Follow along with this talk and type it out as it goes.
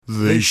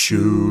They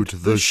shoot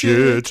the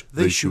shit.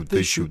 They shoot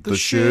the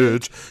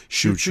shit.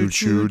 Shoot, shoot,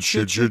 shoot,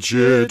 shit, shit,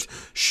 shit.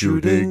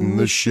 Shooting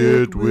the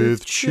shit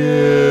with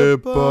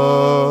Chippa.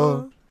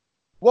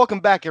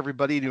 Welcome back,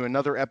 everybody, to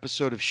another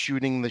episode of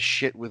Shooting the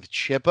Shit with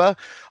Chippa.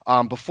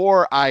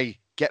 Before I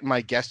get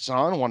my guests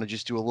on, I want to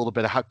just do a little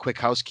bit of quick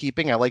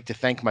housekeeping. I like to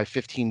thank my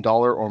 $15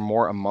 or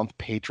more a month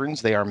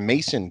patrons. They are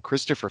Mason,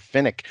 Christopher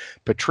Finnick,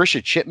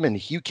 Patricia Chipman,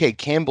 Hugh K.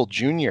 Campbell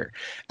Jr.,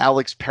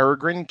 Alex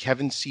Peregrine,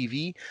 Kevin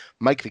CV,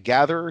 Mike the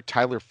Gatherer,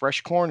 Tyler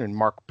Freshcorn, and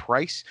Mark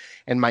Price.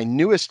 And my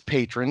newest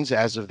patrons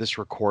as of this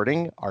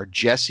recording are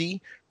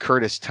Jesse,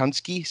 Curtis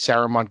Tunsky,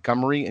 Sarah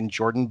Montgomery, and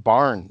Jordan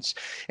Barnes.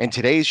 And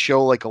today's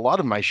show, like a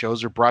lot of my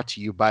shows, are brought to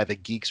you by the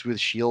Geeks with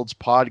Shields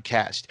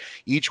podcast.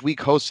 Each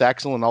week, hosts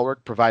Axel and Ulrich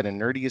provide a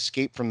nerdy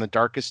escape from the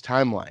darkest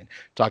timeline,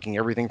 talking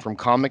everything from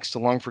comics to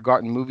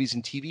long-forgotten movies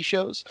and TV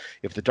shows.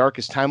 If the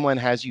darkest timeline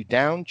has you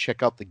down,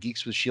 check out the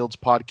Geeks with Shields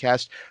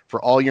podcast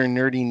for all your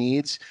nerdy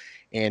needs.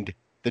 And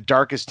the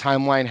darkest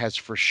timeline has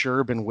for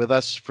sure been with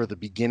us for the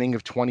beginning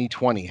of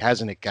 2020,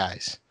 hasn't it,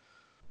 guys?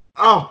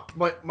 Oh,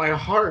 my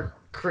heart,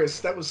 Chris.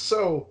 That was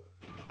so...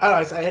 I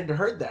don't know, I hadn't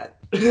heard that.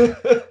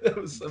 That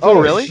was Oh,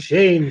 really?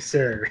 Shame,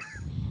 sir.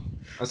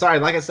 I'm sorry,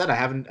 like I said, I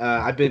haven't...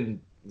 I've been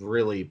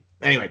really...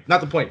 Anyway, not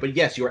the point, but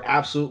yes, you are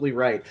absolutely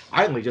right.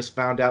 I only just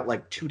found out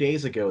like 2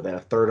 days ago that a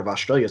third of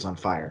Australia's on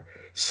fire.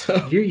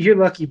 So You're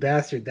lucky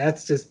bastard.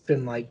 That's just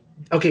been like,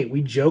 okay,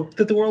 we joked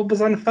that the world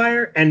was on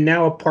fire, and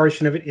now a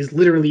portion of it is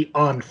literally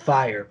on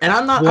fire. And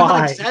I'm not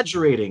Why?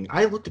 exaggerating.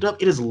 I looked it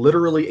up. It is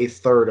literally a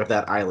third of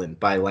that island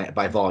by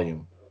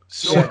volume.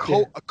 So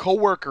a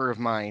coworker of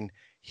mine,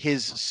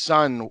 his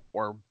son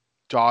or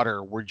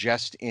daughter were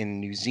just in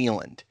New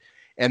Zealand,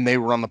 and they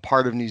were on the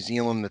part of New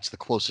Zealand that's the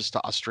closest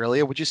to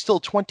Australia, which is still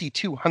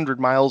 2,200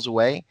 miles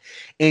away,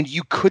 and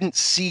you couldn't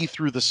see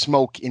through the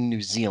smoke in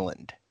New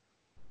Zealand.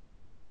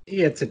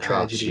 Yeah, it's a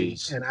tragedy.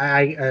 jeez. And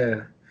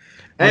I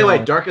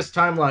Anyway, darkest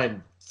timeline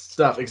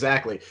stuff,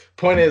 exactly.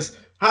 Point is,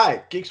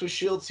 hi, Geeks with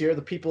Shields here,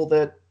 the people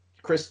that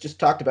Chris just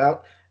talked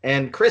about.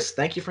 And Chris,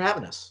 thank you for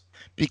having us.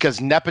 Because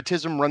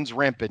nepotism runs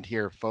rampant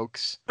here,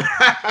 folks.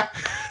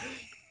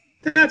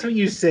 that's what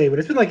you say, but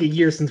it's been like a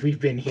year since we've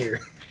been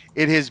here.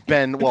 It has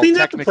been, We well, cleaned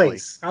up the technically.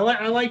 place. I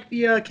like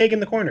the keg in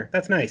the corner.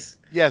 That's nice.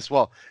 Yes,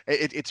 well,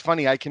 it's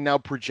funny. I can now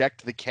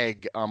project the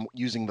keg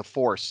using the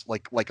Force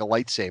like a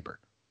lightsaber.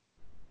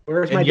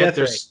 Where's my death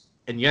ray?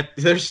 And yet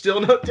there's still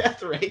no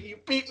death ray. You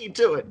beat me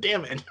to it,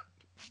 damn it.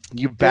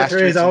 You Death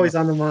bastards. ray is always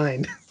on the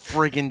mind.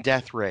 Friggin'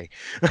 death ray.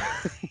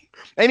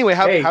 Anyway,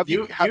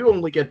 You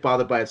only get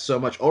bothered by it so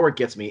much, or it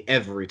gets me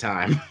every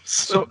time.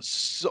 So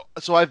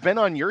I've been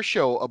on your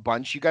show a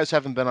bunch. You guys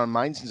haven't been on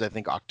mine since I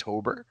think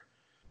October.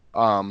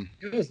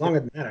 It was longer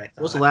than that, I thought.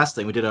 What was the last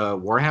thing? We did a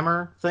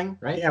Warhammer thing,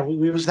 right? Yeah,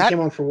 we Was that- came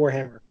on for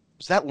Warhammer.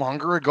 Was that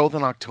longer ago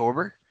than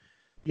October?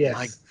 Yes.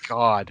 My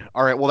God.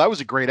 All right. Well, that was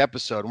a great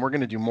episode, and we're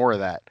going to do more of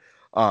that.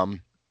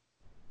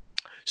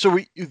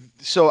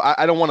 So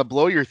I don't want to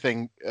blow your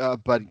thing,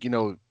 but you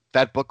know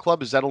that book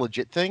club, is that a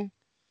legit thing?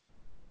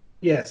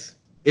 Yes.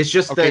 It's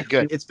just Okay, that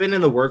good. it's been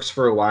in the works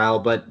for a while,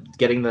 but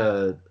getting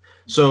the...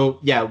 So,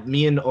 yeah,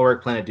 me and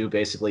Ulrich plan to do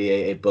basically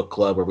a book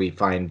club where we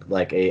find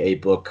like a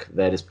book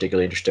that is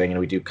particularly interesting, and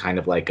we do kind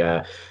of like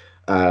a...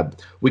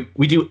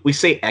 we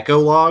say echo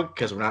log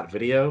because we're not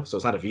video, so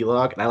it's not a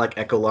vlog, and I like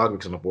echo log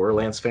because I'm a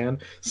Borderlands fan.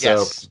 So,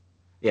 Yes.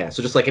 yeah,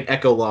 so just like an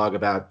echo log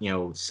about, you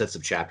know, sets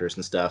of chapters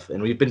and stuff.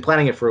 And we've been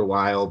planning it for a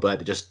while,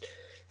 but it just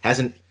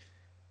hasn't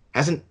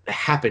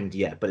happened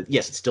yet. But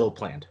yes, it's still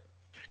planned.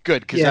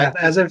 Good. Yeah,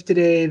 as of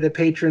today, the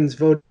patrons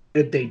voted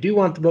they do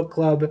want the book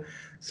club.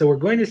 So we're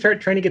going to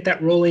start trying to get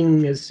that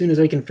rolling as soon as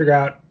we can figure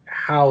out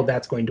how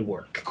that's going to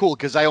work. Cool,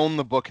 because I own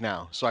the book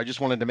now, so I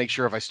just wanted to make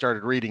sure if I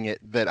started reading it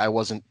that I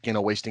wasn't,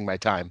 wasting my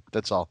time.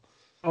 That's all.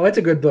 Oh, it's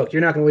a good book.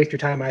 You're not going to waste your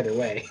time either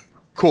way.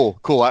 Cool.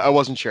 I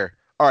wasn't sure.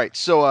 All right,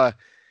 so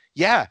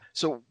yeah,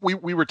 so we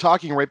were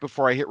talking right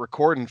before I hit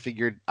record and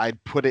figured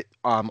I'd put it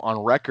on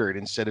record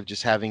instead of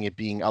just having it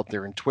being out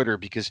there in Twitter,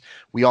 because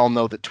we all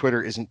know that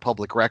Twitter isn't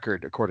public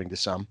record according to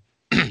some.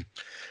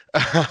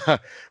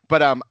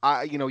 But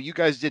you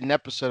guys did an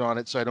episode on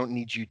it, so I don't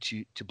need you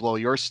to blow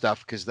your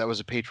stuff because that was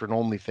a patron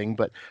only thing.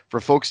 But for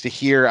folks to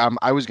hear,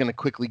 I was going to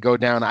quickly go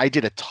down. I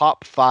did a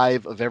top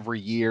 5 of every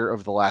year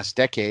of the last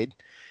decade,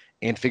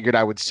 and figured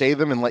I would say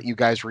them and let you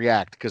guys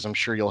react because I'm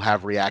sure you'll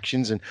have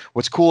reactions. And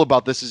what's cool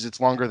about this is it's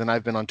longer than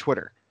I've been on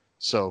Twitter.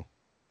 So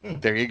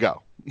there you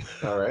go.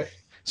 All right.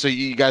 So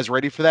you guys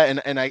ready for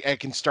that? And I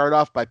can start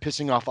off by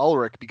pissing off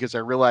Ulrich because I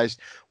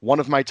realized one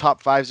of my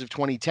top 5s of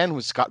 2010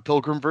 was Scott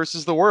Pilgrim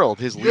versus the World,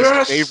 his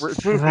Yes! least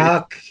favorite movie.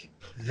 Fuck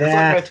It's like my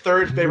that.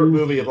 third favorite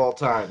movie of all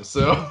time.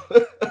 So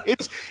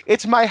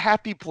It's my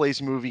happy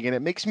place movie, and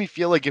it makes me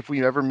feel like if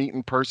we ever meet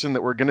in person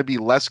that we're going to be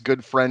less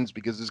good friends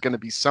because there's going to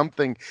be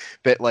something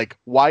that, like,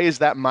 why is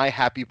that my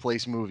happy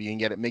place movie,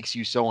 and yet it makes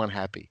you so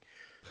unhappy?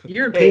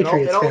 You're a Hey, in all-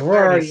 Patriots in all fan. We're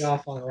already fairness-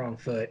 off on the wrong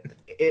foot.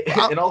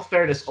 in all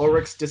fairness,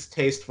 Ulrich's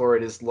distaste for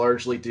it is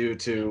largely due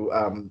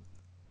to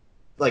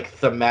like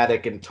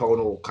thematic and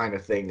tonal kind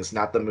of things,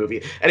 not the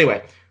movie.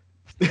 Anyway,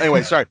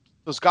 Anyway, sorry.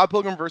 So Scott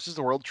Pilgrim versus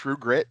the World, True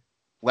Grit,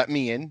 Let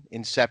Me In,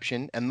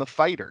 Inception, and The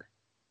Fighter.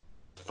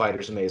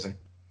 Fighter's amazing.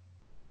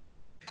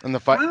 And the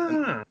fight.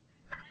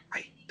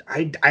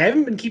 I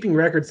haven't been keeping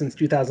records since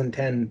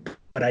 2010,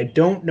 but I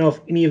don't know if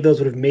any of those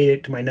would have made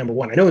it to my number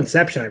one. I know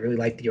Inception I really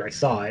liked the year I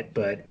saw it,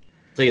 but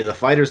So yeah, The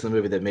Fighter's the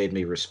movie that made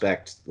me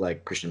respect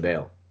like Christian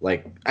Bale.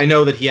 Like I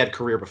know that he had a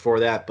career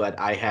before that, but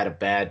I had a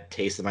bad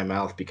taste in my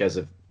mouth because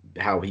of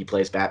how he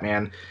plays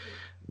Batman.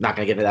 Not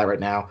gonna get into that right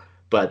now.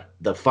 But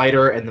The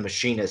Fighter and The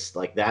Machinist,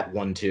 like that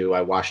one too, I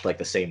watched like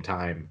the same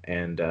time,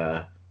 and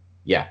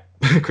yeah,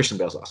 Christian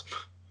Bale's awesome.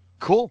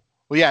 Cool.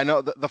 Well, yeah,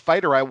 no, the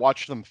Fighter, I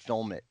watched them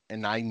film it,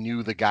 and I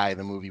knew the guy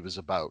the movie was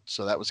about,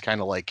 so that was kind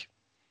of like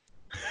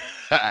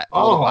a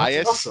little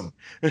biased. That's awesome.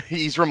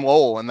 He's from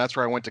Lowell, and that's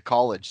where I went to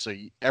college, so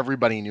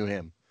everybody knew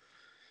him.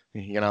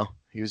 You know,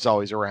 he was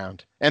always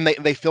around, and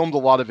they filmed a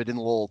lot of it in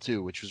Lowell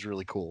too, which was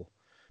really cool.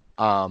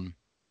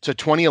 So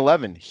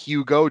 2011,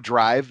 Hugo,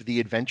 Drive, The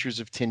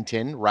Adventures of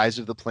Tintin, Rise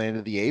of the Planet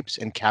of the Apes,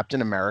 and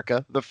Captain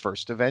America: The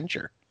First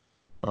Avenger.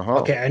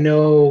 Okay, I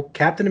know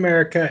Captain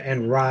America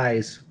and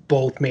Rise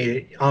both made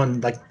it on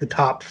like the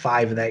top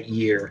 5 of that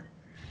year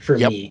for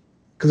me,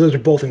 because those are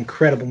both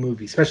incredible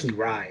movies, especially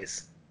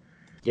Rise.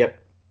 Yep.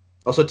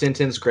 Also,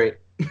 Tintin's great.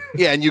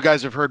 Yeah, and you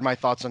guys have heard my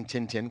thoughts on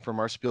Tintin from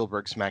our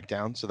Spielberg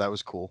Smackdown, so that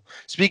was cool.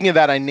 Speaking of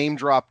that, I name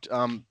dropped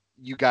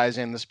you guys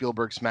and the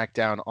Spielberg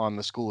Smackdown on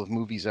the School of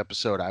Movies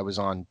episode I was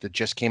on that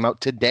just came out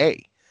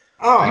today.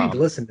 Oh, I need to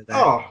listen to that.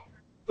 Oh,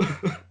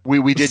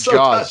 we did so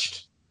Jaws.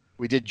 touched.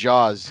 We did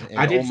Jaws. And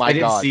I didn't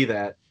God. see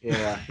that.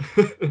 Yeah.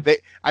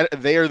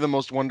 They are the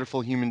most wonderful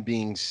human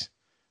beings.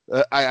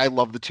 I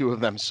love the two of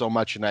them so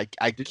much, and I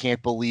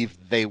can't believe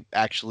they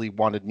actually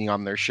wanted me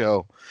on their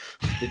show.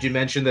 Did you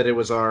mention that it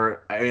was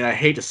our? I mean, I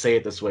hate to say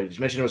it this way. Did you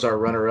mention it was our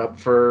runner-up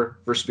for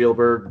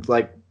Spielberg,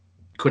 like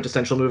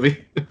quintessential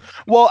movie?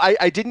 Well,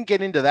 I didn't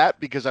get into that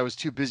because I was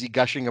too busy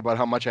gushing about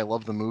how much I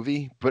love the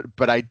movie.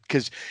 But I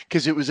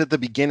because it was at the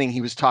beginning.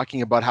 He was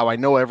talking about how I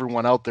know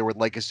everyone out there would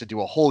like us to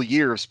do a whole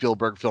year of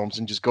Spielberg films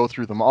and just go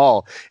through them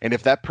all. And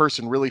if that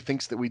person really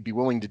thinks that we'd be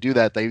willing to do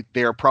that,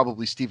 they are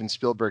probably Steven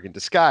Spielberg in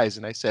disguise.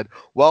 And I said,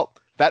 well,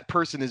 that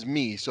person is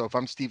me. So if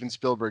I'm Steven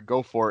Spielberg,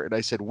 go for it. And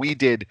I said, we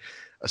did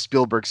a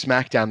Spielberg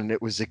Smackdown, and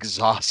it was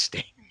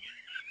exhausting.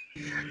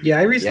 Yeah,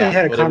 I recently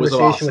had a but it was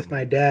conversation awesome. with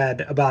my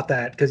dad about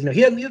that because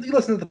he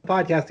listens to the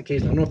podcast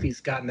occasionally. I don't know if he's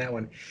gotten that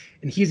one,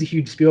 and he's a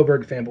huge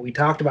Spielberg fan. But we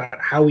talked about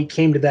how we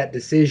came to that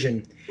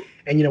decision,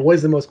 and what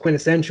is the most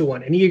quintessential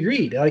one, and he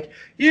agreed. Like,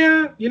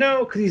 yeah,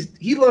 because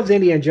he loves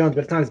Indiana Jones,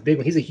 but it's not his big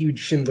one. He's a huge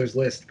Schindler's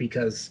List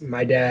because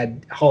my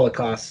dad,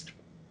 Holocaust,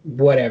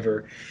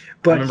 whatever.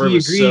 But he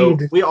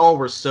agreed. We all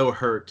were so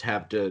hurt to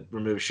have to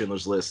remove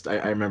Schindler's List. I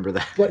remember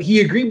that. But he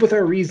agreed with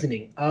our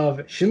reasoning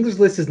of Schindler's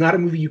List is not a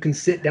movie you can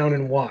sit down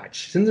and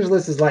watch. Schindler's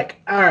List is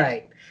like, all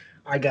right,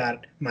 I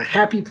got my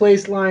happy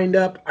place lined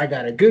up. I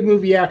got a good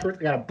movie afterwards.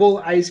 I got a bowl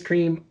of ice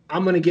cream.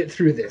 I'm going to get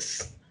through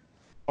this.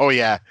 Oh,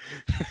 yeah.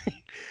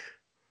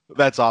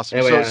 That's awesome.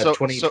 Anyway, so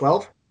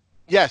 2012?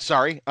 Yeah,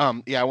 sorry.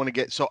 Yeah, I want to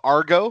get... So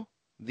Argo,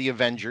 The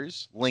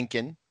Avengers,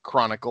 Lincoln,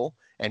 Chronicle,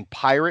 and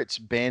Pirates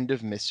Band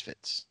of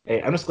Misfits.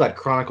 Hey, I'm just glad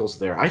Chronicle's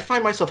there. I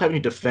find myself having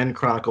to defend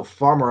Chronicle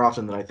far more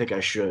often than I think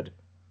I should.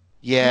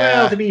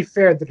 Yeah. Well, to be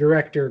fair, the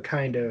director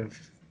kind of...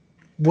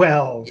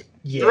 Well,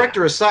 yeah.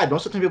 Director aside,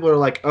 most of the time people are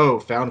like, oh,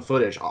 found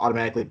footage,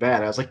 automatically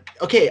bad. I was like,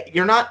 okay,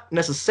 you're not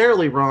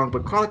necessarily wrong,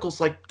 but Chronicle's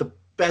like the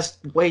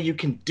best way you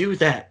can do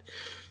that.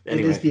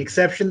 Anyway. It is the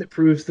exception that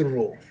proves the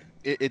rule.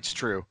 It's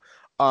true.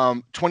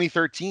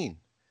 2013,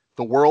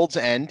 The World's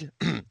End,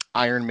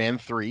 Iron Man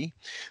 3,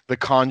 The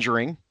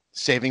Conjuring,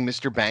 Saving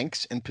Mr.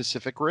 Banks, and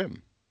Pacific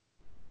Rim.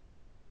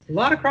 A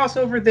lot of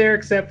crossover there,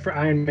 except for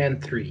Iron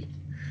Man 3.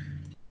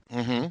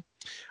 Mm-hmm.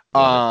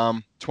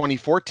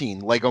 2014,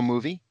 Lego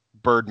Movie,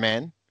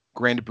 Birdman,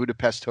 Grand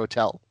Budapest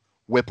Hotel,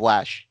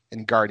 Whiplash,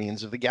 and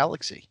Guardians of the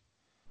Galaxy.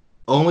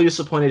 Only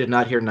disappointed to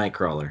not hear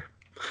Nightcrawler.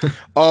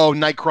 Oh,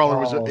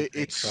 Nightcrawler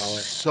it's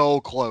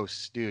so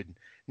close, dude.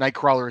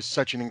 Nightcrawler is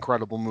such an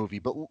incredible movie,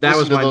 but that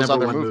was my those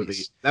number other one movies.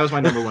 movie. That was my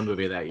number one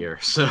movie that year.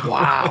 So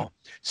wow.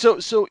 So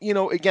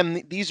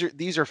again, these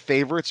are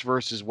favorites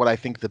versus what I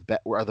think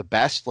are the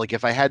best. Like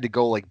if I had to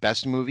go like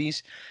best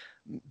movies,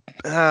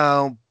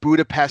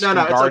 Budapest and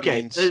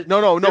Guardians. Okay.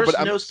 No. There's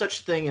But no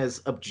such thing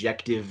as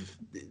objective.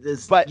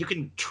 But you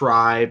can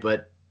try,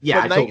 but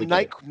yeah, but I totally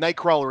get it.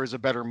 Nightcrawler is a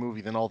better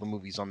movie than all the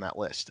movies on that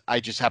list. I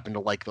just happen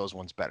to like those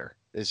ones better.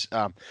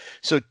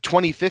 So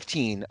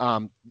 2015,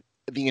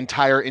 the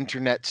entire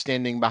internet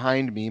standing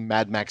behind me,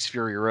 Mad Max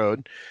Fury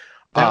Road.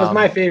 That was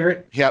my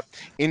favorite. Yep.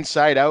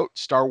 Inside Out,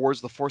 Star Wars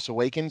The Force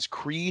Awakens,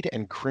 Creed,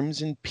 and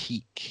Crimson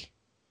Peak.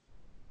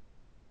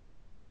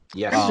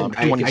 Yeah,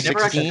 I never actually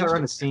 2016. got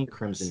around to seeing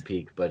Crimson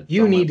Peak, but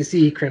You need to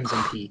see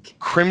Crimson Peak.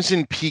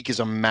 Crimson Peak is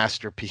a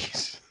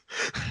masterpiece.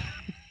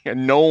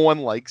 And no one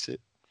likes it.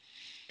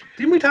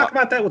 Didn't we talk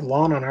about that with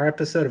Lon on our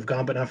episode of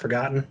Gone But Not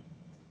Forgotten?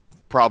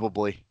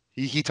 Probably.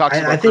 He talks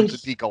about Crimson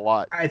Peak a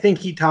lot. I think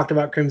he talked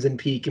about Crimson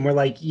Peak, and we're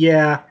like,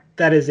 yeah,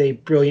 that is a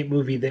brilliant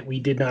movie that we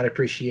did not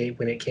appreciate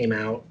when it came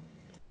out.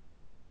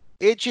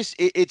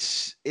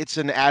 it's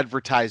an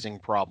advertising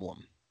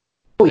problem.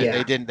 Oh They,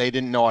 yeah. they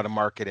didn't know how to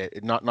market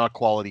it. Not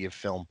quality of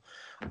film.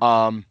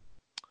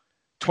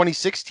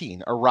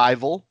 2016,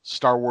 Arrival,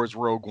 Star Wars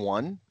Rogue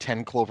One,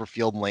 10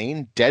 Cloverfield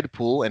Lane,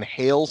 Deadpool, and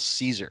Hail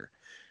Caesar.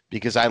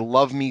 Because I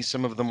love me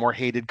some of the more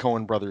hated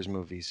Coen Brothers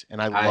movies,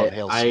 and I love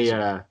Hail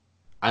Caesar.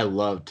 I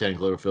love 10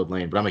 Cloverfield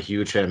Lane, but I'm a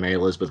huge fan of Mary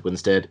Elizabeth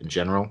Winstead in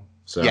general.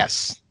 So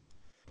Yes.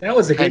 That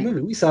was a great And-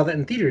 movie. We saw that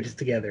in theaters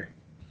together.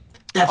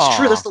 that's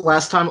true. Aw. That's the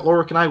last time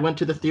Ulrich and I went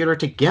to the theater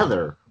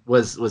together.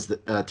 Was the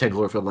 10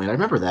 Cloverfield Lane? I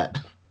remember that.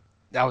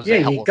 That was Yeah,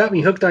 a hell you of got me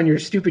a- hooked on your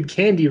stupid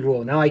candy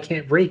rule. Now I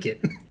can't break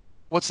it.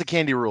 What's the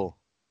candy rule?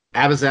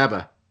 Abba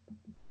Zaba.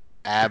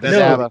 Abba No.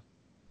 Zaba.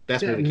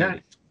 Best Yeah, movie not-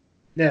 candy.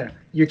 No,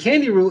 your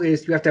candy rule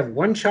is you have to have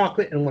one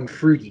chocolate and one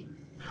fruity.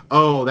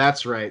 Oh,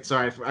 that's right.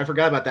 Sorry, I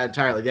forgot about that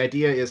entirely. The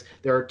idea is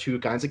there are two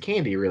kinds of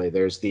candy, really.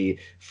 There's the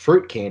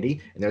fruit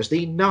candy and there's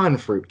the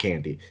non-fruit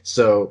candy.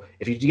 So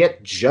if you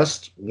get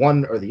just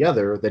one or the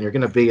other, then you're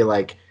going to be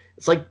like,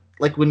 it's like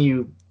when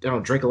you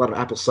drink a lot of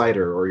apple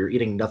cider or you're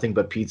eating nothing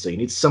but pizza. You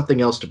need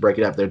something else to break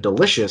it up. They're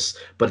delicious,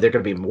 but they're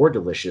going to be more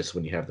delicious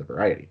when you have the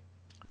variety.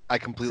 I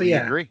completely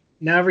agree.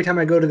 Now every time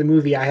I go to the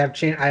movie, I have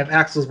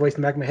Axel's voice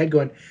in the back of my head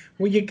going,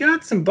 "Well, you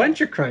got some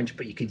Buncher Crunch,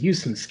 but you could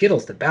use some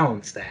Skittles to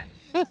balance that."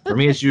 For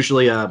me, it's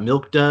usually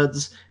Milk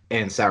Duds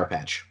and Sour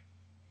Patch.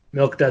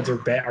 Milk Duds are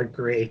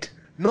great.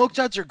 Milk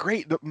Duds are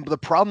great. The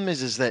problem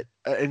is that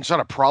and it's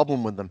not a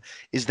problem with them,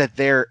 is that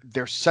they're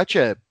such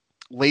a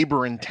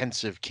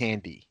labor-intensive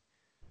candy.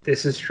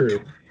 This is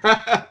true.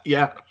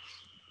 Yeah.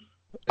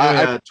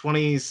 I-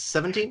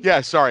 2017?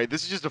 Yeah, sorry.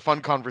 This is just a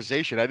fun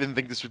conversation. I didn't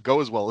think this would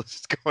go as well as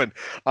it's going.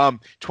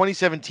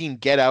 2017,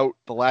 Get Out,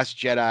 The Last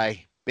Jedi,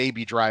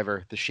 Baby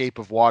Driver, The Shape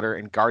of Water,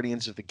 and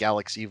Guardians of the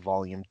Galaxy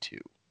Volume 2.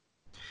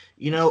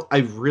 I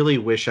really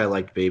wish I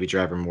liked Baby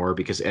Driver more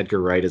because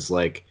Edgar Wright is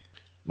like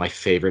my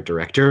favorite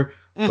director.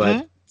 Mhm.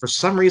 But for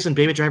some reason,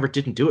 Baby Driver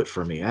didn't do it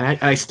for me.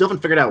 I still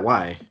haven't figured out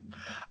why.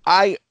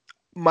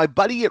 My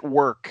buddy at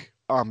work,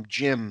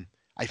 Jim,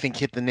 I think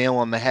hit the nail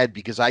on the head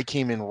because I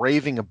came in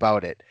raving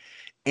about it,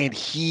 and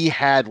he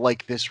had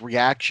like this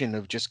reaction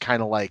of just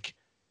kind of like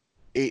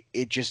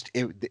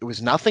it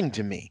was nothing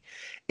to me.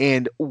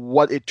 And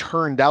what it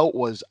turned out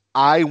was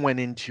I went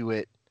into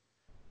it,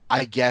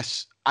 I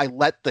guess I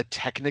let the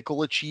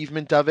technical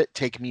achievement of it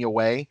take me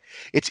away.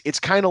 It's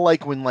kind of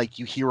like when like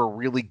you hear a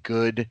really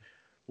good,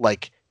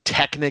 like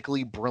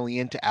technically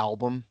brilliant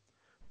album,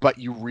 but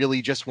you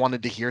really just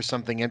wanted to hear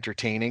something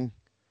entertaining.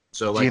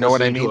 So Do you know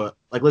what I mean?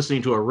 Like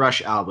listening to a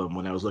Rush album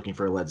when I was looking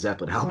for a Led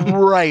Zeppelin album.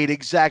 Right,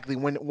 exactly.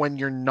 When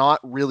you're not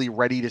really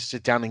ready to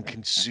sit down and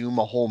consume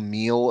a whole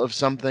meal of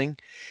something.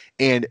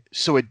 And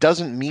so it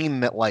doesn't mean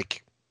that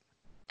like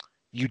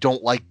you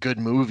don't like good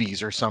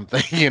movies or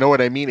something. You know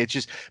what I mean? It's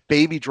just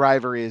Baby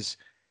Driver is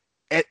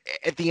at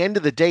the end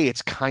of the day,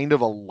 it's kind of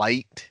a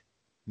light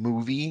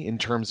movie in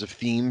terms of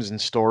themes and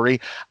story.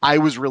 I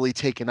was really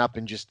taken up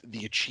in just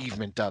the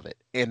achievement of it,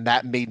 and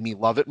that made me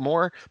love it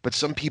more, but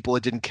some people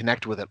it didn't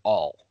connect with at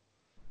all.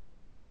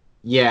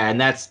 Yeah,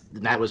 and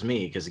that was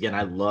me because again,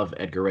 I love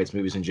Edgar Wright's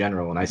movies in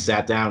general, and I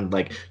sat down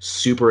like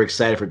super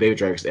excited for Baby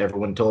Driver because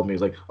everyone told me it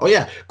was like, oh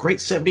yeah, great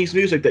 '70s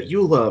music that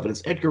you love, and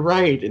it's Edgar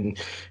Wright, and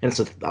it's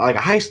like a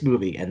heist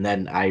movie, and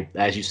then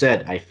as you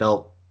said, I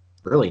felt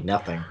really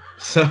nothing.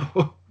 So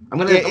I'm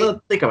gonna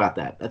think about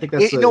that. I think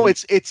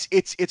that's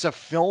it's a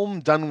film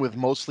done with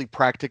mostly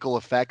practical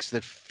effects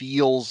that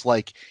feels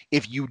like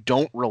if you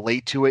don't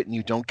relate to it and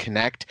you don't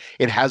connect,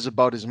 it has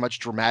about as much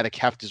dramatic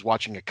heft as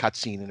watching a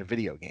cutscene in a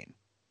video game.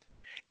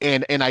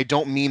 And I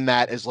don't mean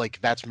that as like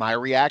that's my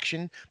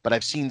reaction, but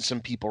I've seen some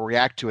people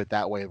react to it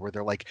that way where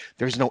they're like,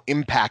 there's no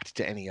impact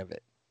to any of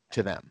it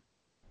to them.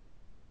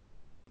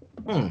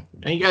 And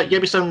you got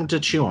me something to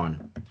chew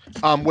on.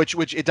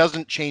 Which it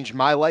doesn't change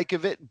my like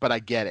of it, but I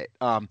get it.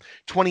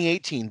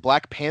 2018,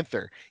 Black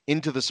Panther,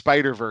 Into the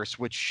Spider-Verse,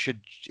 which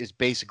is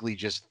basically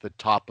just the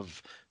top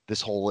of this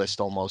whole list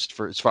almost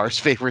for as far as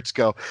favorites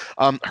go.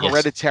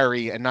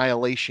 Hereditary,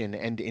 Annihilation,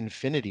 and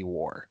Infinity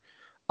War.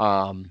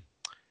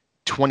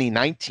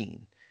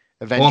 2019,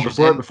 Avengers.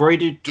 Before you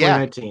do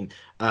 2019,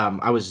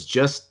 I was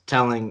just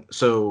telling.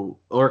 So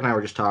Ulrich and I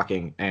were just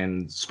talking,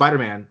 and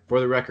Spider-Man, for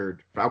the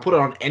record, I'll put it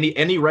on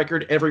any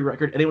record, every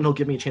record. Anyone who'll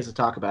give me a chance to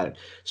talk about it.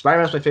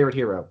 Spider-Man's my favorite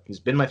hero. He's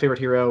been my favorite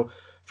hero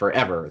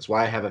forever. It's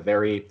why I have a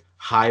very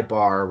high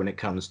bar when it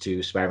comes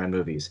to Spider-Man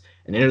movies.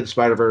 And Into the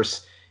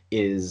Spider-Verse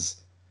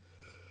is,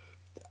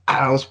 I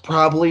don't know, it's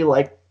probably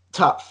like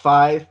top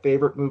 5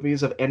 favorite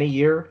movies of any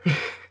year.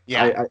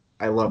 Yeah,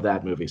 I love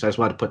that movie, so I just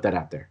wanted to put that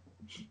out there.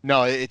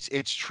 No,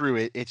 it's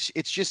true. It's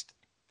just,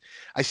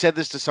 I said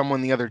this to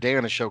someone the other day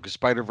on a show because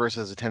Spider-Verse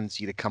has a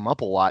tendency to come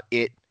up a lot.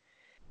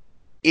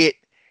 It's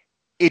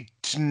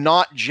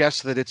not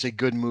just that it's a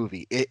good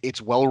movie.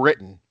 It's well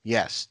written.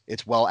 Yes.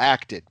 It's well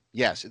acted.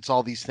 Yes. It's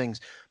all these things.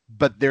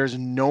 But there's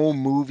no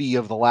movie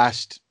of the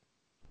last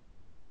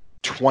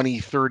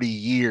 20, 30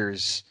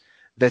 years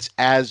that's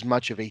as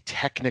much of a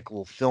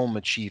technical film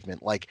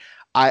achievement. Like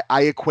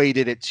I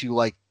equated it to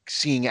like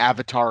seeing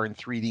Avatar in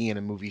 3D in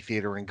a movie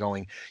theater and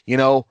going,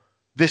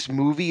 this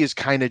movie is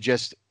kind of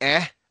just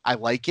I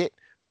like it,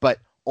 but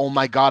oh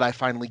my god, I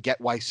finally get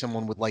why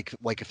someone would like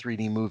a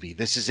 3D movie.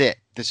 This is it.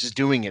 This is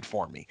doing it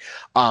for me.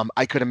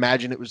 I could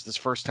imagine it was this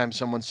first time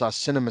someone saw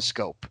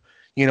CinemaScope.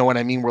 You know what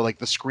I mean? Where like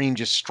the screen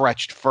just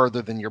stretched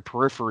further than your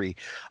periphery.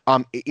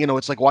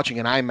 It's like watching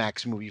an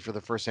IMAX movie for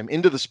the first time.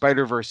 Into the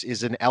Spider-Verse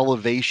is an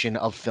elevation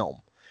of film.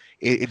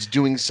 It's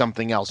doing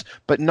something else,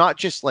 but not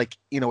just like,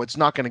 it's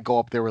not going to go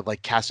up there with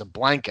like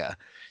Casablanca.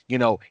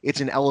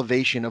 It's an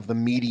elevation of the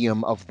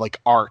medium of like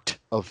art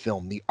of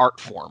film, the art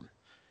form.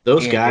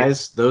 Those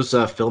guys, those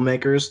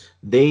filmmakers,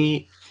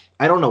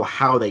 I don't know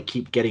how they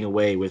keep getting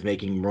away with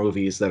making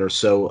movies that are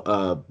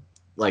so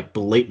like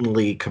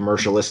blatantly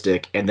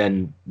commercialistic, and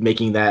then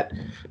making that,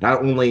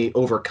 not only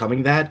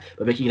overcoming that,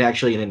 but making it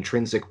actually an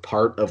intrinsic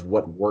part of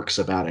what works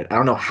about it. I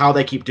don't know how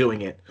they keep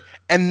doing it.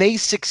 And they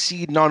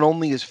succeed not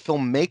only as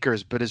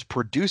filmmakers, but as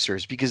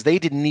producers, because they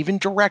didn't even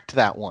direct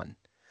that one.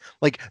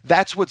 Like,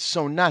 that's what's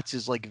so nuts,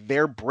 is like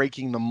they're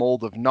breaking the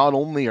mold of, not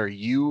only are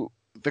you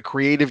the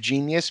creative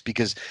genius,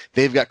 because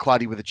they've got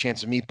Cloudy with a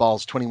Chance of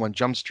Meatballs, 21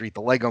 Jump Street,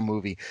 the Lego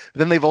movie, but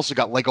then they've also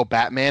got Lego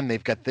Batman.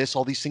 They've got this,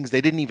 all these things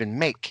they didn't even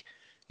make.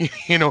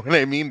 You know what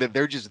I mean? That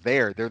they're just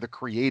there. They're the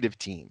creative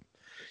team.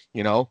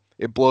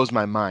 It blows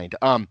my mind.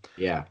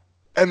 Yeah.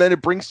 And then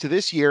it brings to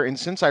this year, and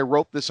since I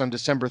wrote this on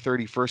December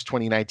 31st,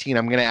 2019,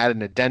 I'm going to add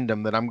an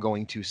addendum that I'm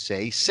going to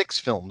say 6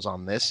 films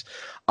on this.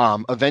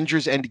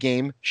 Avengers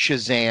Endgame,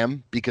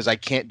 Shazam, because I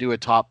can't do a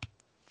top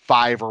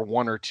 5 or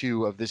 1 or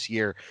 2 of this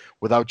year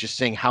without just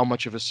saying how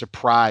much of a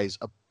surprise,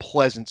 a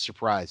pleasant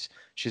surprise,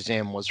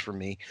 Shazam was for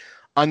me.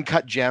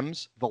 Uncut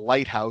Gems, The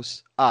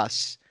Lighthouse,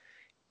 Us,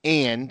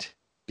 and,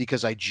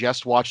 because I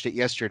just watched it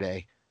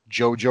yesterday,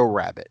 Jojo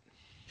Rabbit.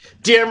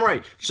 Damn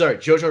right. Sorry,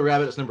 Jojo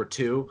Rabbit is number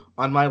 2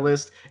 on my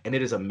list, and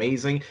it is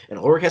amazing. And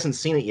Ulrich hasn't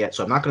seen it yet,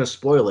 so I'm not going to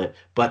spoil it.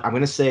 But I'm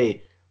going to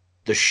say,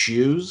 The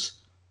Shoes.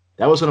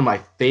 That was one of my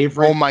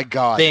favorite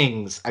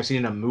things I've seen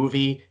in a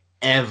movie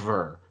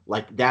ever.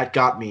 Like, that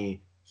got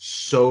me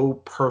so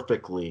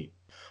perfectly.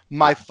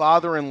 My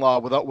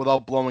father-in-law,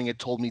 without blowing it,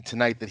 told me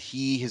tonight that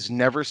he has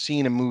never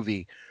seen a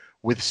movie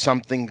with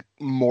something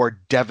more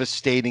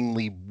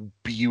devastatingly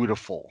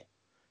beautiful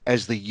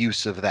as the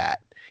use of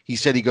that. He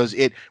said, he goes,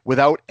 it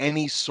without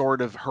any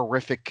sort of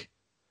horrific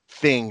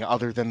thing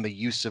other than the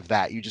use of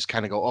that, you just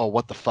kind of go, oh,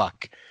 what the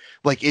fuck?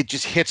 Like, it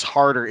just hits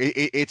harder.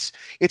 It's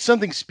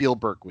something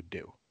Spielberg would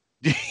do.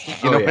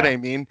 You know what I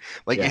mean?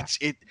 Like,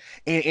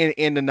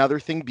 and another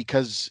thing,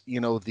 because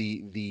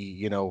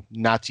the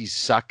Nazis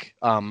suck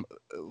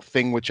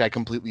thing, which I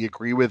completely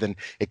agree with, and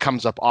it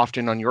comes up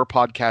often on your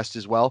podcast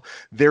as well.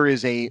 There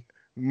is a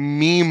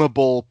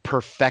memeable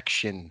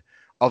perfection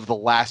of the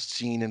last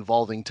scene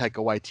involving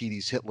Taika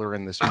Waititi's Hitler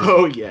in this movie.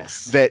 Oh,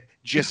 yes. That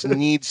just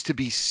needs to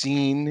be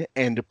seen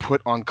and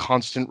put on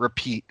constant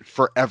repeat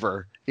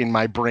forever in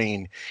my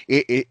brain.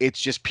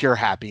 It's just pure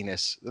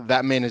happiness.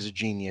 That man is a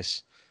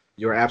genius.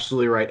 You're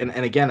absolutely right. And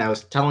again, I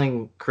was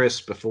telling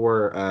Chris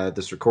before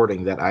this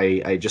recording that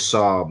I just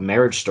saw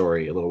Marriage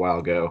Story a little while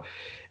ago.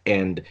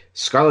 And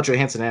Scarlett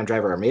Johansson and Adam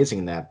Driver are amazing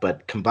in that.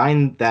 But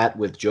combine that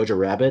with Jojo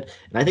Rabbit,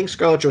 and I think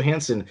Scarlett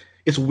Johansson,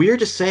 it's weird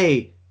to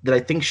say that I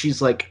think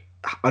she's like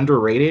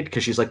underrated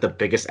because she's like the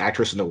biggest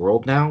actress in the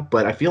world now,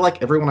 but I feel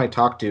like everyone I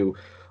talk to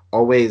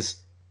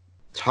always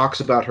talks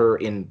about her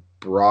in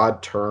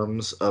broad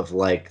terms of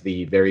like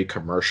the very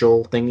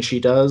commercial things she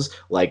does,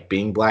 like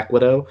being Black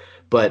Widow.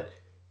 But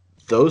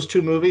those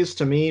 2 movies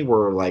to me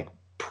were like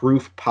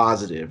proof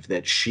positive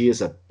that she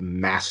is a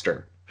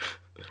master.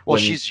 Well,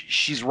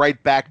 she's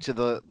right back to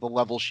the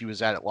level she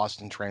was at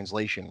Lost in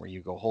Translation, where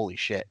you go, holy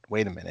shit,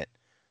 wait a minute,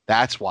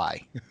 that's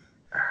why.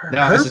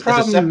 Her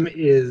problem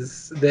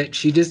is that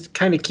she just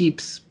kind of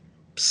keeps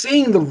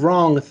saying the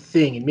wrong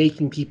thing and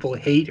making people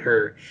hate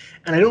her.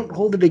 And I don't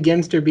hold it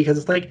against her, because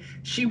it's like,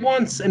 she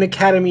wants an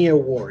Academy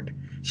Award.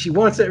 She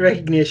wants that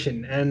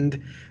recognition,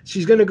 and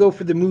she's going to go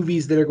for the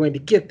movies that are going to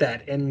get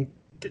that. And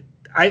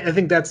I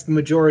think that's the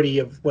majority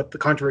of what the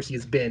controversy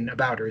has been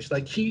about her. It's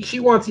like, she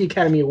wants the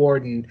Academy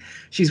Award, and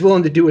she's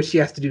willing to do what she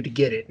has to do to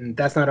get it. And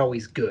that's not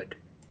always good.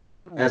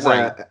 As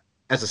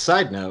a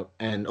side note,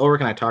 and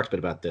Ulrich and I talked a bit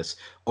about this,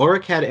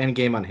 Ulrich had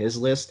Endgame on his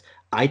list.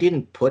 I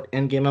didn't put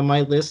Endgame on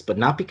my list, but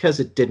not because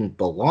it didn't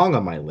belong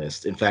on my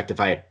list. In fact, if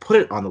I had put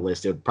it on the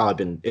list, it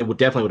would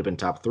definitely have been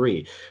top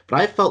 3.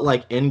 But I felt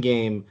like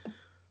Endgame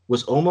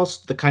was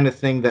almost the kind of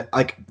thing that,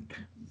 like,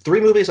 3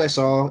 movies I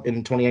saw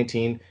in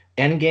 2018,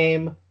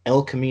 Endgame,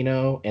 El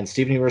Camino, and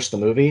Steven Universe the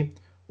movie,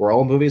 were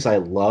all movies I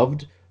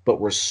loved,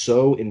 but were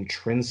so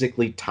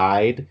intrinsically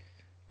tied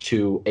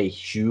to a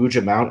huge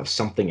amount of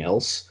something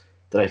else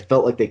that I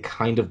felt like they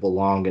kind of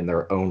belong in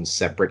their own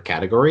separate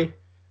category.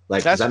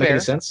 Like, does that make any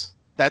sense?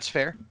 That's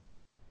fair.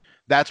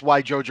 That's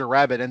why Jojo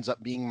Rabbit ends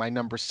up being my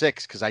number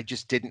 6, because I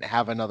just didn't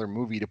have another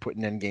movie to put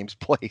in Endgame's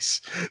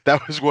place.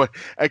 That was what,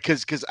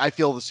 because I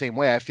feel the same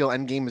way. I feel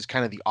Endgame is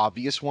kind of the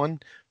obvious one,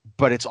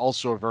 but it's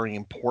also a very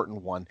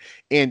important one.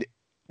 And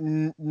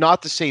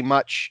not to say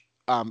much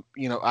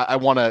I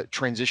want to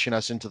transition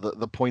us into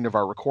the point of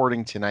our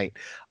recording tonight.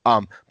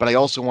 But I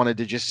also wanted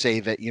to just say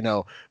that,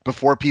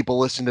 before people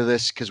listen to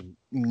this, because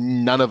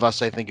none of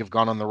us, I think, have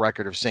gone on the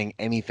record of saying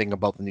anything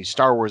about the new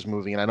Star Wars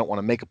movie, and I don't want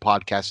to make a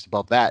podcast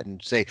about that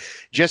and say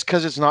just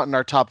because it's not in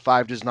our top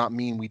 5 does not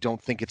mean we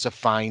don't think it's a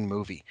fine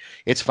movie.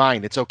 It's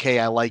fine. It's okay.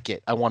 I like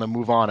it. I want to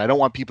move on. I don't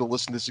want people to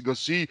listen to this and go,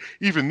 see,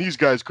 even these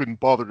guys couldn't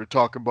bother to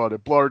talk about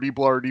it. Blardy,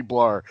 blardy,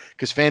 blar.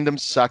 Because fandoms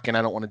suck, and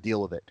I don't want to deal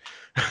with it.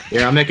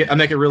 Yeah, I'll make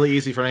it really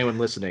easy for anyone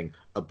listening.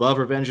 Above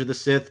Revenge of the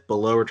Sith,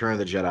 below Return of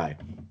the Jedi.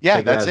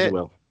 Yeah, that's it.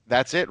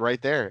 That's it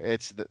right there.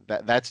 It's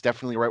that's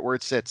definitely right where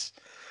it sits.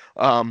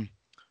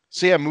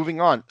 So yeah,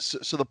 moving on.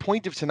 So the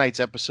point of tonight's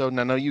episode, and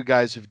I know you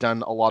guys have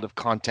done a lot of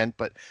content,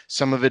 but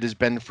some of it has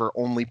been for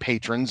only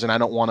patrons, and I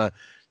don't want to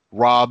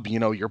rob,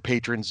 your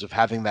patrons of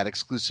having that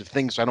exclusive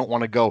thing. So I don't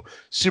want to go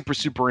super,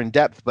 super in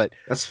depth, but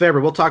that's fair.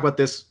 But we'll talk about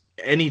this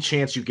any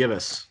chance you give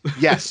us.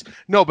 Yes.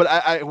 No, but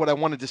I what I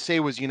wanted to say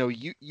was,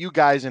 you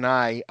guys and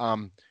I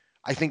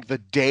think the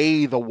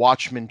day the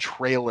Watchmen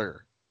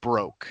trailer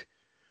broke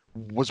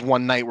was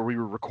one night where we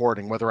were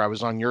recording, whether I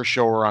was on your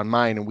show or on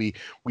mine, and we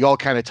all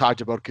kind of talked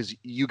about, because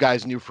you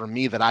guys knew from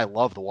me that I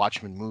love the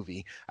Watchmen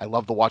movie, I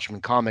love the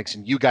Watchmen comics,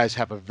 and you guys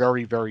have a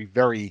very, very,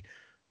 very,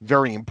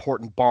 very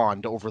important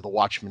bond over the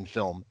Watchmen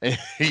film.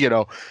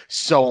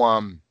 So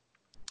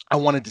I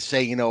wanted to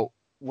say,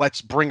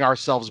 let's bring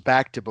ourselves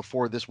back to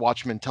before this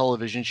Watchmen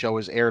television show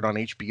is aired on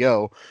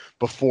HBO,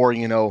 before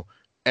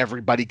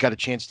everybody got a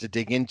chance to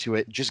dig into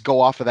it. Just go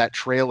off of that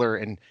trailer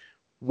and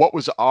what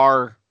was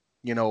our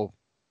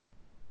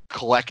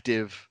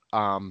collective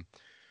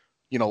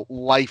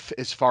life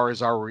as far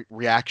as our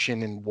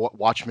reaction and what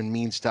Watchmen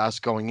means to us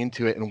going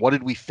into it, and what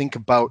did we think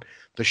about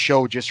the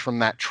show just from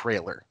that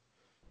trailer?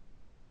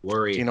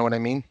 Worry. Do you know what I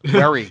mean?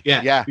 Worry.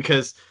 Yeah.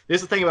 Because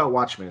there's the thing about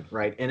Watchmen,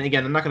 right? And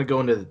again, I'm not going to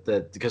go into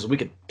because we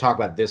could talk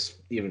about this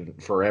even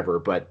forever,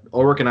 but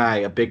Ulrich and I,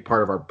 a big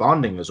part of our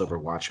bonding is over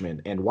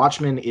Watchmen, and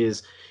Watchmen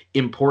is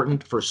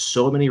important for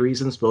so many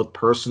reasons, both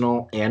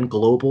personal and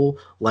global.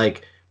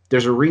 Like,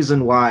 there's a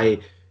reason why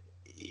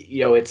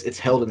it's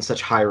held in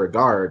such high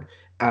regard.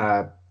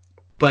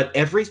 But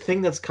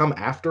everything that's come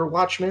after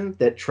Watchmen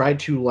that tried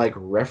to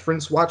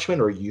reference Watchmen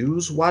or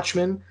use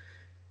Watchmen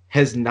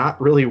has not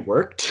really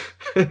worked.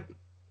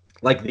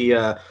 Like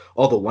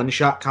all the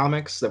one-shot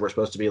comics that were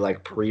supposed to be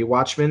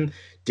pre-Watchmen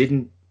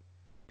didn't.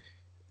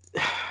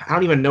 I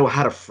don't even know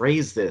how to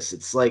phrase this.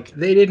 It's like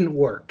they didn't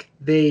work.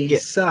 They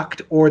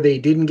sucked, or they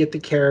didn't get the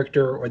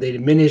character, or they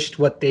diminished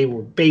what they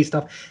were based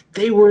off.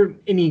 They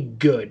weren't any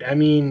good. I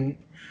mean,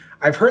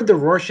 I've heard the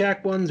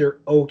Rorschach ones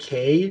are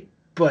okay,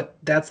 but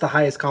that's the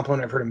highest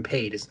compliment I've heard him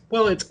paid. Is,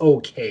 well, it's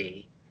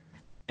okay.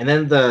 And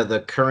then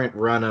the current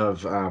run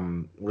of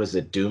what is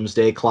it,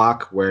 Doomsday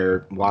Clock,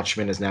 where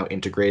Watchmen is now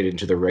integrated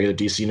into the regular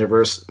DC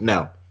universe.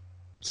 No,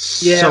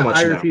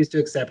 I refuse to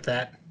accept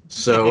that.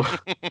 So,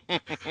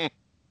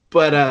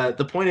 but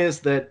the point is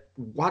that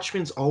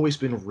Watchmen's always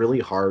been really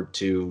hard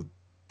to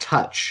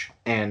touch.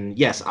 And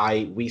yes,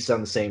 we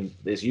sound the same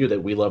as you,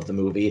 that we love the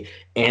movie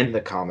and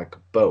the comic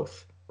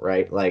both.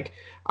 Right? Like,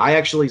 I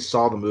actually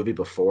saw the movie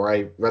before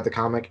I read the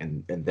comic,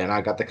 and then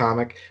I got the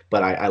comic,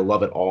 but I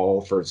love it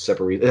all for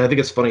separate reasons. And I think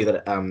it's funny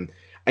that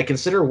I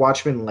consider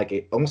Watchmen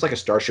almost like a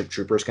Starship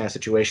Troopers kind of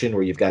situation,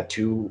 where you've got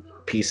two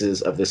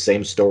pieces of the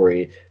same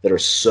story that are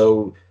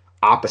so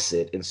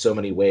opposite in so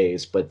many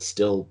ways, but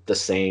still the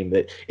same,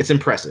 that it's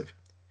impressive.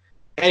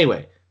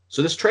 Anyway,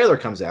 so this trailer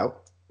comes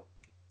out.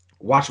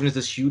 Watchmen is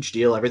this huge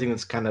deal. Everything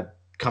that's kind of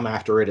come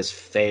after it has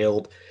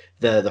failed.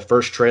 The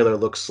first trailer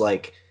looks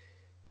like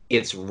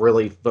it's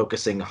really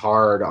focusing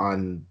hard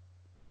on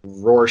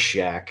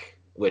Rorschach,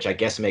 which I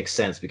guess makes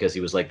sense because he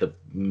was the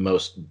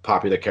most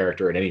popular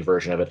character in any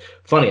version of it.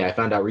 Funny, I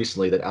found out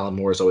recently that Alan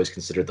Moore is always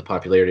considered the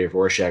popularity of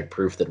Rorschach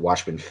proof that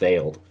Watchmen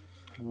failed.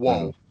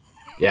 Whoa.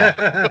 Yeah.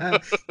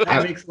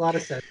 That makes a lot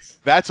of sense.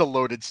 That's a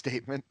loaded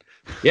statement.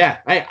 Yeah.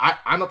 Hey,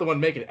 I'm not the one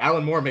making it.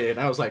 Alan Moore made it,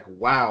 and I was like,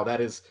 wow, that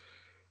is...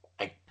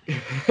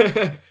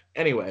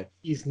 Anyway.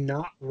 He's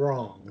not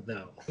wrong,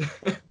 though.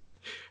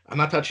 I'm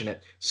not touching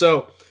it.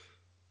 So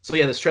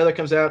yeah, this trailer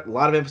comes out, a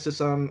lot of emphasis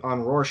on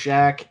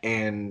Rorschach,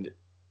 and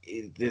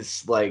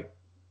this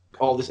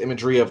all this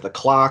imagery of the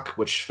clock,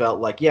 which felt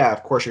like, yeah,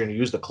 of course you're going to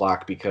use the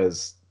clock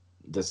because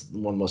this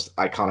one of the most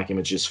iconic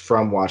images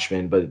from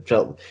Watchmen, but it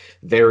felt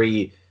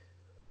very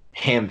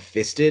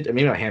ham-fisted. I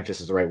mean, not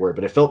ham-fisted is the right word,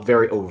 but it felt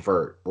very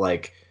overt.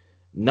 Like,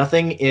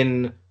 nothing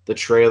in the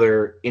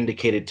trailer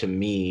indicated to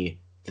me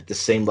that the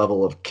same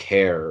level of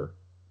care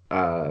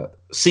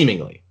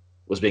seemingly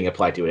was being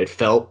applied to it. It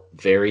felt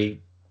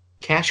very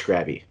cash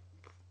grabby.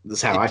 This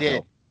is how I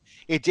felt.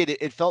 It did.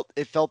 It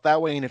felt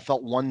that way, and it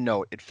felt one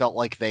note. It felt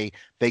like they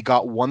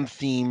got one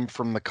theme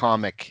from the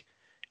comic,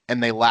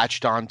 and they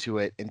latched onto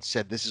it and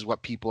said, "This is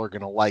what people are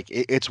going to like."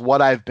 It's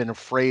what I've been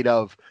afraid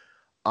of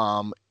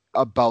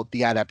about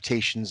the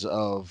adaptations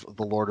of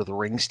the Lord of the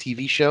Rings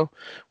TV show,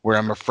 where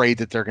I'm afraid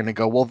that they're going to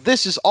go, well,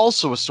 this is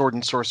also a sword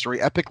and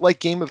sorcery epic like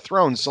Game of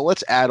Thrones, so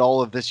let's add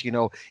all of this,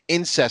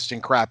 incest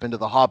and crap into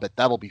The Hobbit.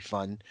 That'll be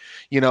fun,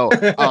 and no,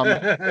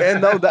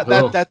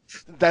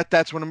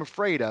 that's what I'm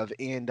afraid of.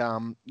 And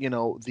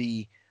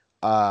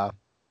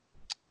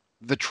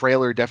the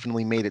trailer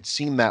definitely made it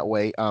seem that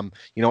way. And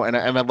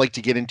I'd like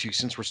to get into,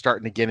 since we're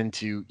starting to get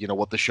into,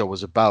 what the show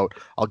was about,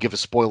 I'll give a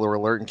spoiler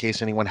alert in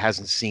case anyone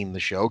hasn't seen the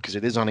show, because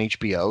it is on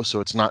HBO, so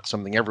it's not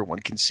something everyone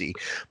can see.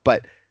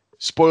 But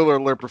spoiler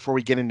alert before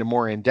we get into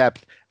more in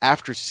depth,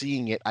 after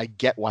seeing it, I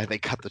get why they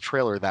cut the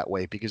trailer that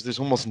way, because there's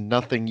almost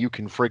nothing you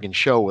can friggin'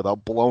 show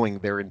without blowing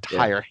their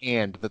entire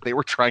hand that they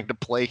were trying to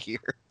play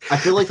here. I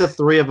feel like the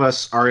three of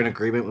us are in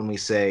agreement when we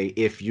say,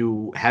 if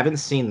you haven't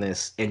seen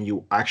this and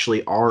you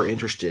actually are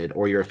interested,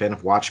 or you're a fan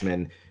of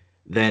Watchmen,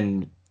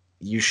 then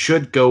you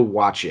should go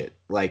watch it.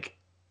 Like,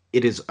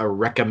 it is a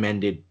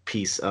recommended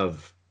piece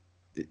of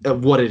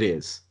what it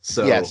is.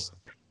 So yes.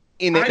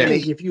 I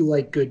think if you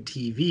like good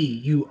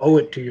TV, you owe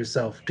it to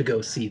yourself to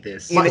go see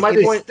this. My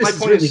point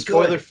is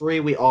spoiler free.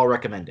 We all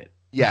recommend it.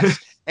 Yes.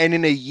 And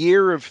in a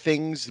year of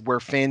things where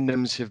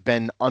fandoms have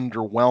been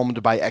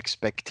underwhelmed by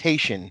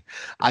expectation,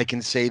 I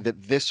can say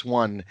that this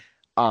one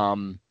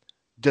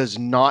does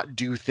not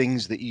do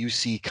things that you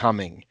see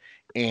coming.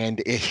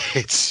 And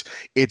it's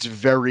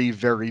very,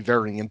 very,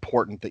 very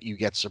important that you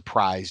get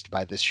surprised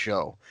by this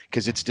show,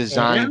 because it's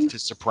designed to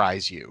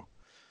surprise you.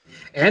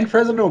 And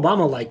President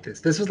Obama liked this.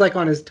 This was like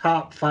on his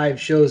top 5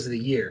 shows of the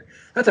year.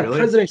 That's a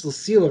presidential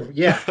seal of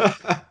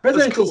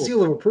presidential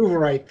seal of approval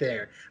right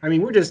there. I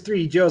mean, we're just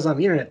 3 Joes on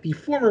the internet. The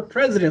former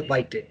president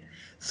liked it.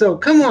 So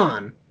come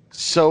on.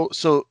 So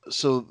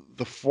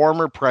the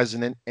former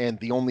president, and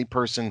the only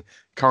person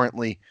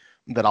currently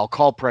that I'll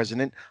call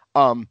president,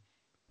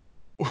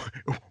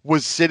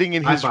 was sitting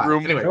in his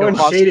room. Anyway,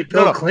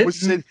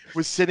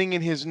 was sitting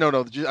in his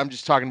I'm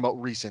just talking about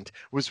recent.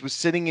 Was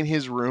sitting in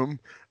his room,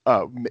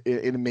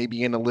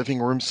 maybe in a living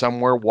room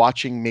somewhere,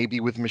 watching, maybe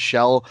with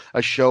Michelle,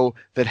 a show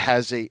that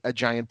has a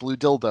giant blue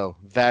dildo.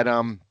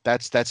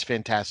 That's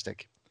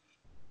fantastic.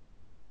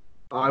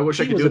 I wish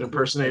I could do an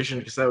impersonation,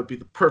 because that would be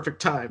the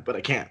perfect time, but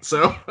I can't.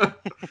 So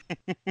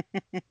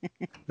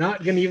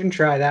not gonna even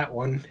try that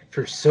one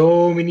for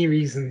so many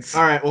reasons.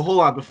 All right, well,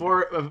 hold on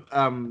before.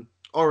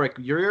 Ulrich,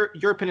 your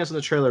opinions on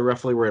the trailer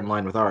roughly were in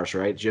line with ours,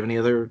 right? Do you have any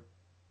other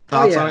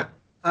thoughts on it?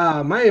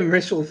 My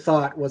initial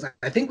thought was,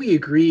 I think we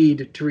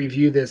agreed to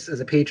review this as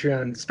a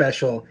Patreon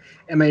special,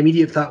 and my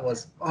immediate thought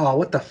was, oh,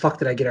 what the fuck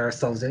did I get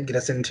us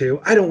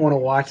into? I don't want to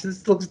watch this.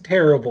 This looks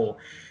terrible.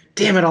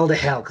 Damn it all to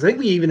hell. Because I think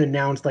we even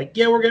announced, like,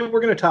 yeah, we're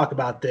gonna talk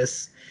about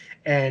this,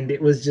 and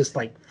it was just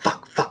like,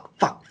 fuck.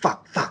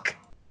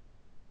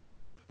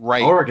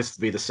 Right. Ulrich gets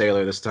to be the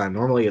sailor this time.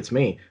 Normally it's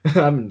me.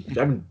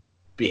 I'm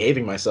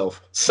behaving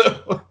myself.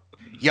 So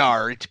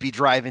yar, it be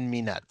driving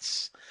me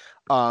nuts.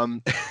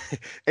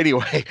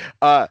 Anyway,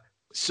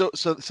 so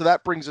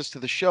that brings us to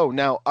the show.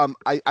 Now,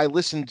 I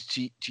listened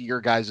to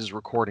your guys'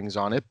 recordings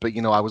on it, but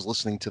I was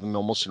listening to them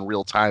almost in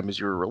real time as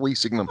you were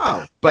releasing them.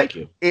 Oh, but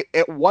thank you.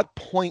 At what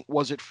point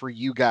was it for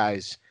you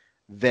guys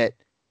that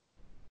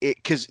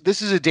because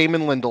this is a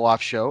Damon Lindelof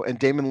show, and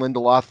Damon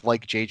Lindelof,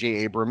 like J.J.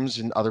 Abrams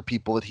and other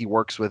people that he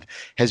works with,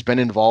 has been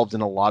involved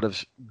in a lot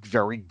of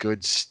very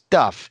good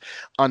stuff.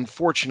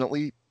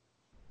 Unfortunately,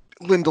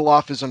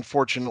 Lindelof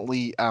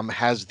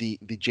has the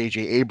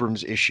J.J.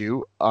 Abrams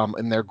issue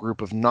in their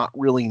group of not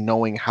really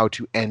knowing how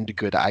to end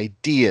good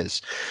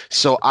ideas.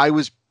 So I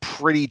was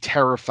pretty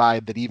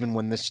terrified that even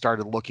when this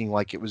started looking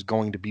like it was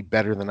going to be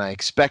better than I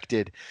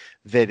expected,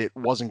 that it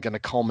wasn't going to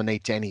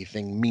culminate to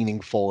anything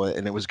meaningful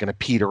and it was going to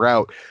peter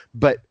out.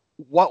 But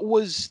what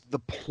was the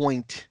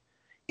point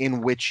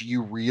in which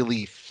you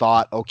really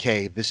thought,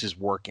 okay, this is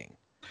working?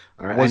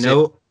 All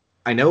right,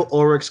 I know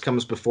Ulrich's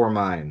comes before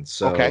mine,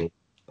 so okay.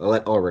 I'll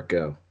let Ulrich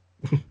go.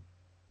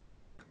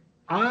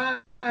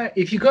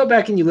 If you go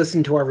back and you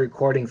listen to our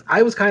recordings,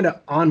 I was kind of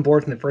on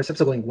board from the first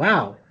episode going,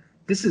 wow,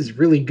 this is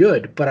really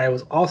good. But I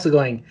was also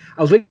I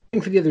was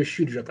waiting for the other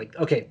shooters up. Like,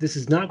 okay, this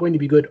is not going to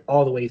be good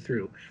all the way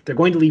through. They're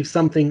going to leave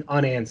something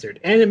unanswered.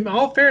 And in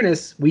all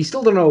fairness, we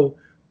still don't know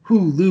who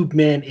Lube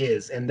Man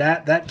is. And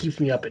that keeps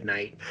me up at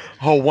night.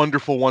 Oh,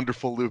 wonderful,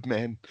 wonderful Lube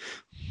Man.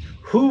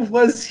 Who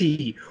was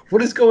he?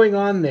 What is going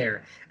on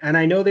there? And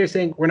I know they're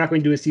saying we're not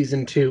going to do a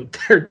season 2.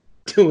 They're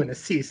doing a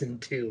season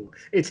 2.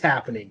 It's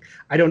happening.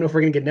 I don't know if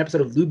we're going to get an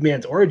episode of Lube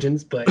Man's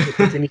origins, but if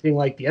it's anything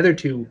like the other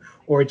 2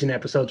 origin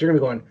episodes, you're going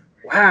to be going,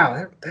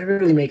 wow, that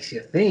really makes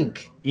you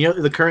think. You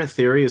know, the current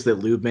theory is that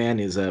Lube Man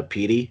is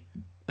Petey.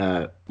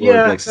 That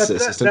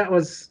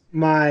was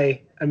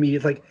my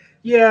immediate,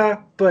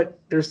 but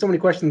there's so many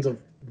questions of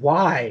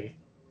why.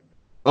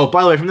 Oh,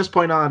 by the way, from this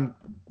point on,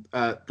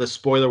 the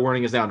spoiler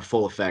warning is now in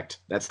full effect.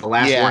 That's the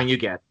last warning you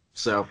get.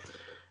 So,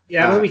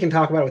 I know we can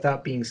talk about it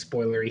without being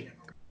spoilery.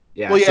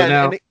 Yeah. Well, so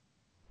now,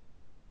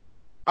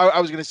 I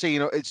was going to say,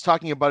 it's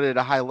talking about it at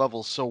a high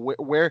level. So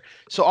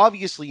so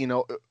obviously,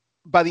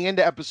 by the end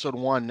of episode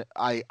 1,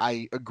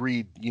 I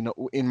agreed,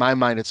 in my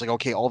mind, it's like,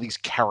 okay, all these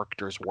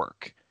characters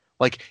work.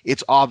 Like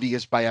it's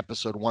obvious by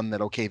episode 1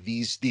 that okay,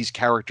 these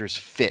characters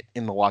fit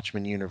in the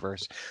Watchmen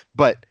universe.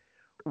 But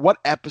what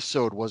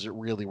episode was it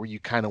really where you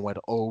kind of went,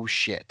 "Oh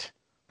shit."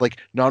 Like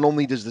not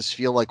only does this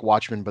feel like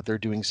Watchmen, but they're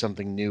doing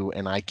something new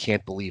and I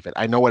can't believe it.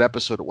 I know what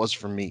episode it was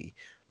for me.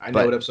 I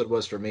know what episode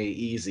was for me.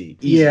 Easy.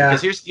 Yeah.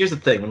 Because here's the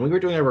thing. When we were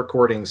doing our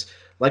recordings,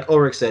 like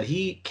Ulrich said,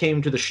 he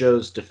came to the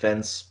show's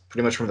defense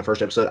pretty much from the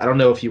first episode. I don't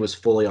know if he was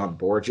fully on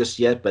board just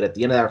yet, but at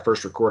the end of our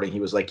first recording, he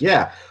was like,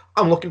 yeah,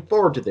 I'm looking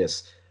forward to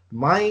this.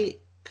 My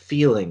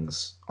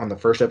feelings on the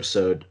first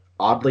episode,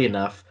 oddly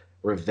enough,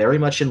 were very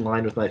much in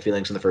line with my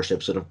feelings in the first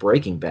episode of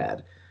Breaking Bad.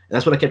 And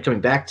that's what I kept coming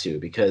back to,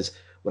 because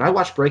when I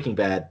watched Breaking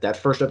Bad, that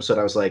first episode,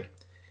 I was like,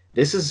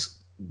 this is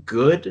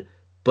good,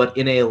 but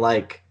in a,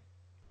 like,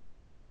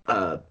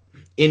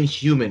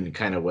 inhuman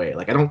kind of way.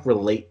 Like, I don't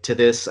relate to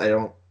this.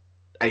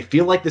 I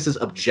feel like this is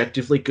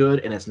objectively good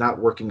and it's not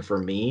working for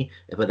me,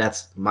 but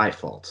that's my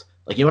fault.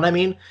 Like, you know what I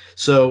mean?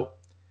 So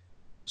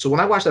when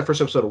I watched that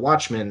first episode of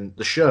Watchmen,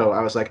 the show,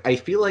 I was like, I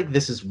feel like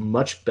this is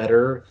much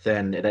better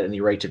than it had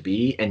any right to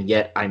be, and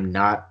yet I'm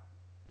not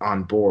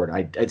on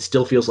board. It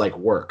still feels like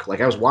work.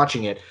 Like, I was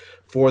watching it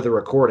for the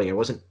recording. I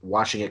wasn't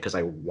watching it because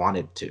I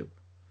wanted to.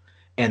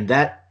 And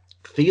that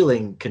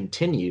feeling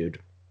continued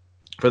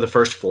for the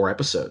first 4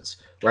 episodes,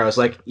 where I was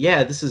like,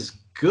 yeah, this is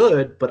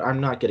good, but I'm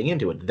not getting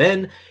into it.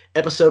 Then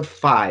episode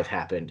 5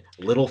 happened,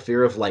 Little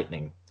Fear of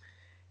Lightning.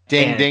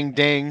 Ding,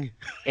 ding.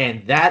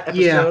 And that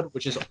episode,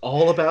 which is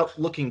all about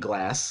Looking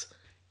Glass,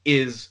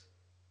 is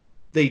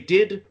they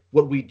did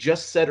what we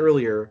just said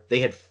earlier they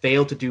had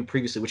failed to do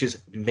previously, which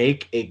is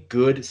make a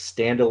good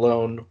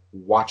standalone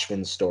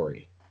Watchmen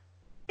story.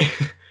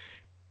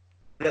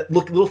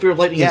 Little Fear of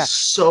Lightning is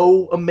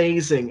so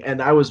amazing,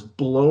 and I was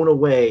blown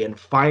away, and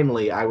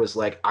finally I was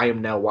like, I am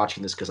now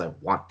watching this because I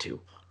want to.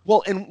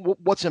 Well, and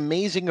what's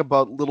amazing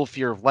about Little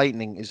Fear of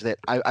Lightning is that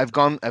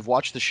I've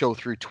watched the show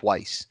through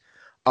twice.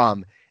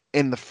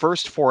 And the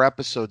first 4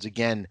 episodes,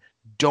 again,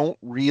 don't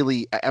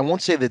really, I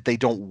won't say that they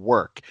don't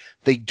work.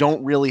 They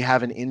don't really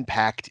have an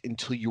impact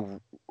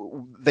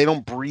they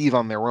don't breathe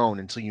on their own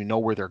until you know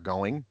where they're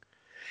going.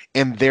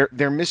 And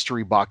they're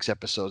mystery box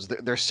episodes.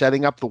 They're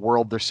setting up the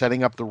world, they're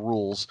setting up the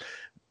rules,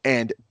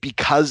 and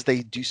because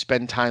they do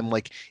spend time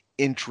like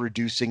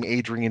introducing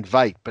Adrian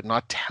Veidt, but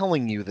not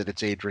telling you that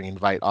it's Adrian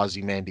Veidt,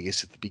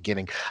 Ozymandias at the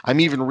beginning.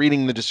 I'm even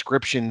reading the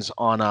descriptions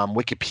on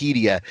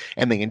Wikipedia,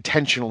 and they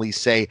intentionally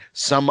say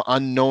some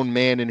unknown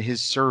man and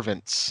his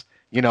servants,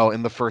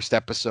 in the first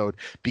episode,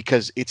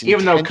 because it's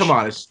even though, come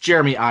on, it's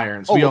Jeremy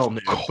Irons. We all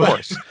knew, of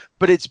course,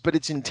 but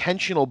it's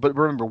intentional. But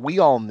remember, we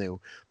all knew,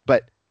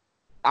 but.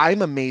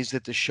 I'm amazed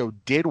that the show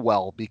did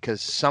well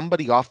because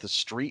somebody off the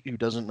street who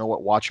doesn't know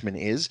what Watchmen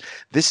is,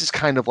 this is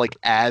kind of like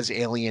as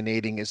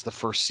alienating as the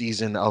first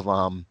season of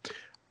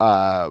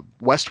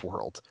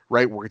Westworld,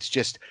 right? Where it's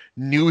just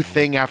new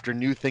thing after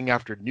new thing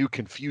after new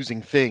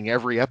confusing thing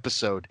every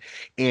episode.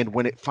 And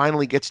when it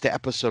finally gets to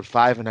episode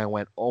 5 and I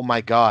went, oh my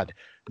God,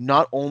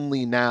 not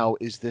only now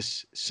is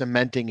this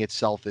cementing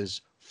itself as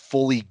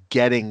fully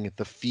getting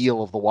the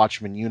feel of the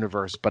Watchmen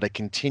universe, but a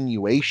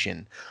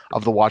continuation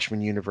of the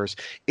Watchmen universe.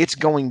 It's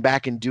going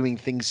back and doing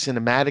things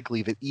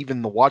cinematically that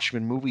even the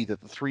Watchmen movie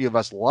that the three of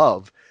us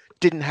love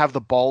didn't have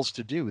the balls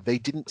to do. They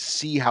didn't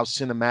see how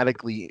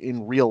cinematically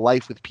in real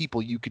life with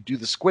people you could do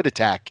the squid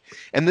attack.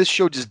 And this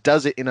show just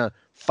does it in a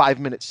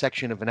 5-minute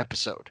section of an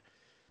episode.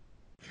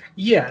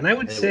 Yeah, and I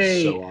would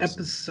say so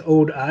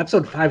awesome.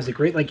 Episode 5 is a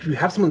great, like, if you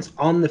have someone that's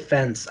on the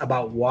fence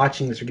about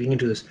watching this or getting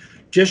into this,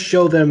 just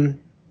show them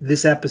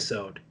this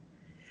episode,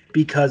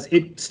 because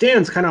it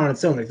stands kind of on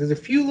its own. Like, there's a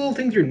few little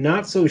things you're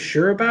not so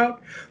sure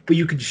about, but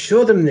you could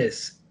show them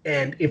this,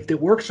 and if it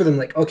works for them,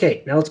 like,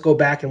 okay, now let's go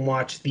back and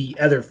watch the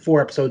other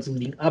 4 episodes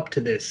leading up to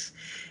this,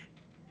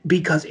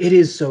 because it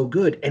is so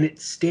good and it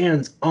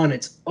stands on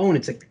its own.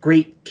 It's a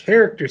great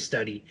character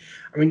study.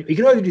 I mean, you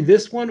can either do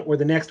this one or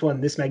the next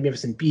one, This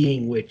Magnificent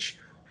Being, which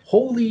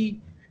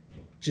holy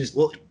just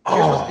here's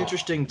what's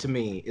interesting to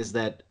me is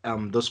that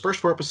those first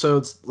 4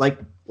 episodes, like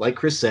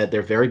Chris said,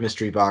 they're very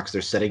mystery box.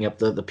 They're setting up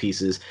the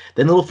pieces.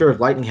 Then Little Fear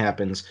of Lightning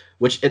happens,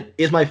 which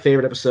is my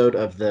favorite episode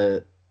of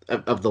the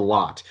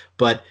lot.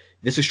 But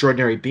This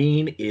Extraordinary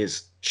Being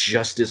is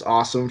just as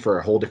awesome for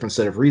a whole different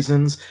set of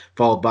reasons,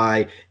 followed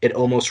by an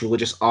almost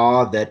religious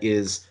awe that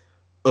is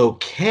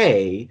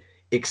okay,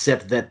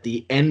 except that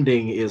the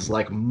ending is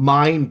like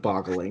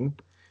mind-boggling,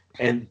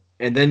 and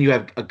then you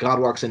have A God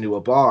Walks Into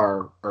a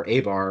Bar, or A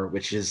Bar,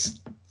 which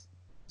is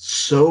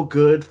so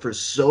good for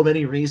so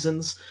many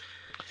reasons.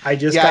 I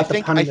just got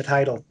the pun in the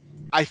title.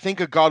 I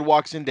think A God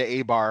Walks Into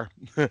A Bar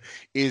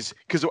is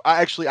because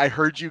I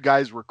heard you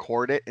guys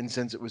record it, and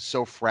since it was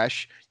so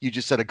fresh, you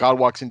just said A God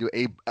Walks into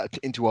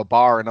a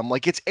bar, and I'm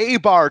like, it's A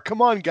Bar.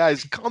 Come on,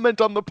 guys, comment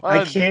on the pun.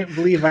 I can't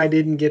believe I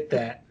didn't get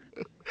that.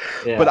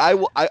 Yeah. But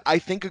I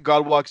think A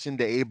God Walks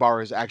Into A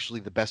Bar is actually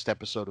the best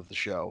episode of the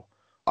show.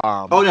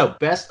 Oh no,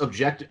 best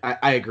objective.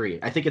 I agree.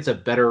 I think it's a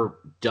better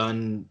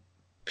done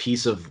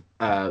piece of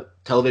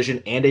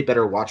television and a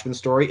better Watchmen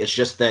story. It's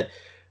just that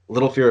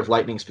Little Fear of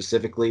Lightning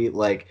specifically,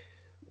 like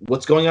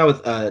what's going on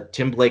with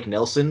Tim Blake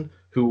Nelson,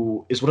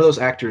 who is one of those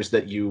actors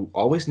that you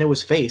always know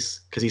his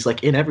face because he's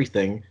like in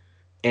everything,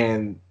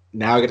 and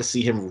now I get to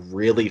see him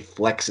really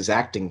flex his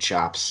acting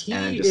chops. He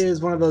and just,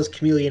 is one of those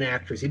chameleon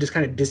actors. He just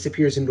kind of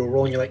disappears into a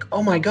role, and you're like,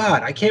 oh my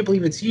god, I can't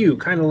believe it's you.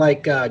 Kind of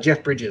like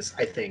Jeff Bridges,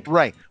 I think.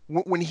 Right.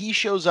 When he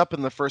shows up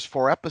in the first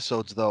 4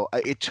 episodes, though,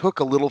 it took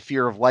a little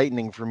Fear of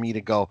Lightning for me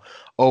to go,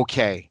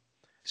 okay.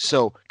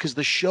 So, because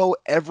the show,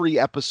 every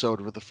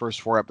episode with the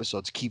first 4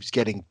 episodes keeps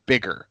getting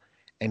bigger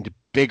and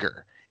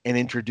bigger and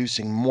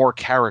introducing more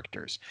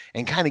characters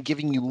and kind of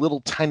giving you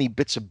little tiny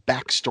bits of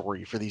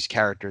backstory for these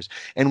characters.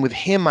 And with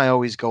him, I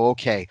always go,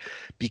 okay,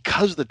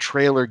 because the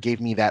trailer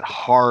gave me that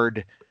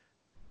hard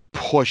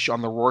push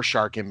on the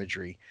Rorschach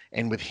imagery,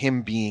 and with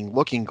him being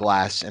Looking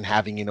Glass and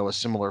having, a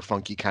similar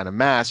funky kind of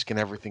mask and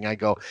everything, I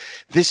go,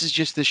 this is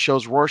just this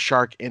show's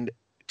Rorschach. And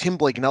Tim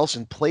Blake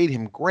Nelson played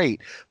him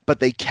great, but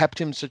they kept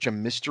him such a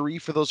mystery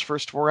for those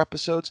first 4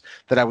 episodes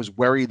that I was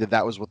worried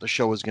that was what the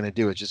show was going to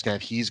do. It's just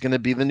he's going to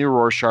be the new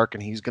Rorschach,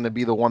 and he's going to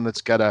be the one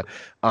that's got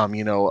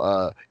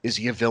to, is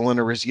he a villain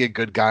or is he a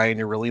good guy? And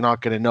you're really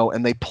not going to know.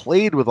 And they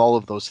played with all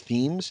of those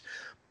themes,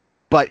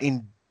 but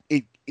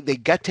they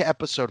get to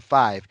episode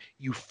 5,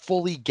 you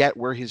fully get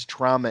where his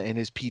trauma and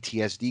his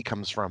PTSD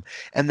comes from.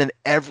 And then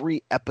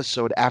every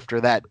episode after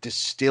that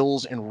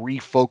distills and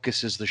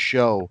refocuses the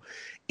show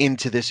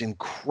into this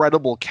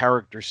incredible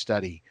character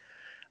study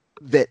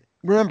that,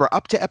 remember,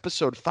 up to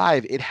episode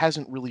 5, it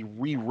hasn't really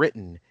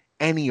rewritten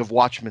any of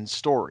Watchmen's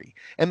story.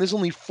 And there's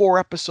only 4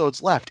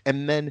 episodes left.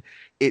 And then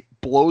it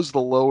blows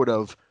the load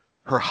of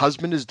her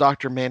husband is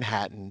Dr.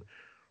 Manhattan.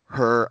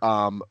 Her,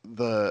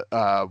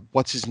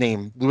 what's his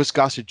name? Louis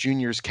Gossett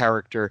Jr.'s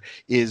character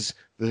is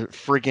the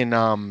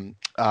friggin'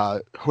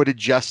 Hooded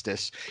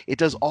Justice. It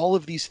does all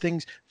of these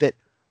things that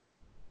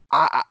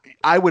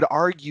I would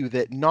argue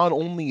that not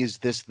only is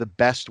this the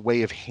best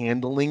way of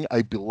handling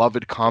a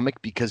beloved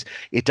comic because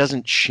it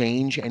doesn't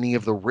change any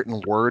of the written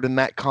word in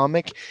that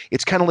comic.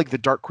 It's kind of like the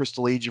Dark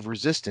Crystal Age of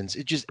Resistance.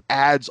 It just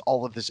adds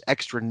all of this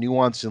extra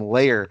nuance and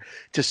layer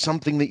to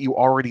something that you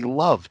already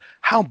love.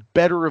 How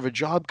better of a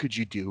job could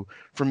you do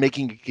for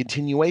making a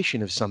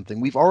continuation of something?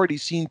 We've already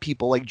seen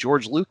people like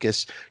George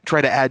Lucas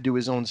try to add to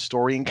his own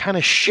story and kind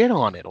of shit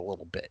on it a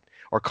little bit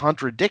or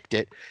contradict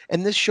it.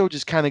 And this show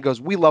just kind of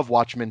goes, we love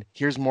Watchmen.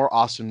 Here's more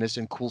awesomeness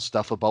and cool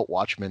stuff about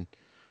Watchmen.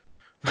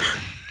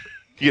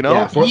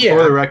 Yeah, for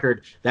the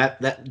record, that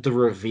the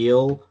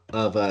reveal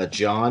of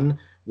John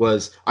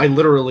was, I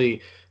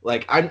literally,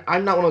 like,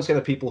 I'm not one of those kind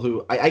of people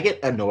who, I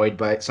get annoyed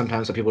by it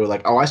sometimes when people are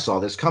like, oh, I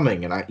saw this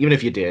coming. And even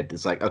if you did,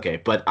 it's like, okay,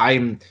 but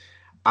I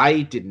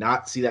did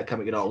not see that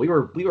coming at all. We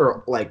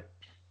were like,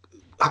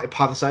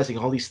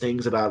 hypothesizing all these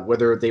things about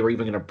whether they were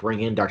even going to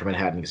bring in Dr.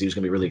 Manhattan because he was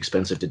going to be really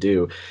expensive to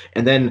do.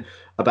 And then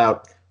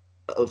about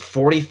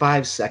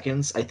 45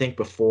 seconds, I think,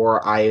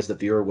 before I, as the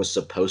viewer, was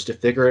supposed to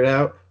figure it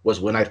out,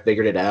 was when I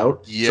figured it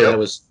out. Yeah.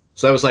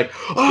 So I was like,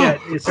 oh, yeah,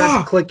 it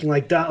starts clicking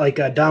like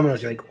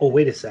dominoes. You're like, oh,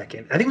 wait a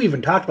second. I think we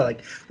even talked about,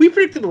 like, we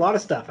predicted a lot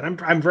of stuff,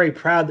 and I'm very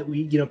proud that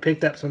we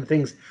picked up some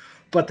things.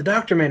 But the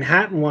Dr.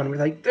 Manhattan one, we're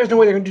like, there's no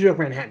way they're going to do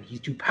Dr. Manhattan. He's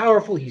too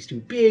powerful. He's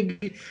too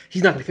big.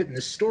 He's not going to fit in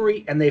this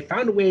story. And they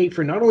found a way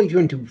for not only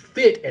him to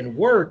fit and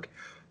work,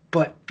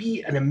 but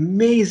be an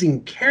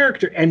amazing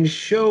character and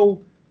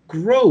show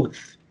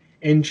growth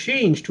and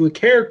change to a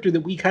character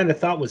that we kind of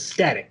thought was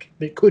static,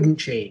 that couldn't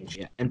change.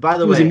 Yeah. And by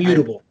the way, was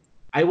immutable.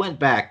 I went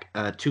back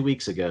 2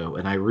 weeks ago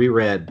and I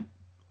reread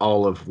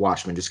all of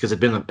Watchmen just because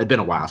it'd been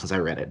a while since I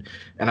read it.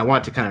 And I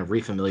wanted to kind of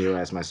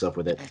refamiliarize myself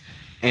with it.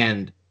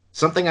 And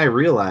something I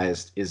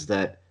realized is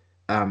that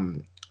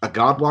A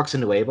God Walks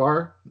into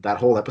Abar, that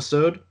whole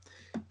episode,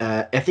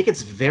 I think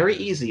it's very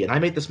easy, and I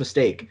made this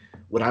mistake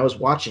when I was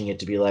watching it,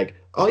 to be like,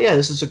 oh yeah,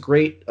 this is a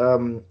great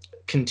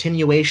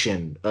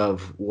continuation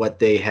of what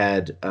they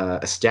had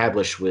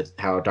established with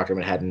how Dr.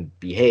 Manhattan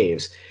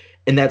behaves.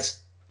 And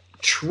that's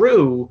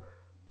true,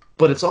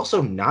 but it's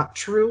also not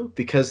true,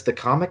 because the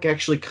comic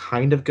actually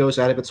kind of goes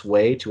out of its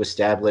way to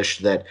establish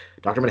that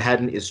Dr.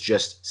 Manhattan is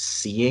just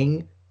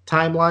seeing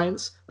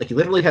timelines. Like, he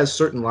literally has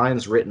certain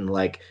lines written,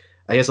 like,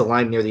 he has a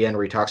line near the end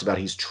where he talks about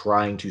he's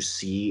trying to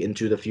see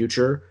into the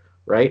future,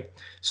 right?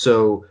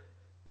 So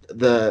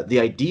the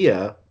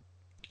idea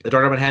that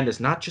Dr. Manhattan is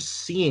not just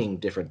seeing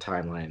different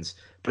timelines,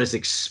 but is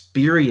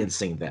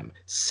experiencing them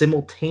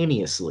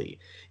simultaneously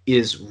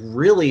is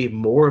really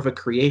more of a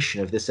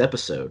creation of this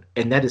episode.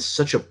 And that is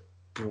such a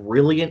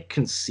brilliant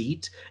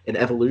conceit and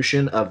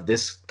evolution of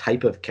this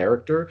type of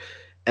character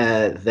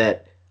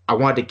that I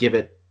wanted to give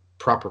it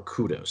proper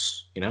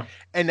kudos,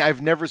 And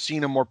I've never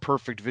seen a more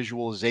perfect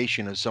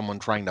visualization of someone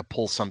trying to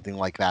pull something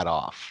like that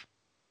off.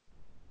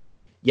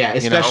 Yeah,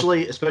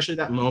 especially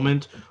that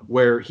moment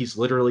where he's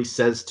literally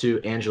says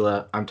to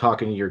Angela, I'm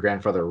talking to your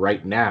grandfather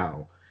right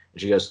now. And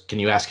she goes, can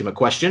you ask him a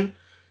question?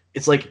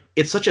 It's like,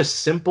 it's such a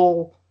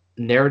simple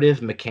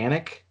narrative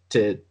mechanic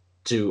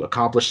to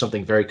accomplish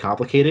something very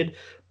complicated.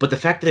 But the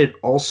fact that it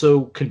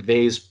also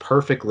conveys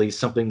perfectly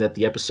something that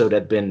the episode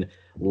had been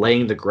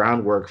laying the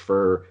groundwork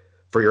for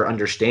your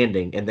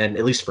understanding, and then,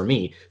 at least for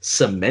me,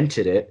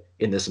 cemented it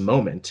in this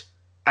moment.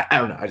 I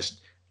don't know.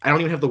 I don't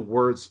even have the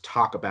words to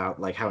talk about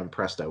like how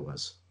impressed I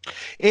was.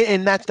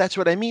 And that's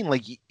what I mean.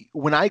 Like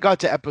when I got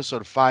to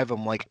episode 5,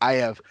 I'm like,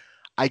 I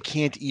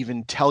can't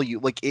even tell you.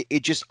 Like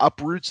it just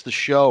uproots the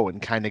show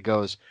and kind of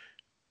goes,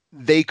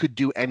 they could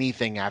do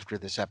anything after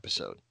this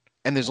episode.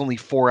 And there's only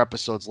 4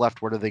 episodes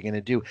left. What are they going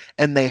to do?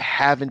 And they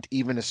haven't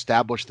even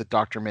established that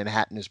Dr.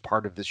 Manhattan is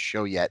part of this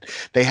show yet.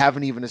 They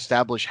haven't even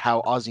established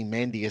how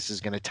Ozymandias is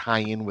going to tie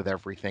in with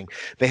everything.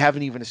 They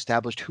haven't even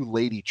established who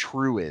Lady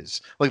True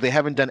is. Like, they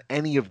haven't done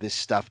any of this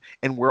stuff,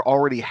 and we're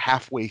already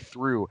halfway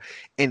through.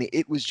 And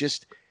it was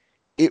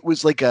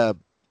like a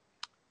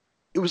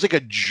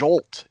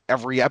jolt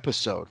every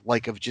episode,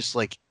 like of just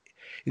like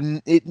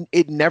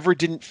it never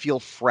didn't feel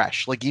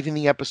fresh. Like even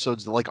the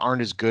episodes that like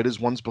aren't as good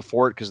as ones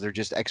before it because they're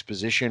just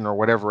exposition or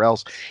whatever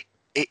else,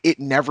 it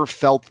never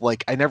felt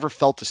like, I never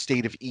felt a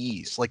state of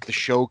ease. Like the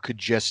show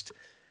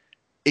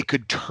it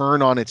could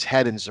turn on its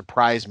head and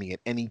surprise me at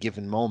any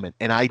given moment,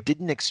 and I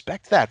didn't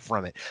expect that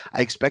from it.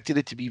 I expected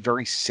it to be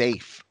very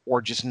safe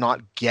or just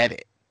not get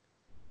it.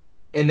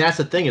 And that's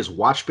the thing, is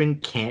Watchmen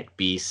can't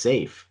be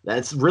safe.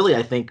 That's really,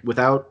 I think,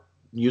 without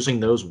using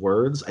those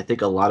words, I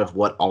think a lot of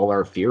what all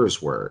our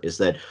fears were, is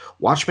that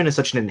Watchmen is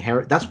such an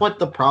inherent, that's what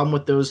the problem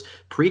with those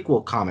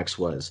prequel comics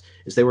was,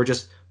 is they were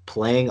just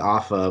playing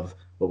off of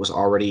what was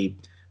already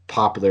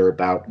popular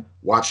about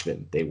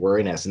Watchmen. They were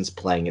in essence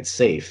playing it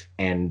safe.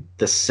 And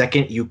the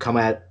second you come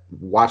at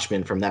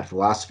Watchmen from that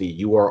philosophy,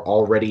 you are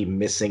already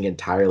missing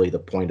entirely the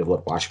point of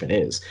what Watchmen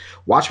is.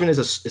 Watchmen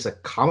is a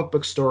comic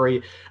book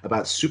story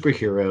about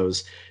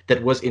superheroes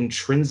that was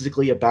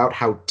intrinsically about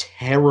how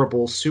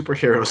terrible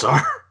superheroes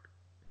are.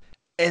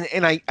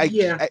 And I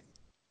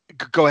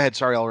go ahead.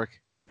 Sorry, Ulrich.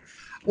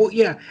 Well,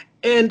 yeah.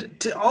 And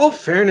to all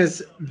fairness,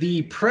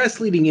 the press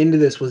leading into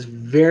this was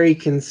very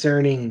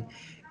concerning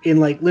in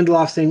like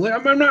Lindelof saying, "Look,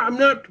 I'm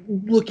not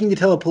looking to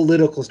tell a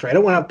political story. I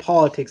don't want to have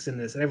politics in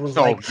this." And everyone's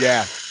like,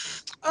 yeah.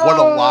 What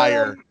a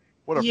liar.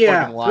 What a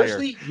fucking liar.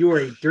 Firstly, you are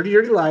a dirty,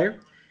 dirty liar.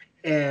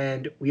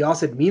 And we all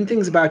said mean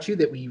things about you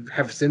that we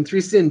have since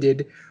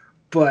rescinded.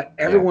 But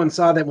everyone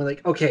saw that and we're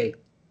like, okay,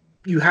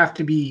 you have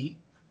to be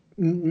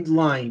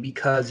lying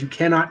because you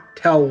cannot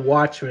tell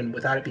Watchmen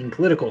without it being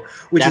political,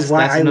 which is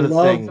why I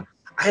love.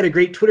 I had a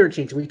great Twitter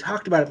exchange and we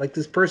talked about it. Like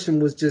this person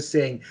was just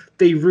saying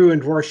they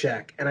ruined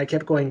Rorschach, and I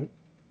kept going,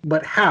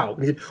 but how?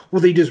 And he said,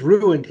 well, they just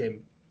ruined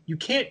him. You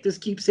can't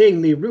just keep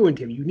saying they ruined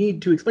him. You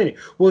need to explain it.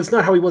 Well, it's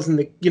not how he was in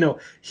the,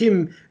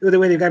 him, the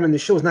way they got him in the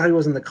show is not how he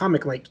was in the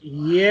comic. Like,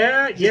 he's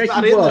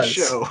not in the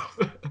show.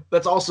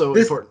 That's also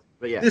important.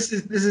 But yeah, this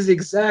is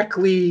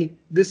exactly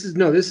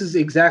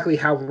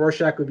how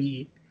Rorschach would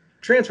be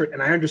transferred.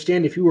 And I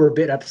understand if you were a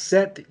bit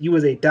upset that you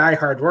as a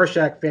diehard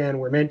Rorschach fan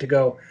were meant to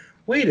go,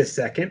 wait a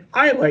second,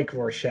 I like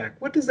Rorschach.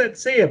 What does that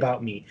say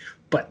about me?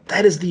 But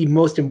that is the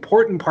most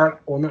important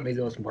part. Well, not maybe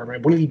the most important,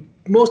 right? One of the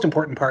most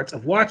important parts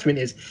of Watchmen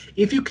is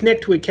if you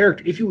connect to a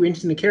character, if you're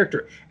interested in a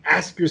character,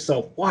 ask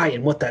yourself why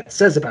and what that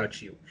says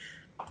about you.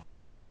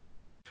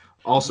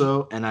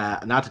 Also, and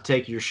not to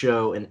take your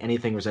show in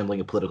anything resembling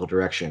a political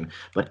direction,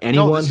 but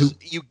anyone who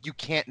you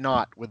can't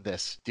not with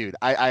this, dude.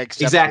 I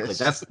accept exactly.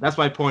 This. That's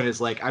my point. Is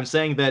like I'm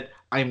saying that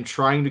I'm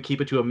trying to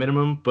keep it to a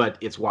minimum, but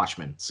it's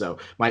Watchmen. So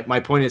my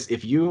point is,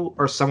 if you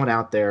or someone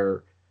out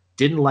there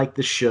didn't like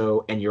the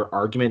show and your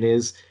argument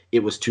is it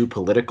was too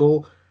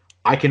political,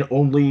 I can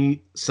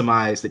only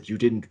surmise that you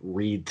didn't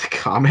read the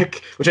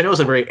comic, which I know is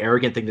a very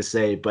arrogant thing to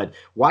say, but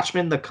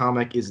Watchmen, the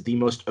comic, is the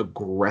most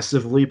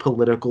aggressively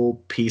political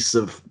piece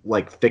of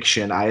like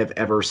fiction I have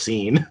ever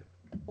seen.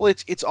 Well,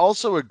 it's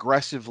also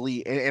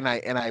aggressively, and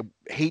I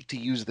hate to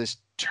use this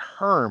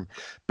term,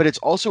 but it's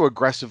also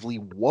aggressively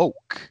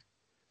woke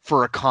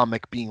for a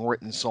comic being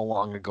written so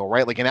long ago,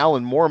 right? Like, and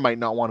Alan Moore might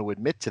not want to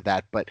admit to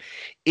that, but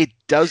it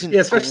doesn't. Yeah,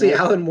 especially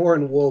Alan Moore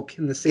and woke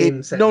in the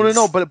same sentence.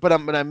 No, but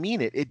I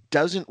mean it. It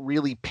doesn't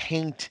really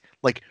paint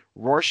like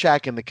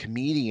Rorschach and the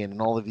comedian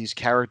and all of these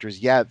characters.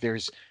 Yeah,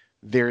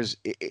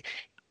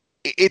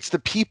 it's the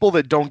people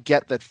that don't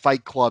get that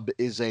Fight Club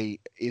is a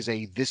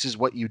this is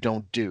what you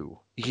don't do.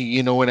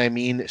 You know what I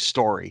mean?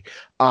 Story.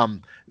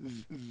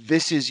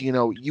 This is,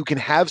 you can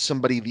have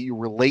somebody that you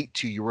relate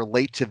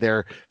to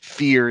their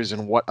fears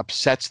and what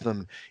upsets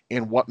them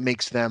and what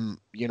makes them,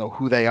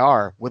 who they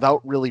are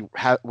without really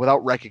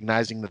without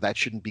recognizing that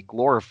shouldn't be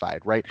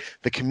glorified, right?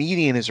 The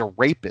comedian is a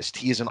rapist.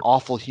 He is an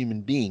awful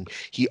human being.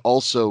 He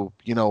also,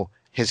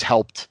 has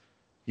helped,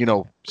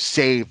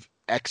 save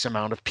X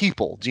amount of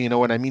people. Do you know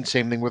what I mean?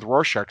 Same thing with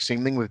Rorschach.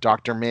 Same thing with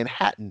Dr.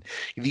 Manhattan.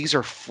 These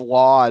are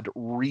flawed,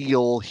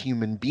 real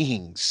human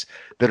beings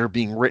that are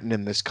being written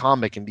in this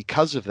comic. And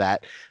because of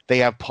that, they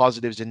have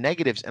positives and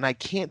negatives. And I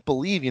can't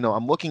believe,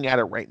 I'm looking at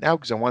it right now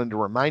because I wanted to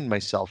remind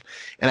myself.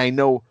 And I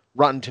know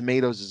Rotten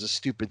Tomatoes is a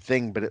stupid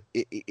thing, but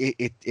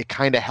it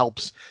kind of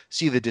helps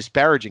see the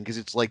disparaging because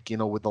it's like,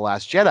 with The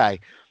Last Jedi,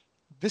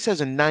 this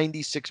has a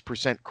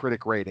 96%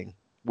 critic rating,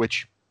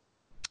 which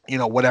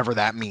whatever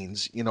that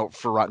means,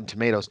 for Rotten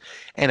Tomatoes,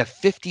 and a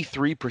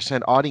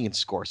 53% audience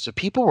score. So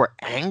people were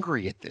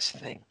angry at this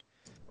thing.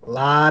 A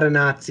lot of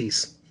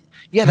Nazis.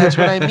 Yeah, that's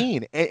what I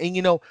mean. And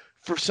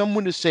for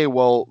someone to say,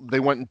 well, they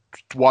went and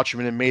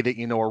Watchmen and made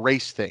it, a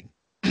race thing.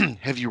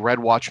 Have you read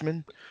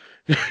Watchmen?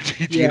 Do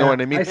you know Yeah,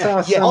 what I mean? I saw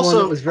Yeah. someone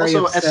that was very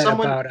Also, as upset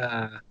someone-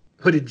 about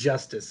Hooded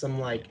Justice. I'm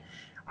like,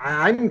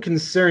 I'm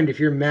concerned if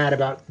you're mad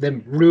about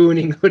them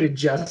ruining Hooded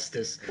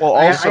Justice. Well,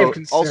 I also, have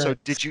concerns.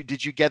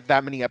 did you get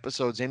that many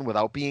episodes in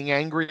without being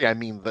angry? I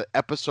mean, the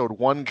episode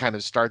 1 kind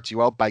of starts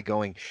you out by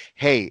going,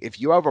 "Hey, if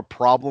you have a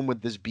problem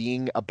with this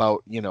being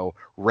about,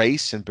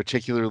 race and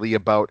particularly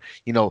about,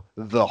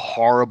 the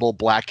horrible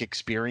black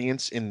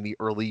experience in the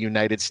early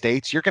United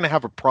States, you're going to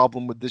have a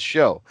problem with this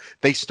show."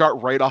 They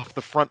start right off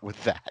the front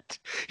with that.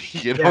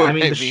 You know Yeah, what I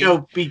mean, the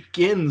show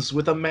begins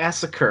with a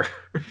massacre.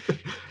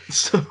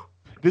 So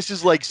This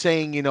is like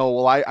saying,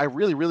 well, I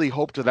really, really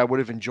hoped that I would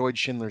have enjoyed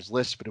Schindler's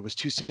List, but it was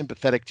too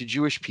sympathetic to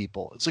Jewish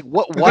people. It's like,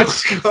 what?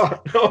 God,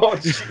 oh,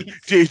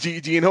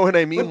 jeez. Do you know what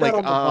I mean? Put that Like,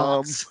 on the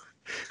box.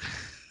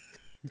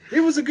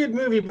 It was a good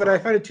movie, but I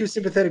find it too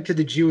sympathetic to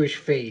the Jewish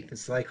faith.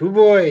 It's like, oh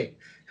boy,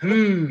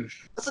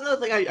 That's another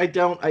thing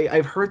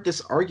I've heard this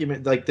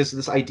argument, like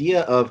this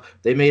idea of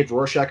they made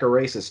Rorschach a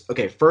racist.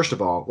 Okay, first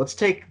of all, let's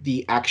take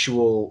the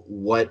actual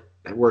what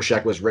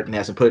Rorschach was written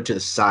as and put it to the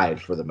side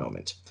for the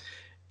moment.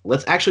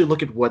 Let's actually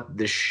look at what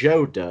the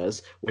show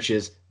does, which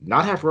is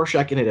not have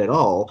Rorschach in it at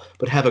all,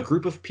 but have a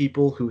group of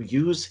people who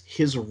use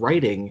his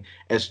writing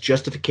as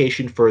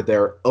justification for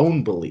their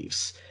own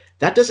beliefs.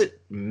 That doesn't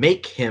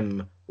make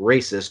him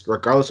racist,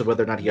 regardless of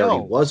whether or not he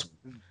already was.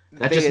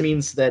 That just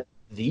means that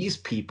these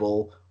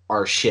people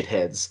are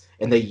shitheads,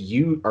 and they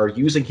are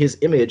using his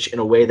image in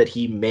a way that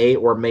he may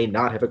or may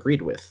not have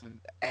agreed with.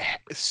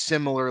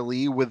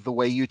 Similarly, with the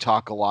way you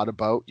talk a lot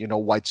about,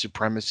 white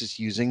supremacists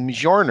using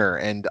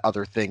Mjolnir and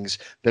other things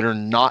that are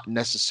not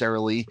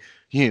necessarily,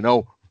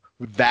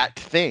 that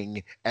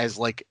thing as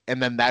like,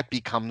 and then that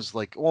becomes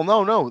like, well,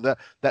 no,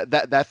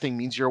 that thing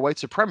means you're a white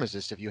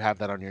supremacist if you have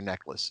that on your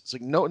necklace. It's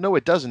like, no,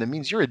 it doesn't. It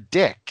means you're a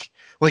dick.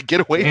 Like,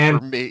 get away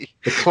from me.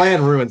 The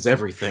Klan ruins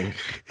everything.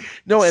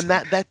 No, and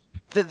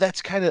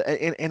that's kind of,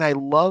 and I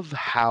love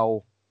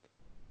how.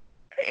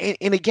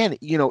 And again,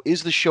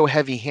 is the show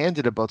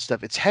heavy-handed about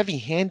stuff? It's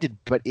heavy-handed,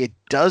 but it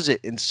does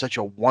it in such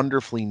a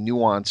wonderfully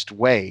nuanced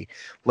way.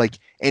 Like,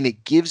 and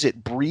it gives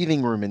it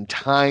breathing room and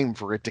time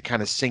for it to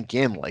kind of sink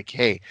in. Like,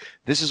 hey,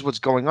 this is what's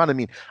going on. I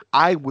mean,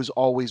 I was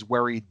always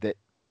worried that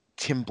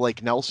Tim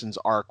Blake Nelson's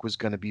arc was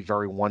going to be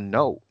very one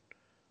note.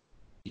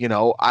 I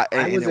was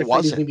afraid he was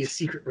going to be a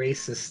secret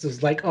racist. It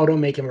was like, oh, don't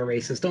make him a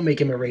racist. Don't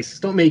make him a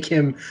racist. Don't make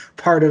him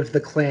part of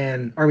the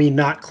Klan. I mean,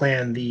 not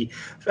Klan, the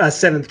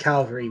 7th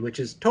Cavalry, which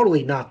is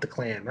totally not the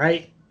Klan,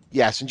 right?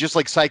 Yes, and just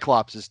like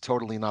Cyclops is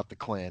totally not the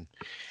Klan.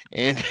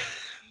 And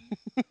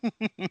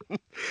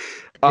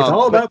it's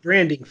all about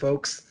branding,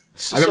 folks.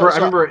 I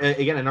remember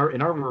again in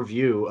our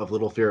review of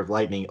Little Fear of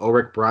Lightning,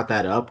 Ulrich brought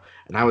that up,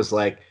 and I was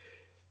like,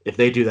 if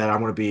they do that, I'm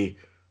going to be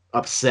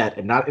upset,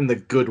 and not in the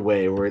good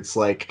way where it's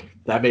like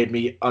that made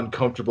me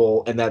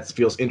uncomfortable and that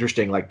feels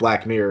interesting like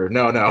Black Mirror.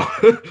 No.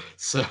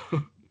 So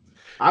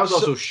I was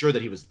also sure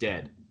that he was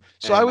dead.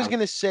 So I was going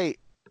to say,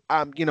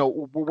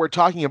 we're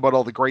talking about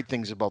all the great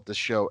things about this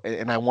show,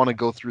 and I want to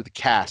go through the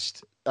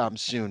cast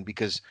soon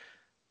because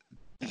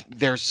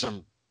there's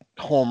some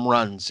home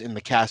runs in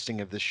the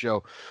casting of this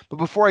show. But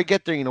before I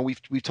get there,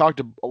 we've talked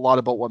a lot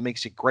about what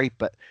makes it great,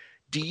 but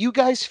do you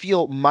guys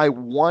feel my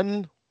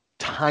one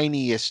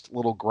tiniest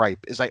little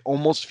gripe is I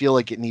almost feel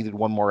like it needed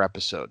one more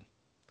episode?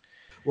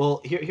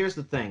 Well, here's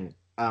the thing.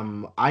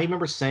 I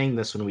remember saying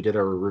this when we did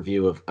our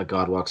review of A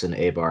God Walks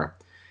into A-Bar.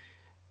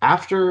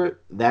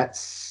 After that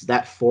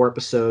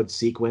 4-episode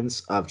sequence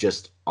of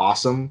just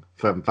awesome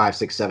from 5,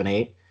 6, 7,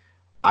 8,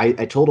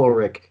 I told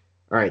Ulrich,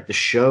 all right, the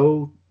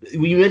show,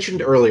 you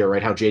mentioned earlier,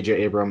 right, how J.J.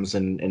 Abrams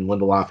and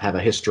Lindelof have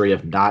a history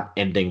of not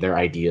ending their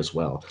ideas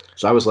well.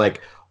 So I was like,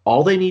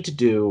 all they need to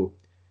do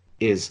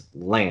is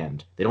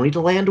land. They don't need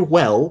to land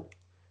well.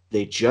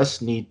 They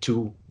just need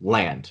to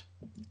land.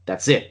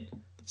 That's it.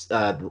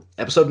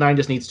 Episode 9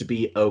 just needs to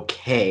be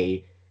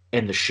okay,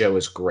 and the show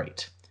is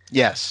great.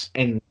 Yes.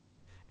 And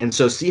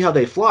so See How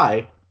They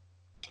Fly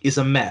is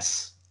a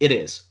mess. It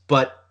is.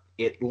 But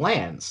it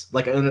lands.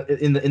 Like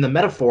in the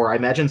metaphor, I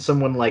imagine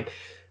someone like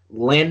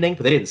landing,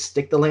 but they didn't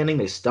stick the landing.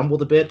 They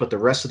stumbled a bit, but the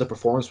rest of the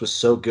performance was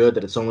so good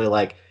that it's only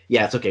like,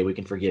 yeah, it's okay. We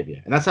can forgive you.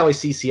 And that's how I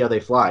see How They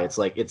Fly. It's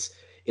like it's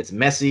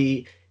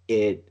messy.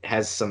 It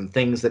has some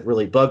things that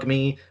really bug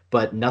me,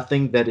 but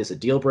nothing that is a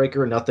deal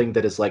breaker, nothing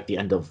that is like the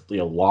end of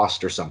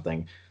Lost or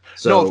something.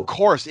 So, no, of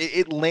course,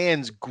 it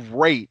lands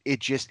great. It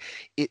just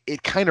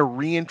it kind of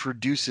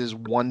reintroduces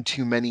one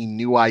too many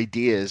new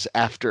ideas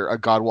after A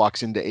God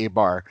Walks into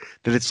A-Bar.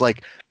 That it's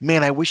like,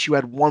 man, I wish you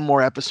had one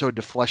more episode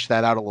to flesh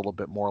that out a little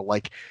bit more.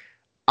 Like,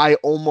 I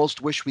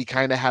almost wish we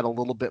kind of had a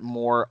little bit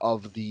more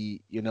of the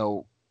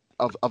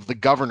of the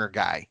governor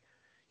guy.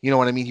 You know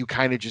what I mean? Who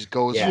kind of just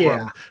goes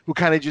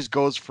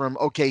from,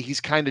 okay, he's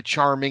kind of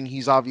charming.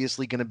 He's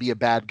obviously going to be a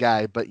bad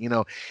guy, but,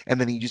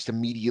 and then he just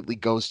immediately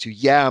goes to,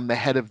 yeah, I'm the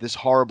head of this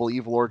horrible,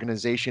 evil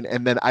organization.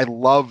 And then I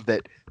love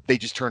that they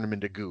just turn him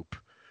into goop.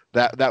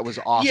 That was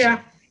awesome. Yeah.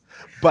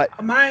 But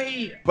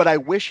I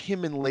wish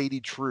him and Lady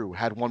True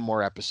had one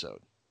more episode.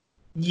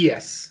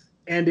 Yes.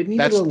 And it needed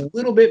That's a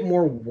little bit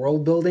more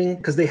world building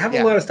because they have a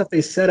Yeah. lot of stuff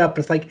they set up.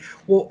 It's like,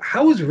 well,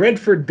 how has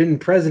Redford been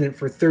president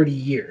for 30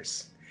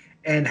 years?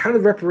 And how do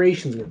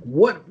reparations work?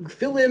 What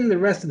fill in the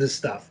rest of this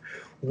stuff?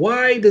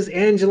 Why does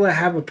Angela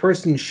have a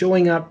person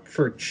showing up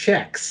for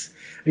checks?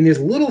 I mean, there's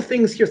little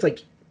things here. It's like,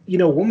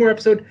 one more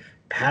episode,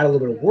 pad a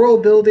little bit of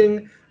world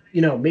building,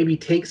 maybe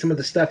take some of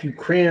the stuff you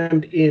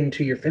crammed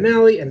into your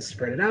finale and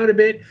spread it out a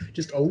bit,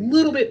 just a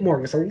little bit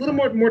more, just a little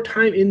more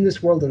time in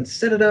this world and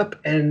set it up.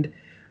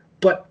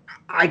 But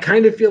I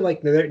kind of feel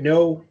like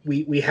no,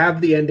 we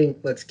have the ending.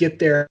 Let's get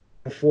there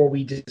before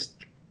we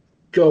just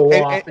go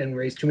off and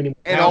raise too many.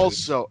 And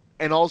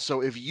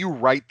also, if you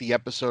write the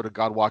episode of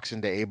God Walks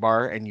into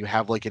A-Bar and you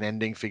have like an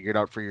ending figured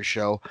out for your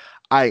show,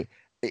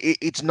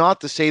 it's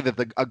not to say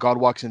that a God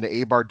Walks into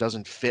A-Bar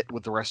doesn't fit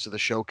with the rest of the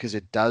show, because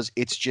it does.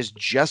 It's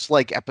just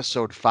like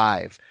episode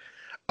 5.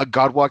 A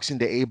God Walks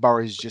into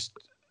A-Bar is just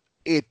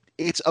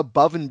it's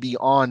above and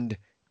beyond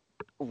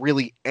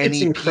really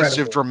any piece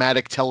of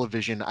dramatic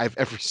television I've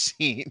ever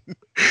seen.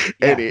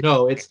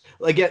 It's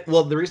like,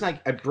 well, the reason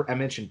I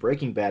mentioned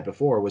Breaking Bad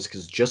before was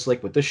because just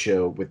like with this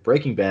show, with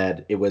Breaking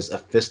Bad, it was a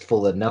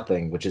fistful of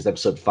nothing, which is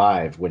episode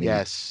 5, when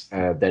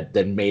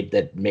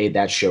that made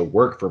that show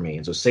work for me.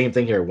 And so same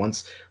thing here.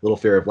 Once Little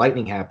Fear of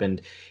Lightning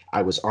happened,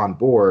 I was on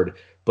board.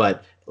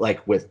 But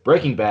like with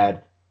Breaking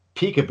Bad,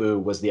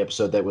 Peekaboo was the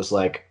episode that was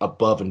like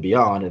above and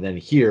beyond, and then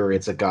here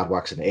it's a God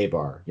Walks into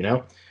A-Bar,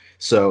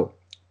 So,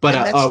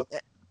 but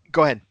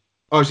go ahead.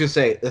 I was gonna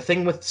say, the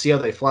thing with See How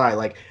They Fly,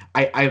 like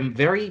I'm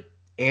very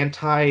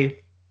anti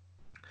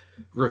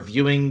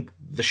reviewing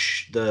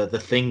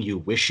the thing you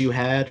wish you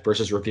had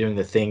versus reviewing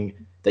the thing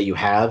that you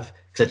have,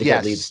 because I think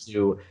that leads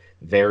to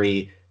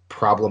very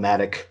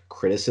problematic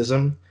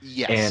criticism.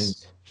 Yes.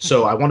 And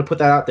so I want to put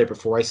that out there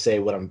before I say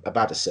what I'm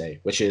about to say,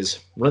 which is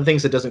one of the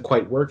things that doesn't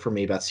quite work for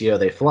me about See How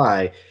They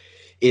Fly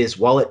is,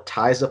 while it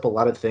ties up a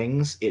lot of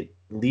things, it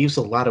leaves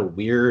a lot of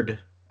weird,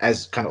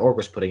 as kind of Org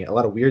was putting it, a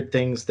lot of weird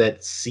things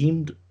that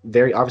seemed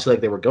very obviously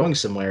like they were going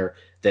somewhere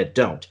that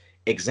don't.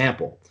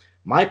 Example,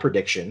 my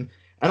prediction,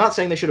 I'm not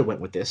saying they should have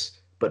went with this,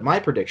 but my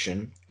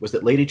prediction was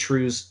that Lady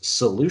True's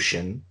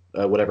solution,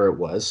 whatever it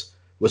was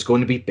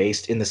going to be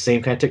based in the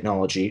same kind of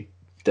technology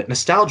that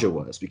Nostalgia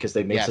was, because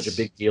they made such a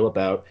big deal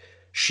about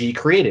she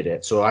created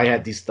it. So I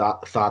had these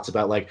thoughts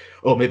about like,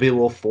 oh, maybe it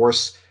will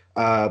force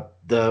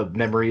the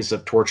memories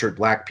of tortured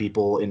black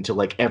people into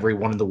like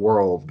everyone in the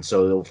world, and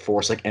so it'll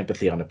force like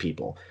empathy onto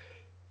people,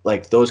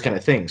 like those kind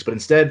of things. But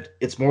instead,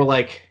 it's more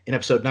like in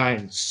episode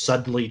 9,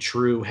 suddenly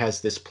True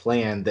has this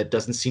plan that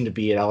doesn't seem to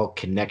be at all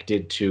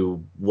connected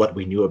to what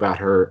we knew about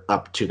her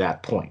up to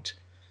that point.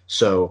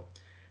 So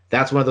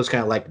that's one of those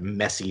kind of like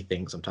messy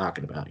things I'm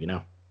talking about,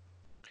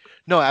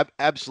 No,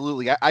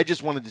 absolutely. I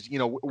just wanted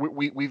to,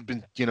 we've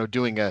been,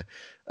 doing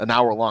an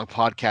hour-long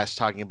podcast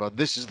talking about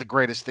this is the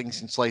greatest thing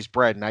since sliced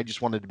bread, and I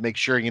just wanted to make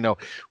sure,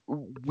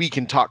 we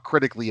can talk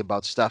critically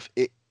about stuff.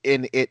 It,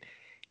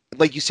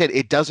 like you said,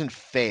 it doesn't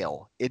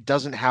fail. It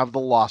doesn't have the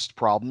Lost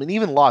problem, and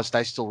even Lost,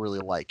 I still really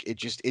like.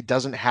 It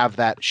doesn't have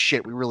that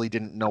shit. We really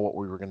didn't know what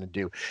we were going to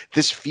do.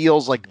 This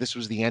feels like this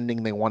was the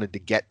ending they wanted to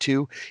get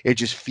to. It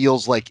just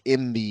feels like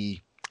in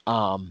the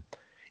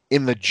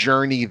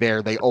journey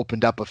there, they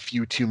opened up a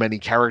few too many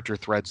character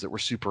threads that were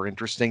super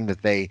interesting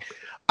that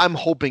I'm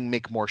hoping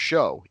make more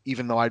show,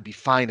 even though I'd be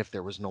fine if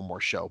there was no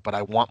more show, but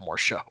I want more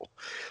show.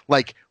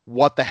 Like,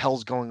 what the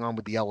hell's going on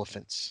with the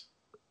elephants?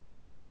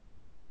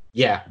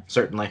 Yeah,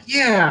 certainly.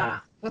 Yeah.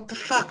 What the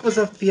fuck was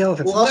up with the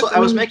elephants? Well, also,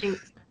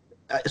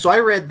 so I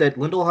read that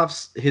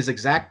Lindelof's, his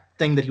exact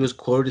thing that he was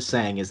quoted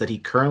saying is that he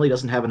currently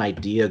doesn't have an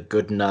idea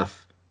good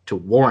enough to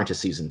warrant a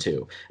season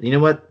 2. And you know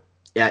what?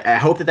 I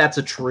hope that that's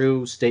a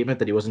true statement,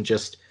 that he wasn't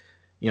just,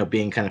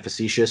 being kind of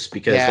facetious,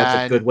 because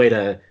that's a good way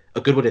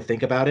to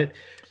think about it.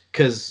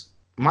 Because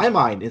my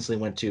mind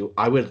instantly went to,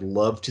 I would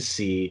love to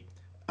see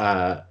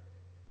the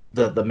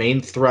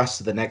main thrust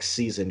of the next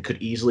season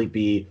could easily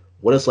be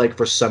what it's like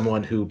for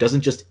someone who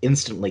doesn't just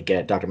instantly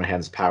get Dr.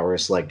 Manhattan's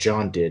powers like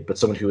John did, but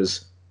someone who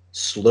is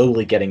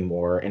slowly getting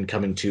more and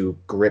coming to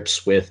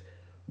grips with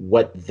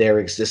what their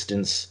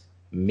existence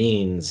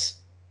means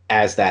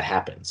as that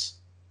happens.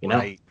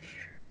 Right.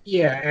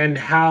 Yeah, and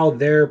how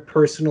their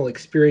personal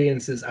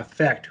experiences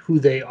affect who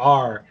they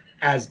are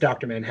as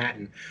Dr.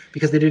 Manhattan.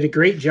 Because they did a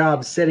great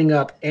job setting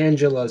up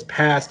Angela's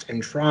past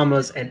and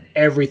traumas and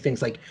everything.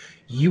 It's like,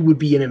 you would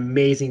be an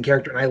amazing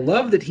character. And I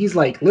love that he's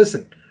like,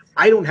 listen,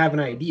 I don't have an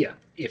idea.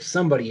 If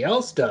somebody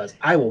else does,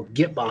 I will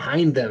get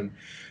behind them.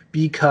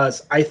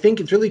 Because I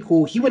think it's really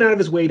cool. He went out of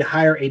his way to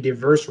hire a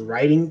diverse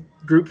writing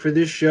group for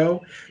this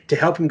show to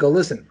help him go,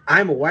 listen,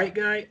 I'm a white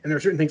guy and there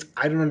are certain things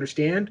I don't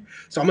understand.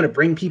 So I'm going to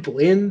bring people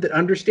in that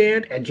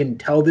understand and can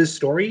tell this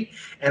story.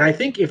 And I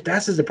think if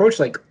that's his approach,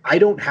 like, I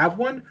don't have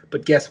one,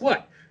 but guess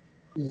what?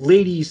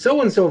 Lady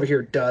so-and-so over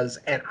here does.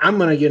 And I'm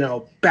going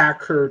to,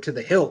 back her to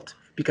the hilt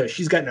because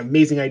she's got an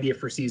amazing idea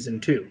for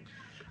season 2.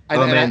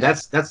 Oh man,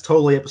 that's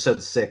totally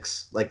episode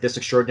 6. Like, This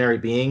Extraordinary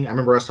Being. I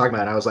remember us talking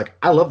about it and I was like,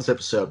 I love this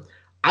episode.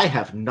 I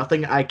have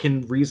nothing I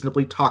can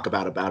reasonably talk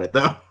about it,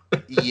 though.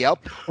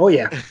 Yep. Oh,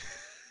 yeah.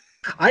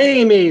 I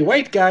am a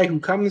white guy who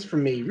comes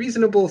from a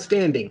reasonable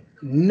standing.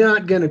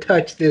 Not gonna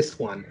touch this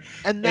one.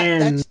 And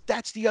And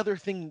that's the other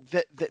thing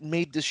that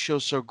made this show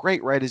so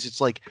great, right? Is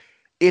it's like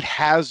it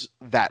has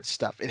that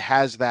stuff. It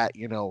has that,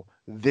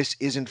 this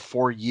isn't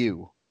for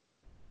you,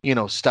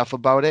 stuff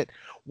about it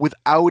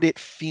without it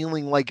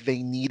feeling like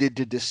they needed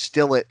to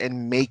distill it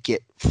and make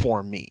it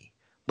for me.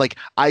 Like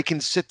I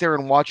can sit there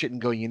and watch it and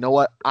go, you know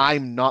what?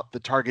 I'm not the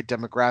target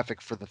demographic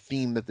for the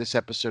theme that this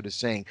episode is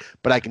saying,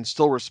 but I can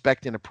still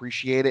respect and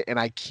appreciate it. And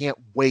I can't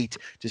wait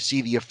to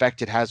see the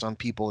effect it has on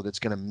people that it's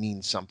going to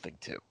mean something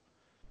to.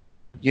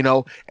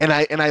 And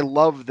I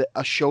love that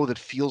a show that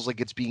feels like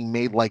it's being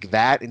made like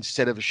that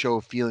instead of a show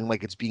feeling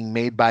like it's being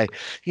made by,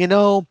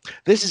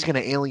 this is going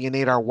to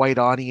alienate our white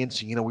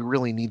audience. And, we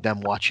really need them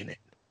watching it.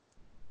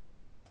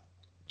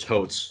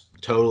 Totes.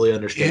 Totally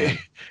understand.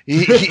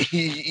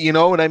 You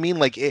know what I mean?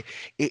 Like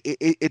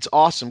it's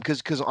awesome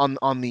because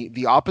on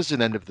the opposite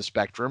end of the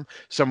spectrum,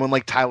 someone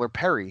like Tyler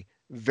Perry,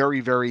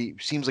 very, very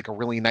seems like a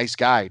really nice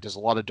guy, does a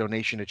lot of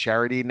donation to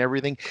charity and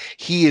everything.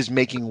 He is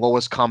making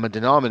lowest common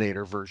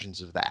denominator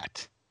versions of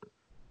that.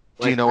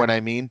 Do you know what I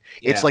mean?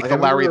 Yeah, it's like the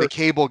Larry the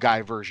Cable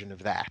Guy version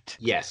of that.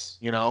 Yes.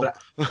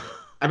 But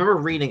I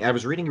remember I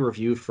was reading a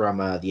review from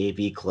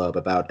the AV Club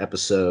about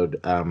episode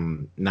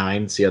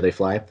 9, See How They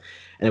Fly,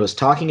 and it was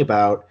talking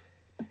about,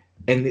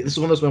 and this is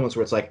one of those moments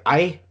where it's like,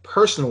 I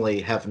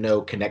personally have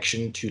no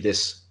connection to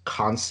this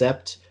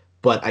concept,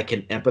 but I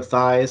can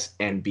empathize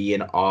and be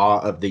in awe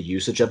of the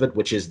usage of it,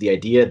 which is the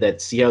idea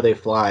that See How They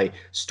Fly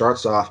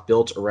starts off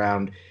built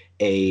around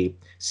a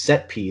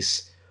set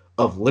piece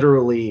of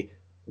literally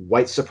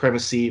white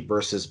supremacy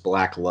versus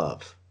black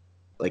love.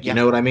 Like, you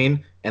know what I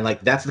mean? And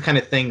like, that's the kind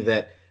of thing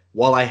that,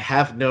 while I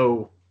have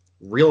no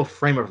real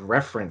frame of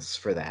reference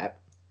for that,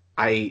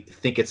 I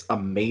think it's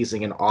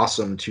amazing and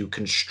awesome to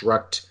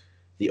construct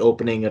the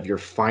opening of your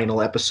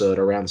final episode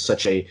around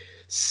such a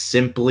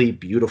simply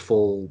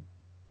beautiful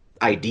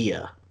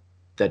idea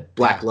that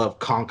black love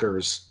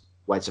conquers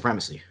white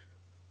supremacy.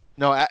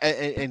 No,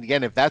 and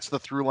again, if that's the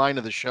through line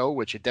of the show,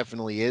 which it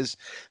definitely is,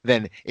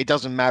 then it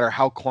doesn't matter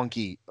how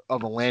clunky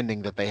of a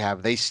landing that they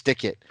have, they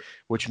stick it,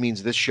 which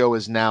means this show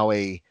is now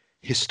a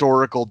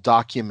historical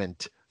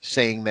document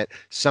saying that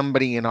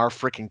somebody in our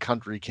freaking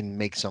country can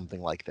make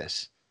something like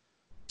this.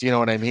 Do you know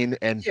what I mean?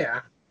 And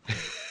yeah.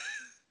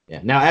 Yeah.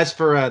 Now, as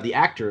for the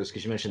actors,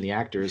 because you mentioned the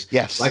actors,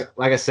 yes, like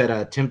I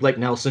said, Tim Blake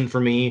Nelson for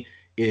me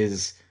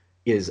is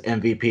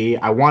MVP.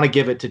 I want to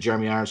give it to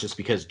Jeremy Irons just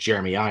because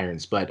Jeremy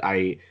Irons, but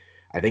I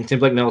think Tim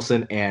Blake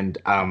Nelson and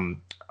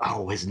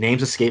his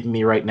name's escaping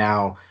me right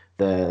now.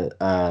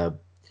 The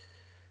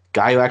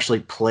guy who actually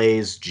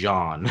plays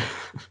John.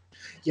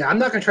 Yeah, I'm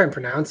not going to try and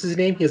pronounce his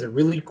name. He has a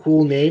really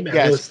cool name.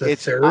 Yes,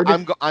 it's third.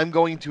 I'm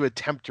going to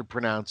attempt to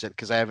pronounce it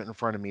because I have it in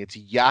front of me. It's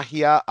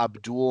Yahya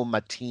Abdul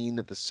Mateen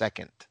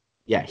II.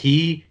 Yeah,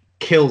 he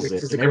kills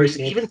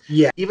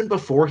it. Even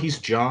before he's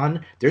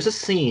John, there's a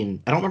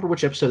scene, I don't remember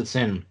which episode it's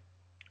in,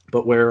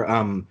 but where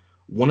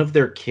one of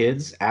their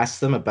kids asks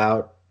them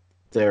about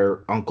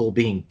their uncle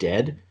being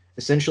dead,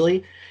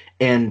 essentially,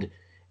 and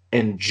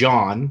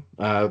John,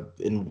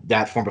 in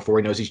that form before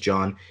he knows he's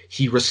John,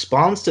 he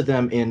responds to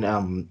them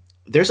in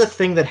there's a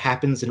thing that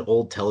happens in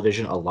old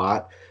television a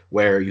lot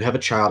where you have a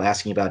child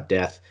asking about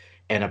death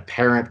and a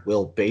parent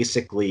will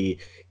basically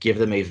give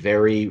them a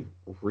very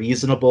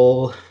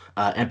reasonable,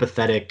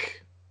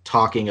 empathetic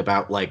talking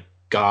about like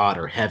God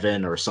or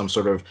heaven or some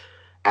sort of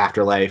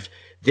afterlife.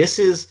 This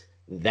is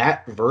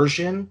that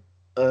version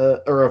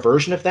or a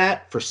version of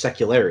that for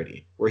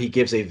secularity, where he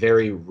gives a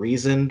very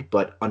reasoned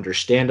but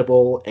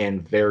understandable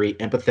and very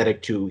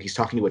empathetic to, he's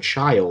talking to a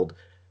child,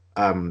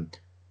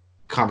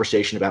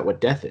 conversation about what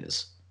death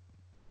is.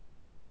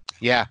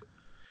 Yeah.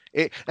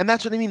 And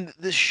that's what I mean.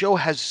 This show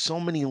has so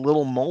many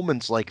little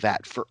moments like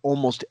that for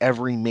almost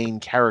every main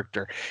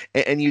character.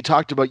 And you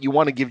talked about, you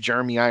want to give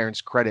Jeremy Irons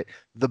credit.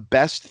 The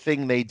best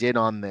thing they did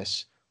on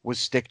this was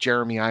stick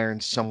Jeremy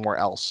Irons somewhere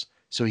else.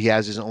 So he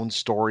has his own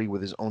story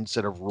with his own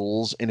set of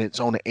rules and its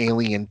own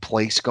alien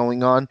place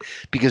going on,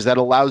 because that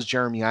allows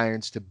Jeremy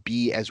Irons to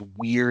be as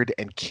weird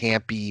and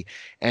campy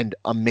and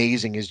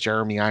amazing as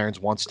Jeremy Irons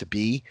wants to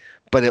be.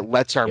 But it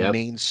lets our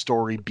main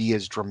story be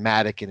as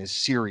dramatic and as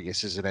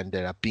serious as it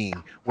ended up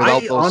being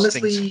without those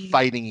things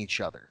fighting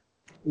each other.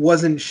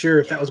 Wasn't sure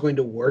if that was going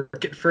to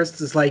work at first.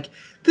 It's like,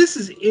 this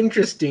is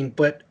interesting,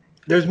 but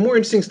there's more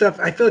interesting stuff.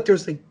 I feel like there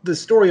was like the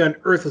story on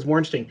Earth was more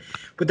interesting,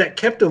 but that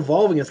kept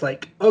evolving. It's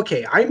like,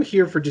 okay, I'm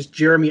here for just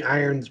Jeremy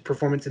Irons'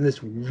 performance in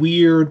this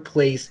weird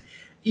place,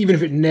 even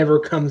if it never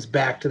comes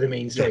back to the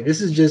main story.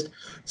 This is just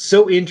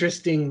so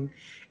interesting.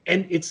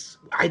 And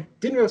I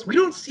didn't realize we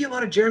don't see a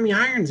lot of Jeremy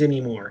Irons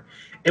anymore.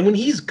 And when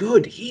he's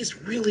good,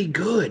 he's really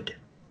good.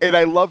 And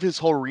I love his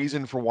whole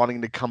reason for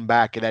wanting to come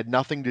back. It had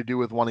nothing to do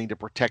with wanting to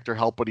protect or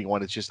help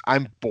anyone. It's just,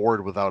 I'm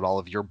bored without all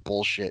of your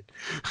bullshit.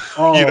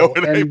 Oh, you know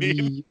what I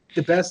mean?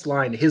 The best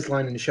line, his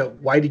line in the show,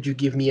 why did you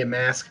give me a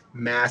mask?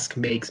 Mask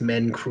makes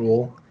men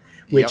cruel.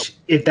 Which,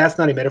 if that's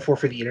not a metaphor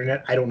for the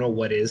internet, I don't know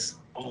what is.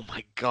 Oh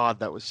my God,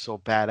 that was so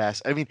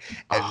badass. I mean,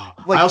 I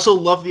also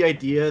love the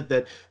idea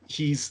that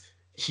he's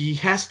he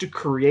has to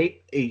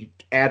create a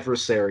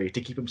adversary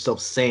to keep himself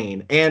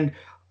sane. And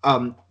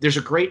there's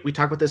a great, we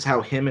talk about this,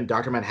 how him and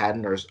Dr.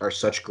 Manhattan are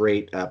such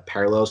great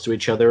parallels to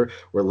each other,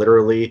 where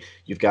literally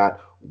you've got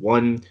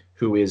one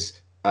who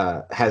is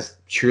has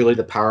truly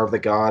the power of the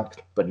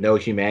god, but no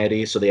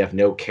humanity, so they have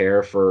no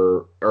care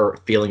for or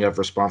feeling of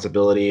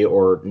responsibility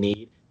or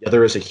need. The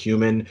other is a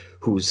human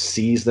who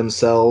sees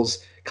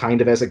themselves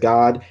kind of as a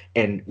god,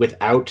 and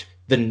without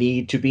the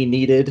need to be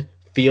needed,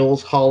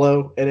 feels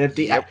hollow and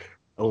empty. Yep.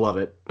 I love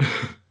it.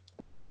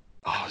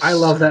 Oh, I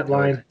love so that good.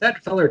 line.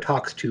 That feller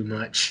talks too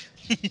much.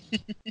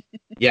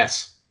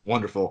 Yes,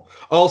 wonderful.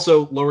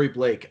 Also, Laurie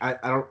Blake. I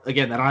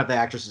don't have the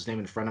actress's name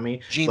in front of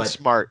me. Gene but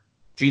Smart.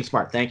 Gene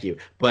Smart, thank you.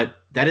 But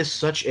that is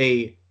such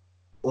a,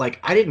 like,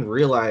 I didn't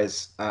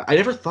realize, I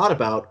never thought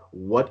about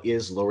what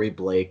is Laurie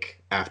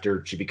Blake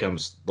after she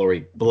becomes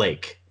Laurie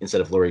Blake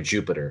instead of Laurie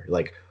Jupiter.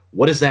 Like,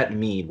 what does that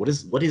mean? What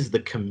is the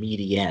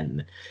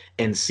comedian?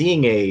 And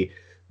seeing a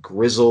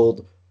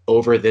grizzled,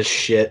 over this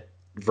shit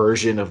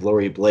version of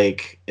Laurie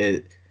Blake,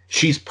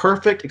 she's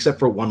perfect except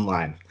for one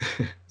line.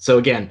 So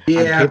again,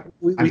 Yeah,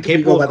 I'm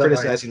capable of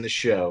criticizing the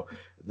show.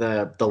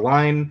 The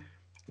line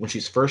when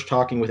she's first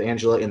talking with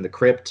Angela in the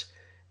crypt,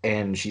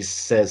 and she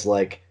says,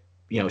 like,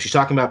 she's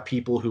talking about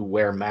people who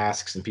wear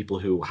masks and people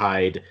who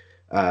hide,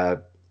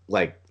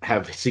 like,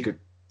 have secret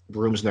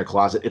rooms in their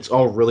closet. It's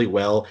all really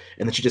well,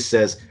 and then she just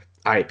says,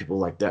 "I ate people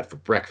like that for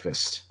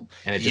breakfast,"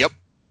 and it just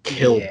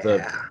killed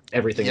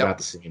everything about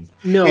the scene.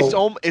 No,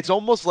 it's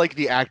almost like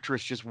the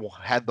actress just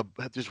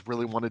just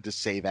really wanted to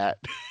say that.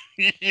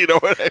 You know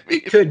what I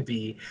mean? it could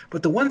be.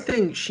 But the one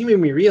thing she made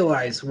me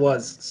realize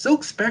was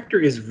Silk Spectre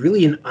is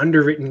really an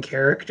underwritten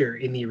character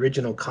in the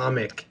original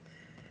comic.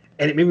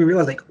 And it made me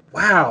realize, like,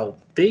 wow,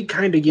 they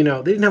kind of, they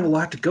didn't have a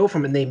lot to go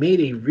from, and they made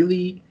a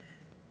really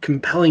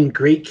compelling,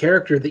 great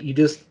character that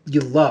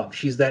you love.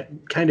 She's that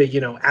kind of,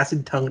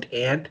 acid-tongued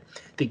aunt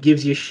that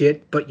gives you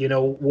shit, but,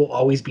 will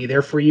always be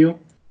there for you.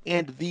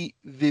 And the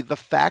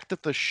fact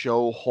that the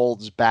show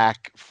holds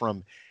back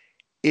from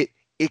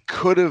it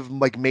could have,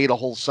 like, made a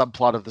whole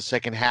subplot of the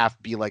second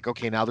half be like,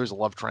 okay, now there's a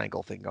love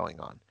triangle thing going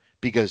on,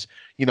 because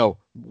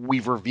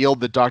we've revealed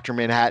that Dr.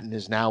 Manhattan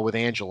is now with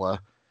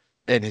Angela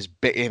and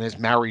is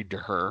married to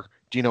her.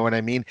 Do you know what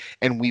I mean?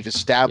 And we've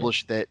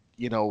established that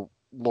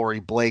Laurie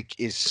Blake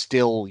is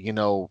still,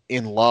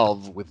 in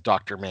love with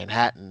Dr.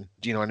 Manhattan.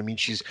 Do you know what I mean?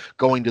 She's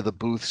going to the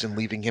booths and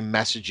leaving him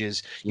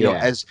messages,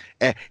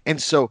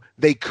 and so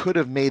they could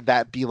have made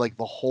that be like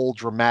the whole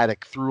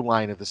dramatic through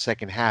line of the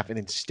second half. And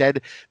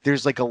instead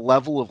there's like a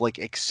level of like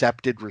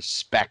accepted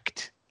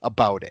respect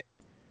about it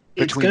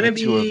between the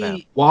two of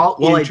them. While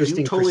I do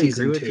interesting for totally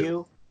season agree with 2.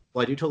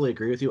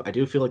 you, I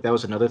do feel like that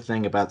was another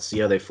thing about See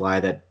How They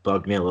Fly that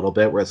bugged me a little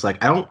bit, where it's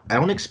like, I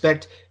don't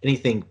expect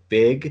anything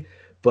big,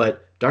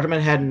 but Dr.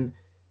 Manhattan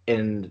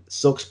and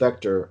Silk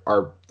Spectre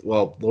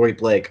Laurie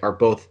Blake are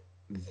both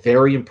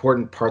very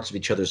important parts of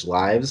each other's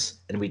lives,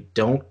 and we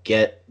don't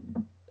get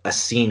a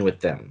scene with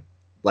them,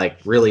 like,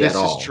 really at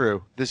all.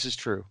 This is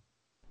true.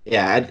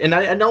 Yeah, and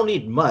I don't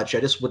need much. I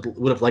just would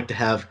have liked to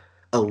have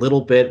a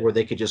little bit where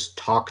they could just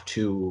talk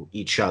to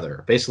each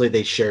other. Basically,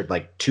 they shared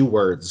like 2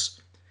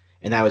 words,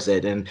 and that was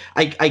it. And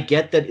I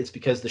get that it's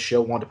because the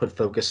show wanted to put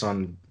focus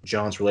on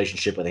John's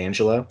relationship with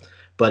Angela,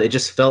 but it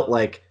just felt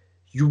like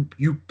you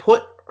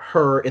put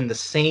her in the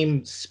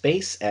same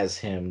space as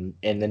him,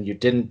 and then you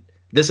didn't.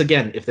 This,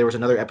 again, if there was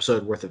another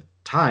episode worth of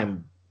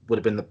time, would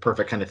have been the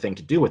perfect kind of thing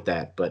to do with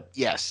that. But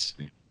yes,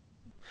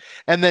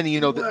 and then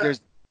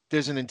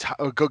there's an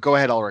entire. Go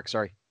ahead, Ulrich.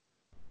 Sorry.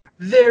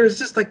 There's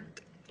just like,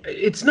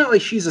 it's not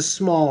like she's a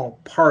small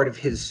part of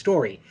his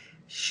story.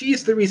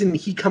 She's the reason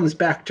he comes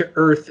back to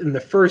Earth in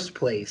the first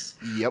place.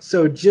 Yep.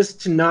 So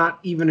just to not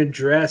even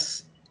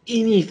address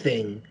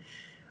anything.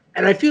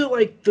 And I feel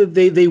like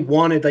they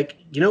wanted, like,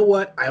 you know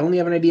what? I only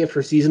have an idea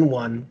for season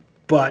 1,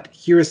 but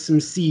here's some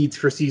seeds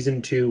for season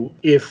 2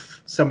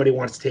 if somebody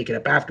wants to take it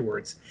up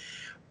afterwards.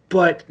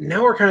 But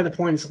now we're kind of at the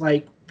point, it's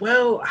like,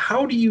 well,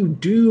 how do you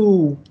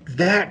do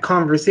that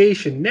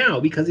conversation now?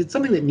 Because it's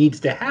something that needs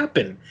to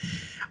happen.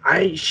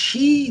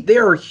 They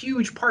are a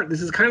huge part.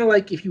 This is kind of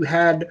like if you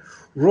had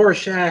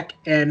Rorschach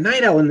and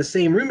Night Owl in the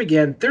same room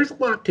again. There's a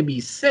lot to be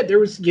said. There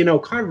was,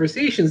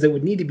 conversations that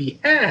would need to be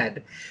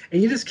had,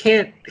 and you just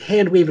can't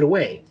hand wave it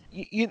away.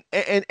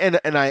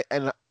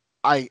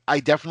 I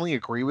definitely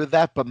agree with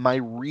that. But my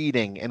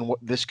reading, and what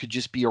this could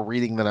just be a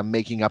reading that I'm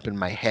making up in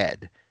my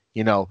head,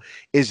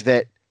 is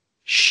that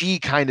she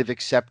kind of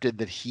accepted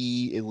that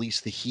at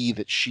least the he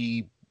that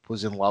she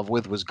was in love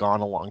with, was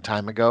gone a long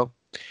time ago.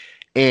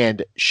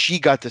 And she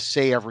got to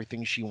say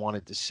everything she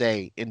wanted to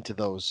say into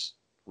those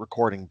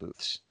recording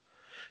booths.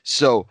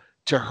 So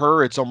to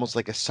her, it's almost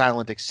like a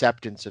silent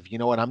acceptance of,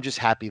 I'm just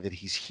happy that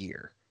he's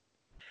here.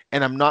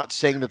 And I'm not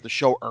saying that the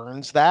show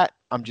earns that.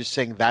 I'm just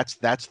saying that's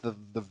the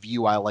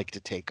view I like to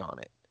take on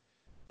it.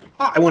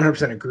 I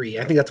 100% agree.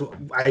 I think that's what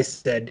I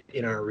said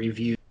in our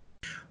review.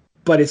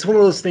 But it's one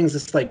of those things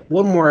that's like,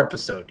 one more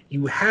episode.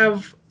 You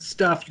have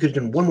stuff you could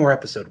have done one more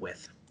episode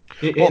with.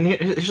 And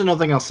here's another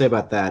thing I'll say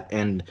about that.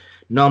 And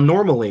now,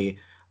 normally,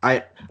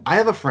 I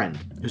have a friend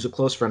who's a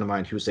close friend of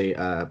mine who's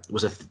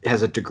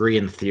has a degree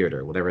in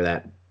theater, whatever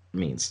that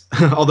means.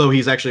 Although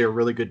he's actually a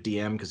really good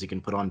DM because he can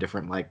put on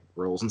different like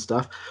roles and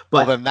stuff.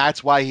 Well, But then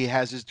that's why he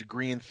has his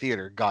degree in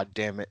theater. God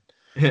damn it.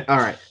 all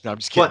right. No, I'm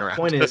just kidding But around.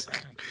 point is,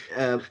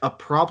 a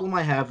problem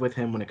I have with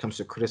him when it comes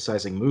to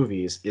criticizing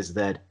movies is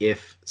that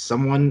if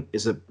someone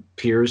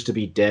appears to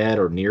be dead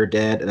or near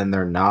dead and then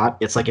they're not,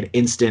 it's like an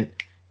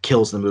instant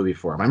kills the movie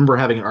for him. I remember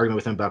having an argument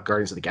with him about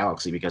Guardians of the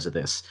Galaxy because of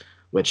this,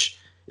 which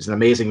is an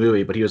amazing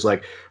movie, but he was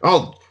like,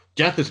 "Oh,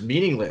 death is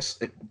meaningless."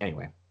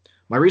 Anyway,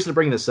 my reason to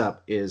bring this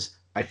up is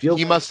I feel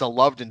He must have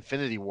loved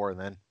Infinity War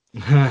then.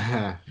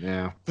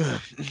 yeah.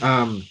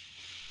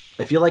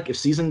 I feel like if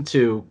season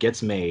 2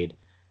 gets made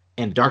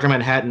and Dr.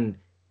 Manhattan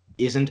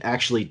isn't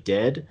actually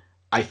dead,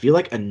 I feel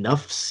like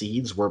enough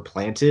seeds were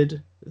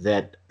planted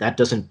that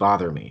doesn't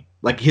bother me.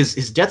 Like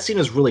his death scene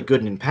is really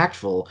good and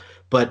impactful,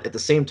 but at the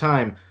same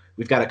time,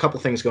 we've got a couple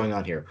things going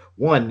on here.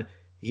 One,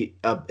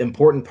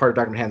 important part of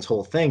Dr. Manhattan's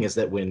whole thing is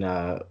that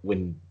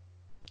when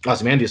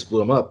Ozymandias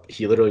blew him up,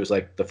 he literally was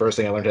like, the first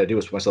thing I learned how to do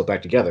was put myself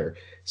back together.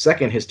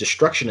 Second, his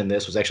destruction in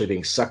this was actually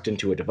being sucked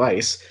into a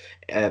device.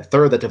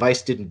 Third, that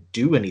device didn't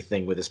do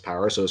anything with his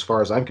power, so as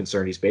far as I'm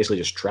concerned, he's basically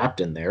just trapped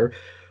in there.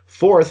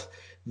 Fourth,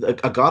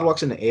 a god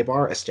walks into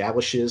Abar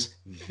establishes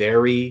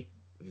very,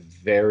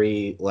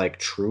 very, like,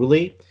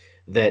 truly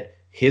that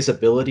his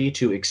ability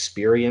to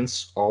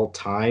experience all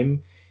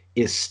time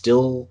is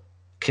still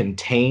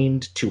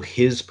contained to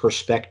his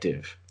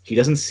perspective. He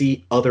doesn't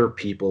see other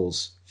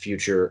people's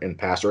future and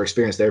past or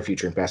experience their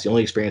future and past. He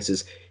only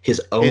experiences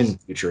his own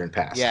future and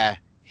past. Yeah,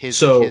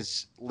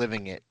 his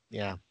living it.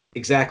 Yeah,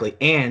 exactly.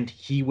 And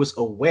he was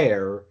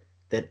aware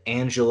that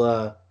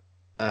Angela,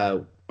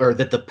 or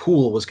that the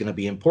pool was going to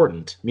be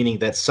important, meaning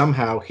that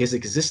somehow his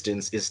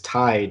existence is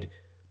tied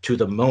to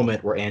the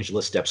moment where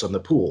Angela steps on the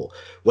pool.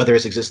 Whether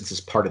his existence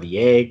is part of the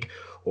egg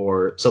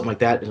or something like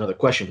that is another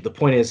question. But the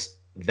point is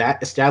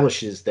that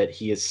establishes that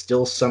he is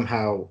still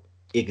somehow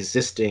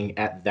existing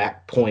at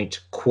that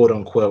point, quote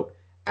unquote,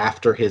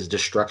 after his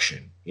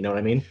destruction. You know what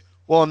I mean?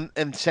 Well,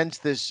 and since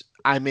this,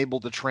 I'm able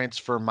to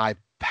transfer my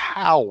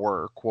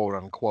power, quote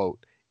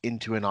unquote,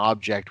 into an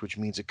object, which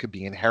means it could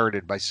be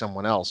inherited by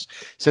someone else.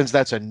 Since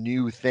that's a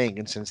new thing,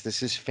 and since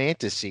this is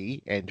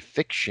fantasy and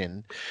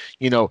fiction,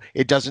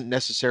 it doesn't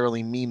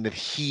necessarily mean that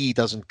he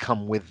doesn't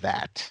come with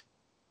that.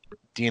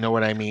 Do you know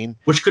what I mean?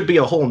 Which could be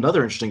a whole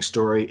nother interesting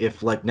story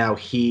if, like, now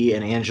he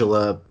and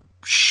Angela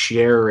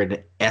share an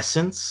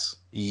essence.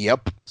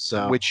 Yep.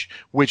 So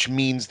which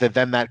means that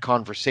then that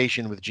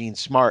conversation with Jean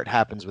Smart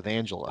happens with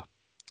Angela.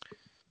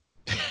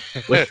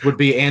 Which would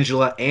be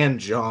Angela and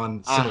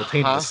John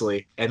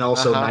simultaneously, and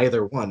also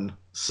neither one.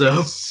 So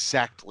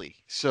exactly.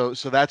 So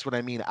that's what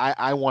I mean.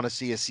 I want to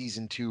see a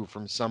season 2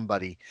 from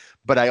somebody,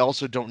 but I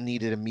also don't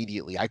need it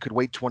immediately. I could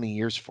wait 20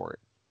 years for it.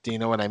 Do you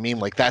know what I mean?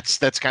 Like that's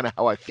kind of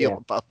how I feel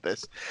about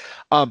this.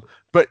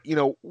 But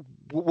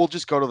we'll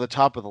just go to the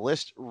top of the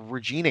list.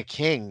 Regina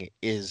King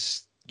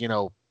is,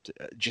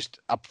 just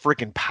a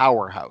freaking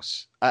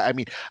powerhouse. I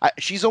mean,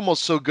 she's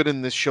almost so good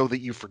in this show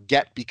that you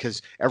forget,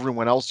 because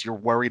everyone else you're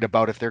worried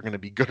about if they're going to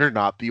be good or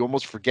not, but you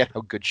almost forget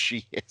how good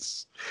she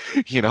is,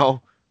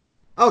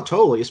 Oh,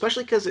 totally.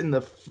 Especially because it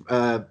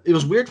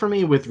was weird for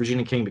me with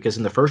Regina King because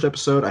in the first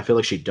episode, I feel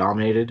like she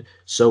dominated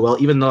so well.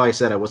 Even though I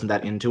said I wasn't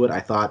that into it, I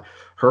thought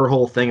her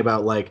whole thing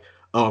about like,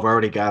 oh, I've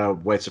already got a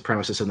white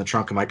supremacist in the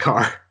trunk of my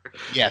car.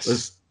 Yes,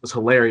 was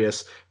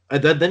hilarious.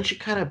 Then she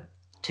kind of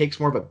takes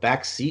more of a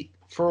back seat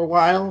for a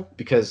while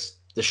because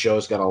the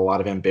show's got a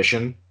lot of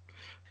ambition.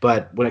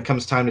 But when it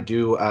comes time to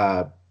do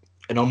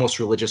an almost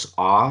religious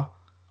awe,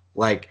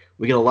 like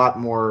we get a lot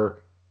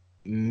more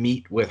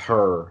meet with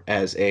her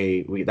as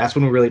that's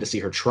when we really get to see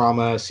her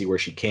trauma, see where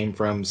she came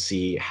from,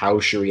 see how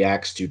she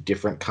reacts to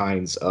different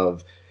kinds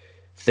of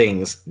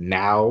things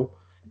now,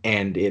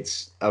 and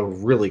it's a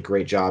really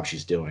great job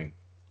she's doing.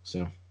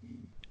 So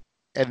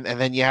and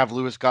then you have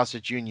Louis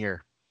Gossett Jr.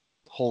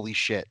 Holy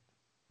shit.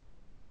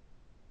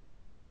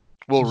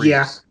 Will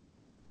Reeves.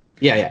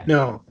 Yeah.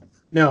 No.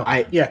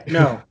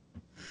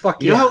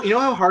 Fuck you know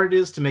how hard it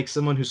is to make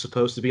someone who's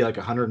supposed to be like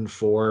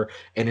 104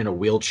 and in a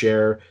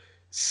wheelchair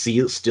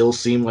still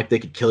seem like they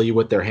could kill you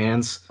with their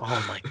hands?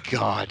 Oh my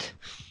god.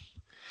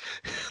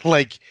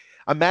 Like,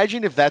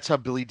 imagine if that's how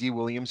Billy D.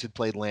 Williams had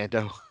played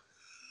Lando.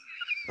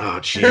 Oh,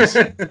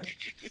 jeez.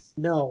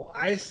 No,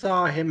 I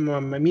saw him.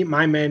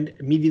 My mind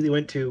immediately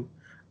went to,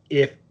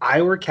 if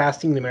I were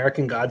casting the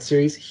American God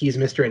series, he's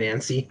Mr.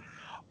 Anansi.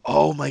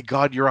 Oh my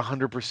god, you're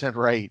 100%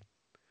 right.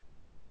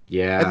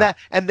 Yeah.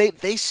 And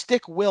they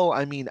stick Will.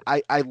 I mean,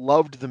 I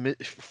loved the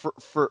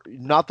for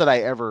not that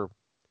I ever.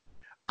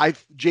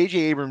 J.J.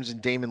 Abrams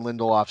and Damon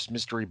Lindelof's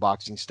mystery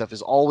boxing stuff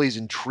is always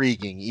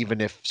intriguing,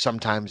 even if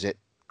sometimes it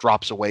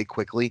drops away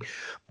quickly.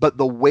 But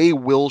the way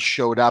Will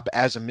showed up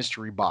as a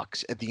mystery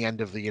box at the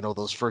end of the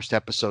those first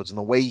episodes, and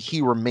the way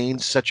he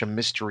remains such a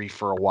mystery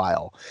for a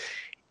while,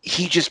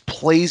 he just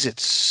plays it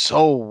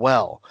so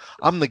well.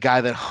 I'm the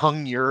guy that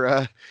hung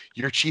your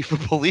chief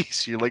of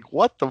police. You're like,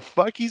 what the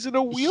fuck? He's in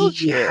a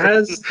wheelchair. He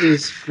has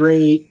this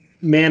great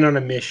man on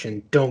a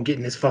mission, don't get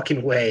in his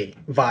fucking way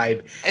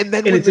vibe. And then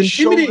And when it's the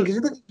show,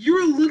 intimidating because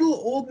you're a little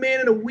old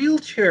man in a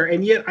wheelchair,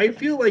 and yet I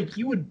feel like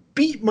you would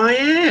beat my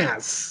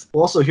ass.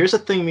 Well, also, here's the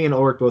thing me and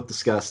Ulrich both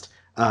discussed.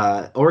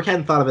 Ulrich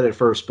hadn't thought of it at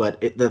first,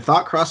 but the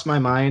thought crossed my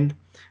mind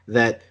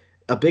that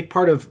a big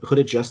part of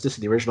Hooded Justice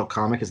in the original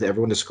comic is that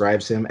everyone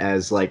describes him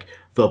as like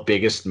the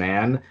biggest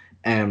man,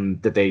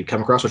 and that they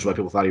come across, which is why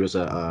people thought he was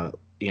a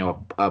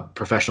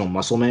professional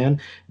muscle man.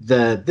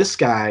 This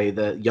guy,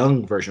 the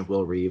young version of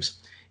Will Reeves,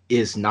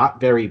 is not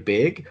very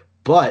big,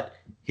 but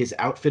his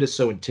outfit is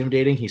so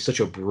intimidating. He's such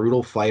a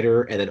brutal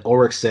fighter. And then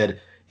Ulrich said,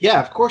 yeah,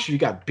 of course, if you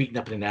got beaten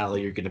up in an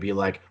alley, you're going to be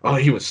like, oh,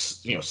 he was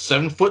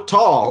 7 foot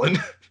tall. And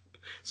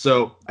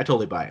so I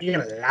totally buy it.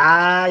 You're gonna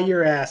lie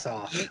your ass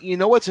off. you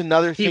know what's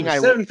another He thing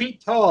was 7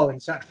 feet tall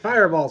and shot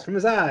fireballs from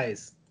his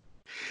eyes.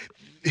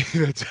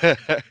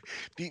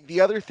 the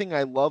other thing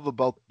I love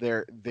about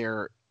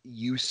their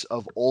use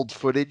of old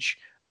footage,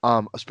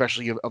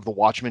 especially of the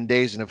Watchmen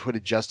days and of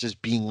Hooded Justice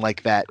being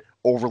like that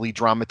overly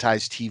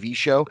dramatized TV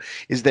show,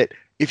 is that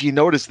if you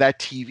notice, that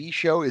TV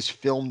show is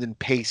filmed and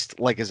paced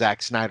like a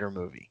Zack Snyder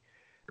movie.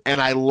 And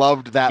I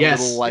loved that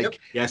little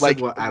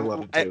I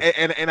love it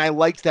too. And I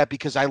liked that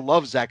because I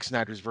love Zack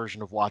Snyder's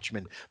version of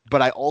Watchmen,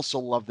 but I also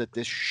love that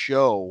this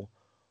show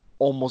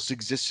almost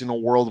exists in a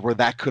world where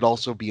that could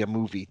also be a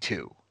movie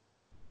too.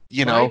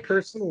 My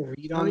personal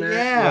read on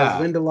that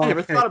was Linda I Long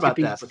never kind thought of about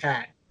tipping that. his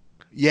hat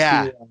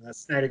Yeah. to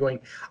Snyder, going,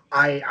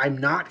 I'm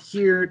not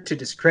here to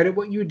discredit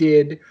what you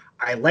did.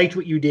 I liked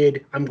what you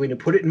did. I'm going to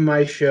put it in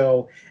my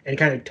show and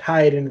kind of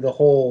tie it into the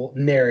whole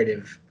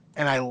narrative.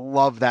 And I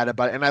love that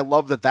about it. And I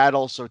love that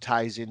also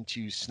ties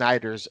into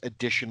Snyder's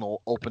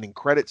additional opening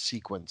credit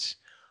sequence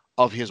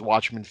of his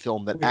Watchmen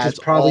film that adds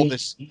all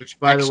this which,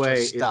 by the extra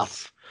way,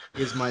 stuff.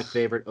 Is my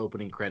favorite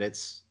opening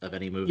credits of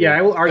any movie. Yeah,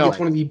 I will argue it's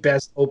one of the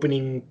best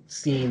opening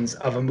scenes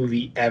of a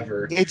movie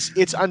ever.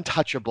 It's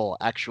untouchable,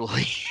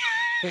 actually.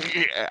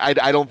 I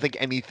don't think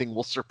anything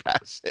will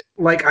surpass it.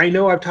 Like, I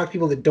know I've talked to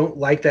people that don't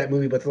like that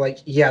movie, but they're like,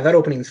 yeah, that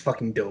opening is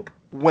fucking dope.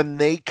 When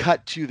they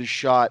cut to the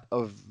shot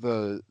of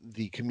the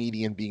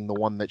comedian being the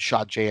one that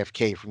shot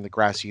JFK from the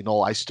grassy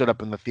knoll, I stood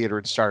up in the theater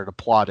and started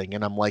applauding.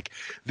 And I'm like,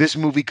 this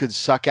movie could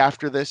suck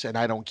after this, and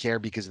I don't care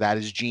because that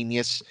is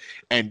genius.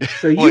 And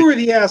so you were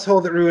the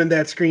asshole that ruined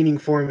that screening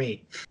for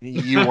me.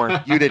 You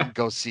weren't. You didn't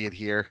go see it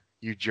here,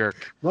 you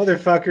jerk.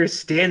 Motherfuckers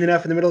standing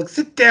up in the middle.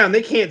 Sit down.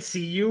 They can't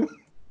see you.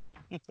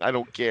 I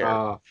don't care.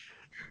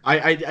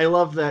 I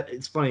love that.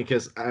 It's funny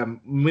because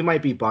we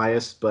might be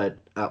biased, but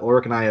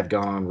Ulrich and I have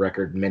gone on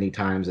record many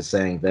times as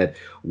saying that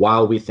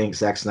while we think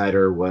Zack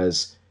Snyder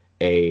was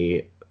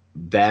a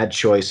bad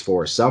choice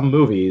for some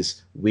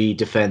movies, we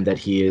defend that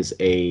he is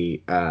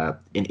an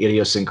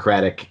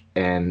idiosyncratic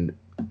and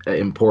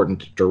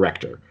important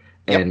director.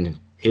 Yep. And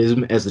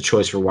him as the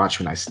choice for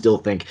Watchmen, I still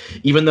think,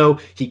 even though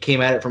he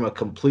came at it from a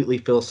completely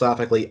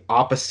philosophically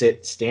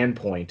opposite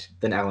standpoint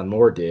than Alan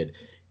Moore did,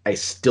 I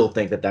still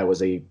think that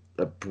was a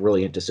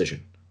brilliant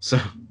decision. So,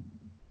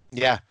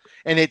 yeah,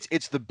 and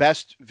it's the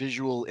best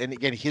visual, and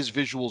again, his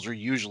visuals are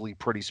usually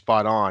pretty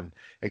spot on,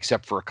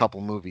 except for a couple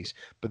movies.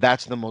 But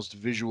that's the most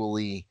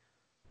visually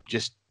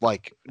just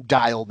like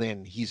dialed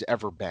in he's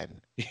ever been.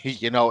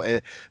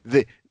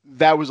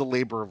 That was a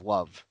labor of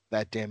love.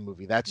 That damn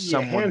movie. That's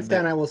someone. Hands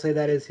down, I will say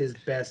that is his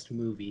best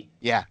movie.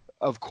 Yeah.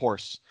 Of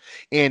course,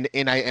 and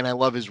I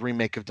love his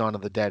remake of Dawn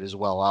of the Dead as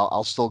well.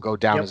 I'll still go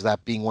down as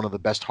that being one of the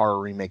best horror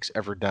remakes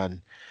ever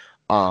done.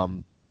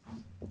 All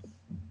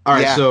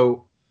right,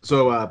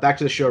 so back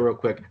to the show real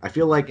quick. I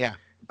feel like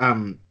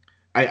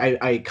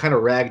I kind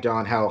of ragged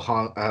on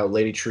how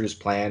Lady True's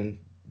plan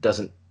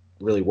doesn't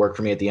really work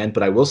for me at the end,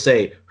 but I will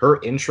say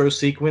her intro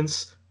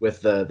sequence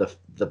with the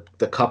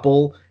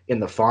couple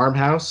in the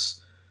farmhouse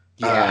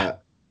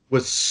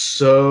was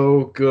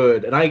so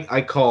good, and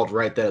I called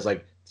right there. I was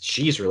like,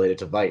 she's related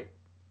to Vite.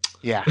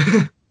 Yeah.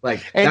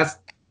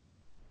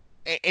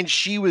 And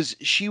she was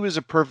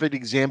a perfect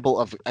example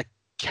of a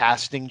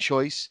casting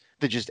choice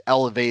that just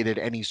elevated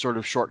any sort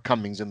of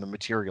shortcomings in the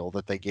material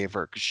that they gave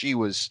her, because she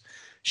was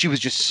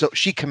just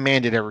she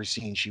commanded every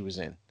scene she was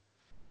in.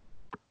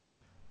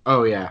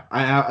 Oh yeah.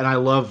 I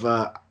love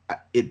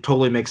it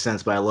totally makes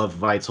sense, but I love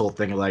Vite's whole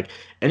thing of like,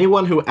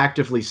 anyone who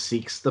actively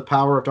seeks the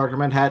power of Dr.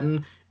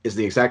 Manhattan is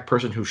the exact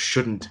person who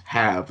shouldn't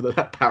have the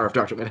power of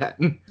Dr.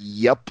 Manhattan.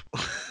 Yep.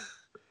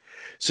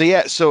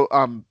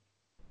 So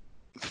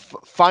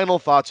final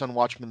thoughts on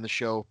Watchmen the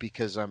show,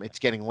 because it's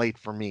getting late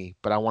for me,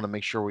 but I want to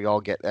make sure we all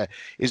get.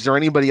 Is there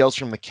anybody else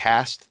from the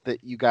cast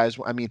that you guys?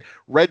 I mean,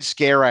 Red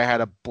Scare I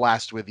had a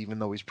blast with, even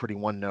though he's pretty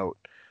one note.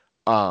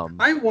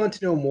 I want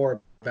to know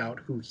more about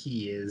who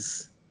he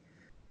is.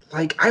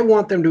 Like, I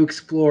want them to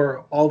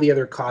explore all the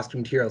other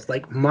costumed heroes.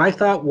 Like, my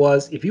thought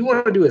was, if you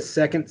want to do a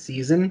second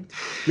season,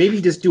 maybe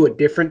just do a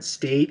different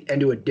state and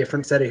do a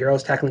different set of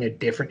heroes tackling a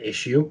different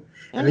issue.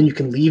 And then you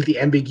can leave the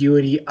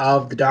ambiguity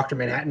of the Dr.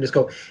 Manhattan, just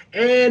go,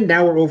 and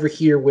now we're over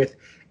here with,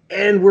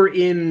 and we're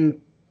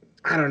in,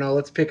 I don't know,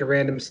 let's pick a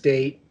random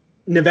state,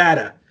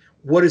 Nevada.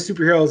 What do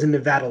superheroes in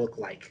Nevada look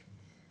like?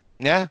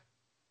 Yeah.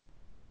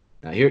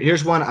 Now,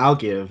 here's one I'll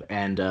give,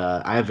 and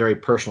I have very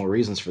personal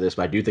reasons for this,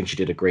 but I do think she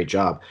did a great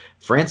job.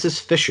 Frances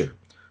Fisher,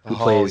 who Oh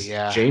plays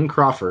yeah. Jane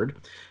Crawford.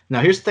 Now,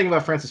 here's the thing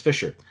about Frances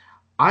Fisher.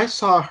 I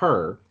saw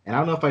her, and I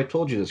don't know if I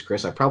told you this,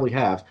 Chris. I probably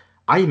have.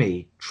 I am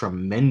a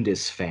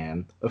tremendous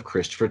fan of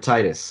Christopher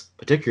Titus,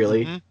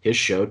 particularly Mhm. his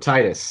show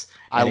Titus.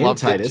 I And in loved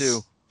it Titus, too.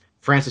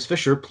 Frances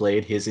Fisher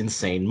played his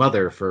insane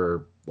mother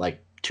for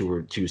like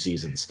two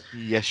seasons.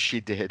 Yes, she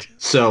did.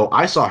 So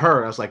I saw her,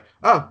 and I was like,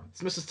 "Oh,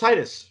 it's Mrs.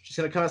 Titus. She's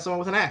gonna come at someone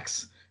with an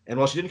axe." And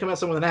while she didn't come at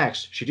someone with an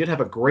axe, she did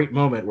have a great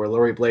moment where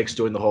Laurie Blake's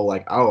doing the whole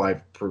like, "Oh,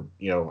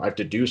 I've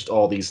deduced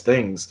all these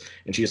things,"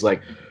 and she's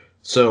like,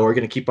 "So are we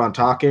gonna keep on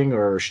talking,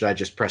 or should I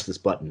just press this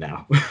button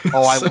now?"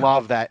 Oh, I So-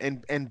 love that.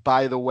 And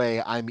by the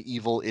way, I'm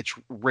evil, it's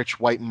rich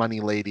white money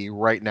lady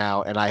right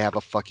now, and I have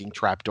a fucking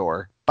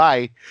trapdoor.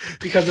 Bye.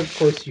 Because of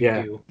course you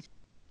Yeah. do.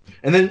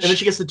 And then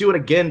she gets to do it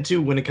again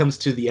too when it comes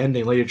to the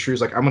ending. Lady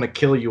True's like, "I'm gonna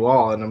kill you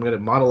all, and I'm gonna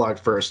monologue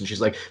first," and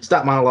she's like,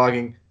 "Stop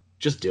monologuing,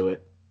 just do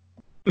it."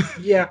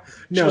 Yeah.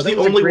 She No, was that the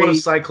was a only one of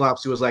great-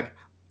 Cyclops who was like,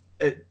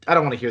 "I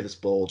don't want to hear this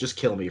bull. Just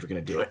kill me if you're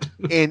gonna do it."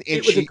 And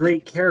it was she a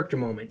great character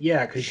moment.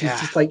 Yeah, because she's Yeah.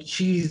 just like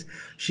she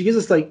gives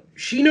us like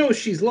she knows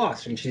she's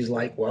lost, and she's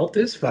like, "Well,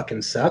 this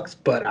fucking sucks,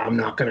 but I'm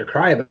not gonna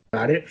cry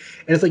about it."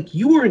 And it's like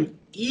you were an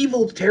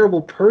evil,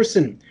 terrible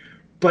person,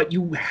 but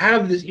you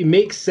have this. It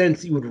makes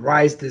sense that you would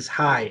rise this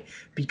high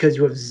because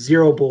you have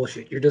zero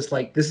bullshit. You're just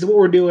like, "This is what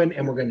we're doing,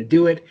 and we're gonna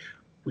do it.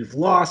 We've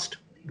lost.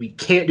 We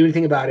can't do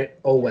anything about it.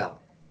 Oh well."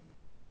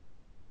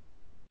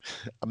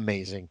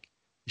 amazing.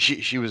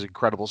 She was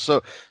incredible.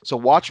 So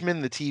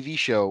Watchmen, the TV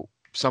show,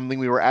 something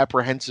we were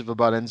apprehensive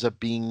about, ends up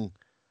being,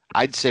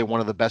 I'd say, one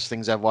of the best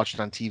things I've watched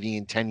on TV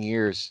in 10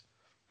 years.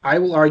 I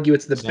will argue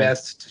it's the Same.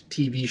 best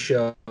TV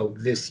show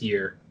this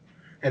year,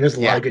 and there's a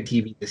lot Yeah. of good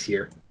TV this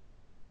year.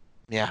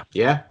 Yeah.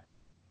 Yeah.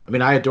 I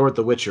mean, I adored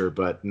The Witcher,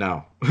 but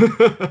no.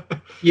 Yeah,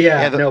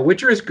 Yeah, the- no,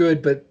 Witcher is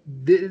good, but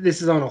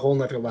this is on a whole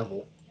nother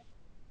level.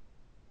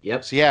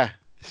 Yep. So yeah.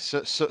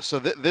 So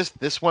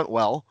this went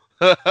well.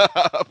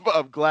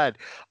 I'm glad.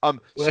 Well,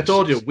 I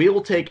told you, we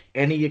will take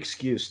any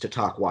excuse to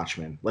talk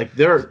Watchmen. Like,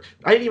 I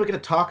ain't even going to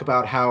talk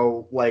about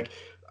how, like,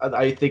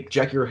 I think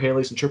Jackie Earle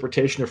Haley's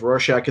interpretation of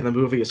Rorschach in the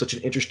movie is such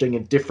an interesting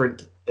and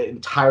different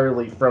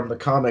entirely from the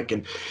comic.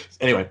 And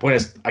anyway, point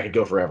is, I could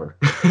go forever.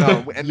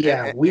 No, and-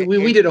 Yeah, and-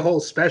 we did a whole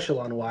special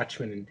on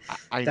Watchmen, and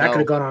I that could know.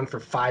 have gone on for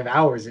 5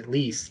 hours at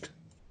least.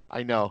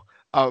 I know.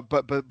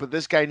 But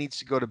this guy needs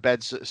to go to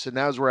bed. So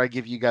now's where I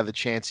give you guys the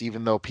chance,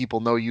 even though people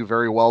know you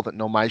very well that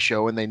know my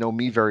show, and they know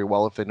me very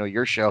well if they know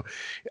your show.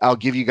 I'll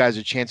give you guys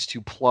a chance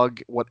to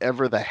plug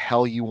whatever the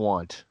hell you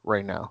want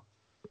right now.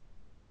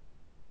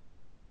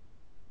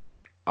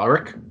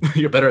 Ulrich,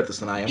 you're better at this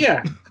than I am.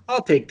 Yeah,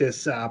 I'll take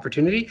this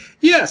opportunity.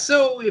 Yeah,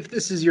 so if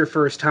this is your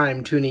first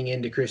time tuning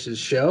into Chris's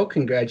show,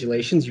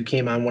 congratulations. You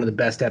came on one of the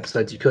best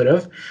episodes you could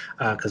have,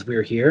 because we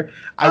were here.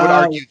 I would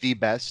Uh, argue the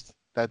best.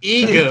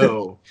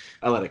 Ego.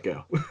 I let it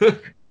go.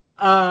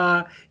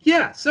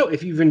 Yeah, so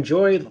if you've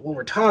enjoyed what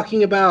we're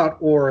talking about,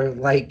 or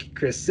like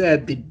Chris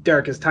said, the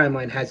darkest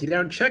timeline has you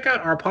down, check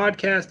out our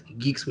podcast,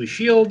 Geeks with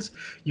Shields.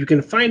 You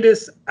can find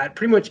us at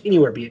pretty much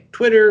anywhere, be it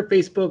Twitter,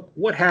 Facebook,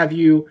 what have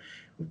you,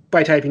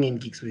 by typing in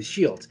Geeks with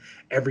Shields.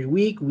 Every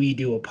week we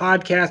do a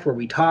podcast where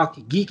we talk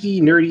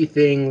geeky, nerdy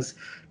things,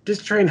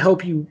 just to try and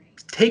help you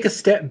take a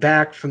step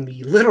back from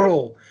the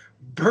literal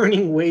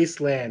burning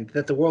wasteland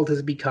that the world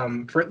has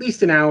become for at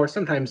least an hour,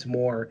 sometimes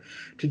more,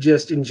 to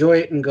just enjoy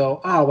it and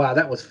go, "Oh wow,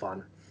 that was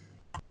fun."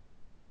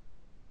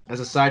 As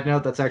a side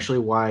note, that's actually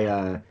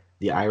why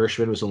The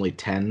Irishman was only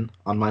 10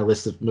 on my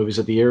list of movies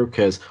of the year,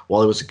 because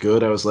while it was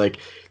good, I was like,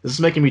 this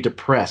is making me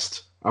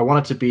depressed. I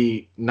want it to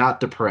be not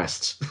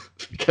depressed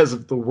because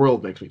of the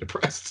world makes me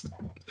depressed.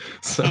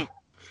 So,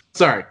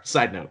 sorry,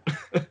 side note.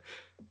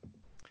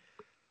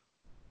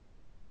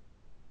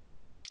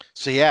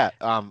 So yeah,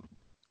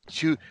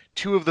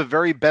 two of the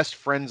very best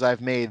friends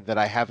I've made that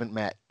I haven't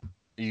met.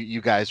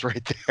 You guys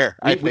right there.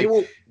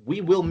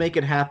 We will make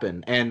it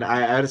happen. And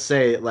I gotta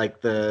say,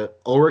 like, the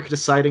Ulrich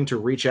deciding to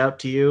reach out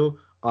to you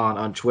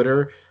on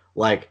Twitter,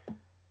 like,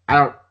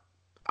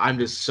 I'm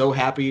just so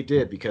happy he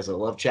did, because I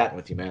love chatting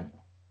with you, man.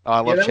 Oh, I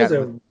love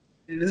chatting.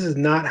 This is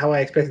not how I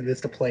expected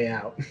this to play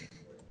out.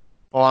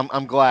 Oh,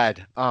 I'm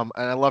glad. And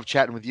I love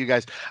chatting with you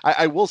guys.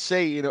 I will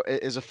say,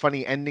 as a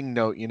funny ending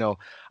note,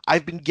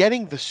 I've been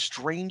getting the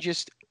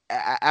strangest,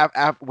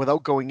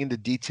 without going into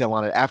detail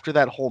on it, after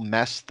that whole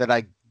mess that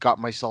I got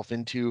myself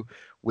into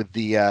with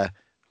the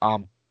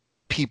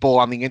people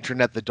on the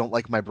internet that don't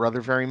like my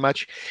brother very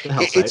much. The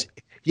hell It's site.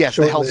 yes,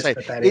 Short the hell list, site.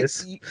 but that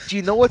is. Do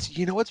you know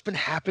what's been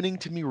happening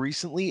to me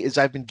recently is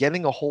I've been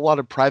getting a whole lot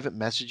of private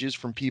messages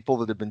from people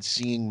that have been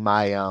seeing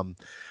my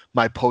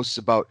my posts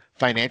about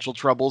financial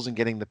troubles and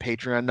getting the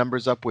Patreon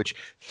numbers up, which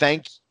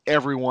thank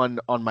everyone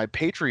on my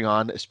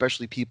Patreon,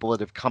 especially people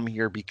that have come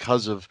here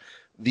because of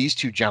these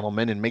two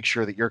gentlemen, and make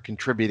sure that you're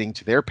contributing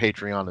to their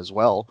Patreon as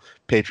well,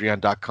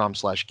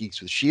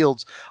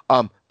 patreon.com/geekswithshields.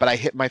 But I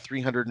hit my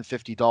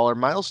 $350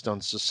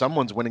 milestone, so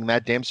someone's winning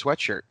that damn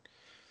sweatshirt.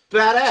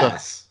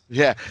 Badass.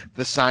 Yeah,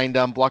 the signed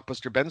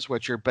Blockbuster Ben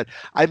sweatshirt. But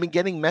I've been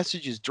getting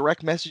messages,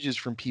 direct messages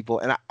from people,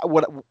 and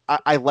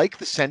I like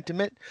the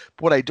sentiment.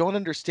 But what I don't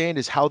understand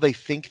is how they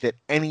think that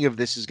any of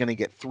this is going to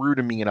get through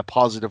to me in a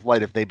positive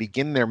light. If they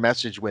begin their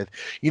message with,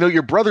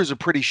 your brother's a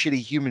pretty shitty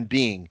human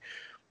being.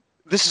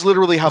 This is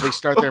literally how they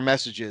start their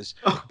messages.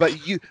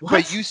 But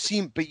you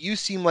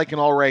seem like an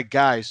all right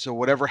guy. So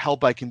whatever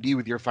help I can be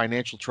with your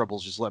financial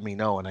troubles, just let me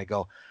know. And I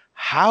go,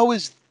 how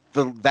is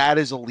that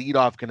as a lead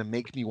off going to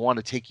make me want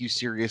to take you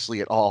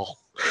seriously at all?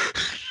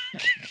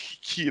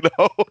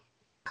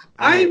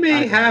 I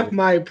may have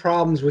my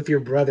problems with your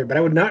brother, but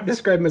I would not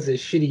describe him as a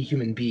shitty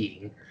human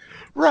being.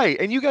 Right,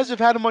 and you guys have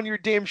had him on your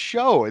damn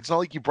show. It's not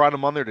like you brought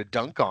him on there to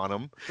dunk on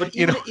him. But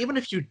even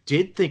if you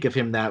did think of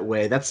him that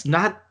way, that's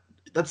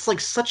like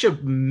such a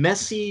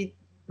messy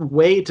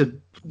way to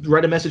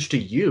write a message to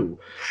you.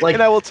 Like,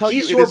 and I will tell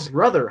he's you, your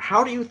brother.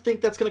 How do you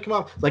think that's going to come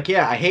out? Like,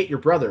 yeah, I hate your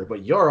brother,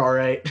 but you're all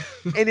right.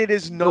 And it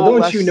is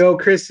don't you know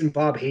Chris and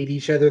Bob hate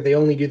each other? They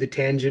only do the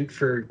tangent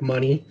for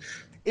money.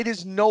 It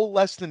is no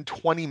less than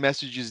 20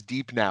 messages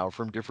deep now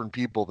from different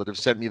people that have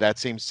sent me that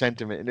same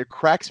sentiment. And it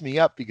cracks me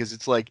up because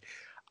it's like,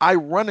 I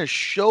run a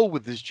show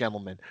with this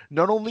gentleman.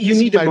 Not only you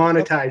need to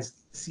monetize.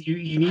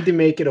 You need to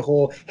make it a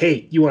whole,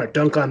 hey, you want to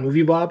dunk on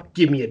Movie Bob?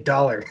 Give me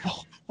 $1.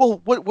 Well,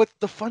 what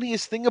the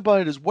funniest thing about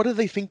it is, what do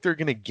they think they're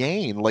going to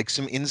gain? Like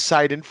some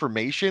inside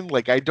information?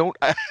 Like I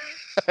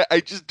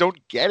just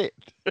don't get it.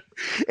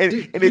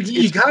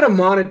 You got to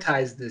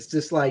monetize this.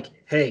 Just like,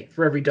 hey,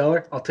 for every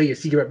 $1, I'll tell you a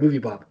secret about Movie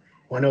Bob.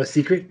 Want to know a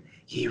secret?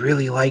 He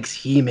really likes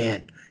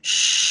He-Man.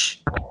 Shh.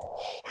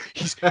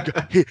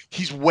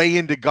 He's way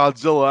into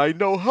Godzilla. I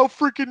know. How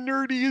freaking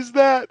nerdy is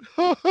that?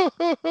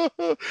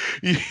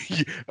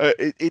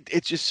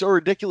 It's just so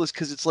ridiculous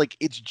because it's like,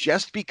 it's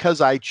just because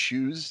I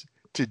choose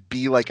to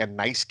be like a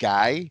nice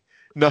guy,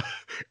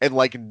 and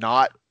like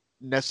not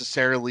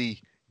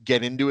necessarily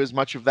get into as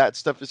much of that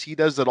stuff as he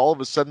does, that all of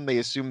a sudden they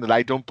assume that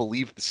I don't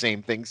believe the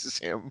same things as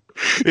him.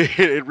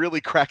 It really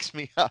cracks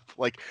me up.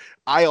 Like,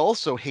 I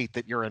also hate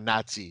that you're a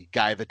Nazi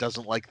guy that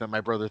doesn't like that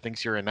my brother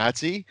thinks you're a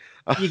Nazi.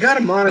 You got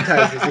to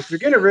monetize this. If you're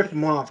going to rip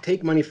them off,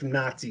 take money from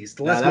Nazis.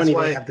 The less money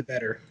they have, the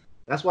better.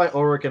 That's why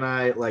Ulrich and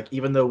I, like,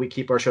 even though we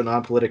keep our show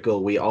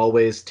non-political, we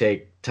always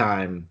take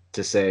time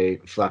to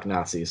say "fuck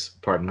Nazis."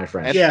 Pardon my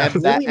French.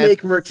 When we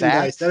make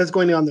merchandise, that is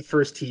going on the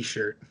first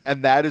T-shirt.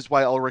 And that is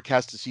why Ulrich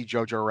has to see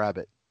Jojo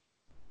Rabbit.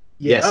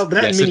 Yes,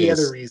 but and many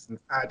other reasons.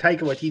 Taika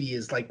Waititi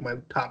is like my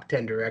top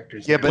 10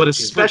 directors. Yeah, but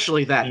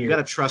especially that. You got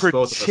to trust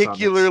both of us on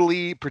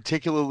this.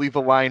 Particularly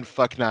the line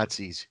 "fuck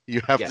Nazis."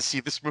 You have to see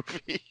this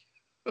movie.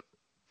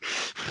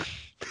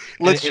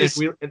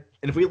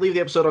 If we leave the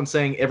episode on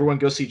saying everyone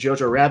go see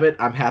Jojo Rabbit,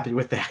 I'm happy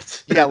with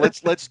that. Yeah,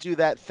 let's do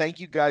that. Thank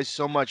you guys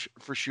so much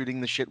for shooting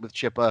the shit with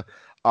Chippa.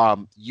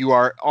 You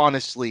are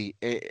honestly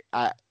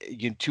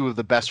two of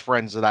the best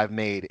friends that I've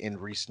made in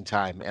recent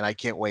time, and I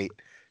can't wait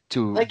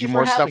to do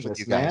more stuff with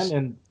you guys. Man.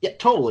 And yeah,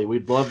 totally.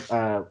 We'd love,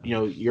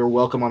 you're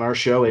welcome on our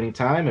show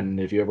anytime. And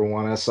if you ever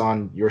want us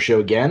on your show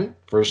again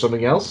for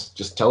something else,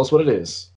 just tell us what it is.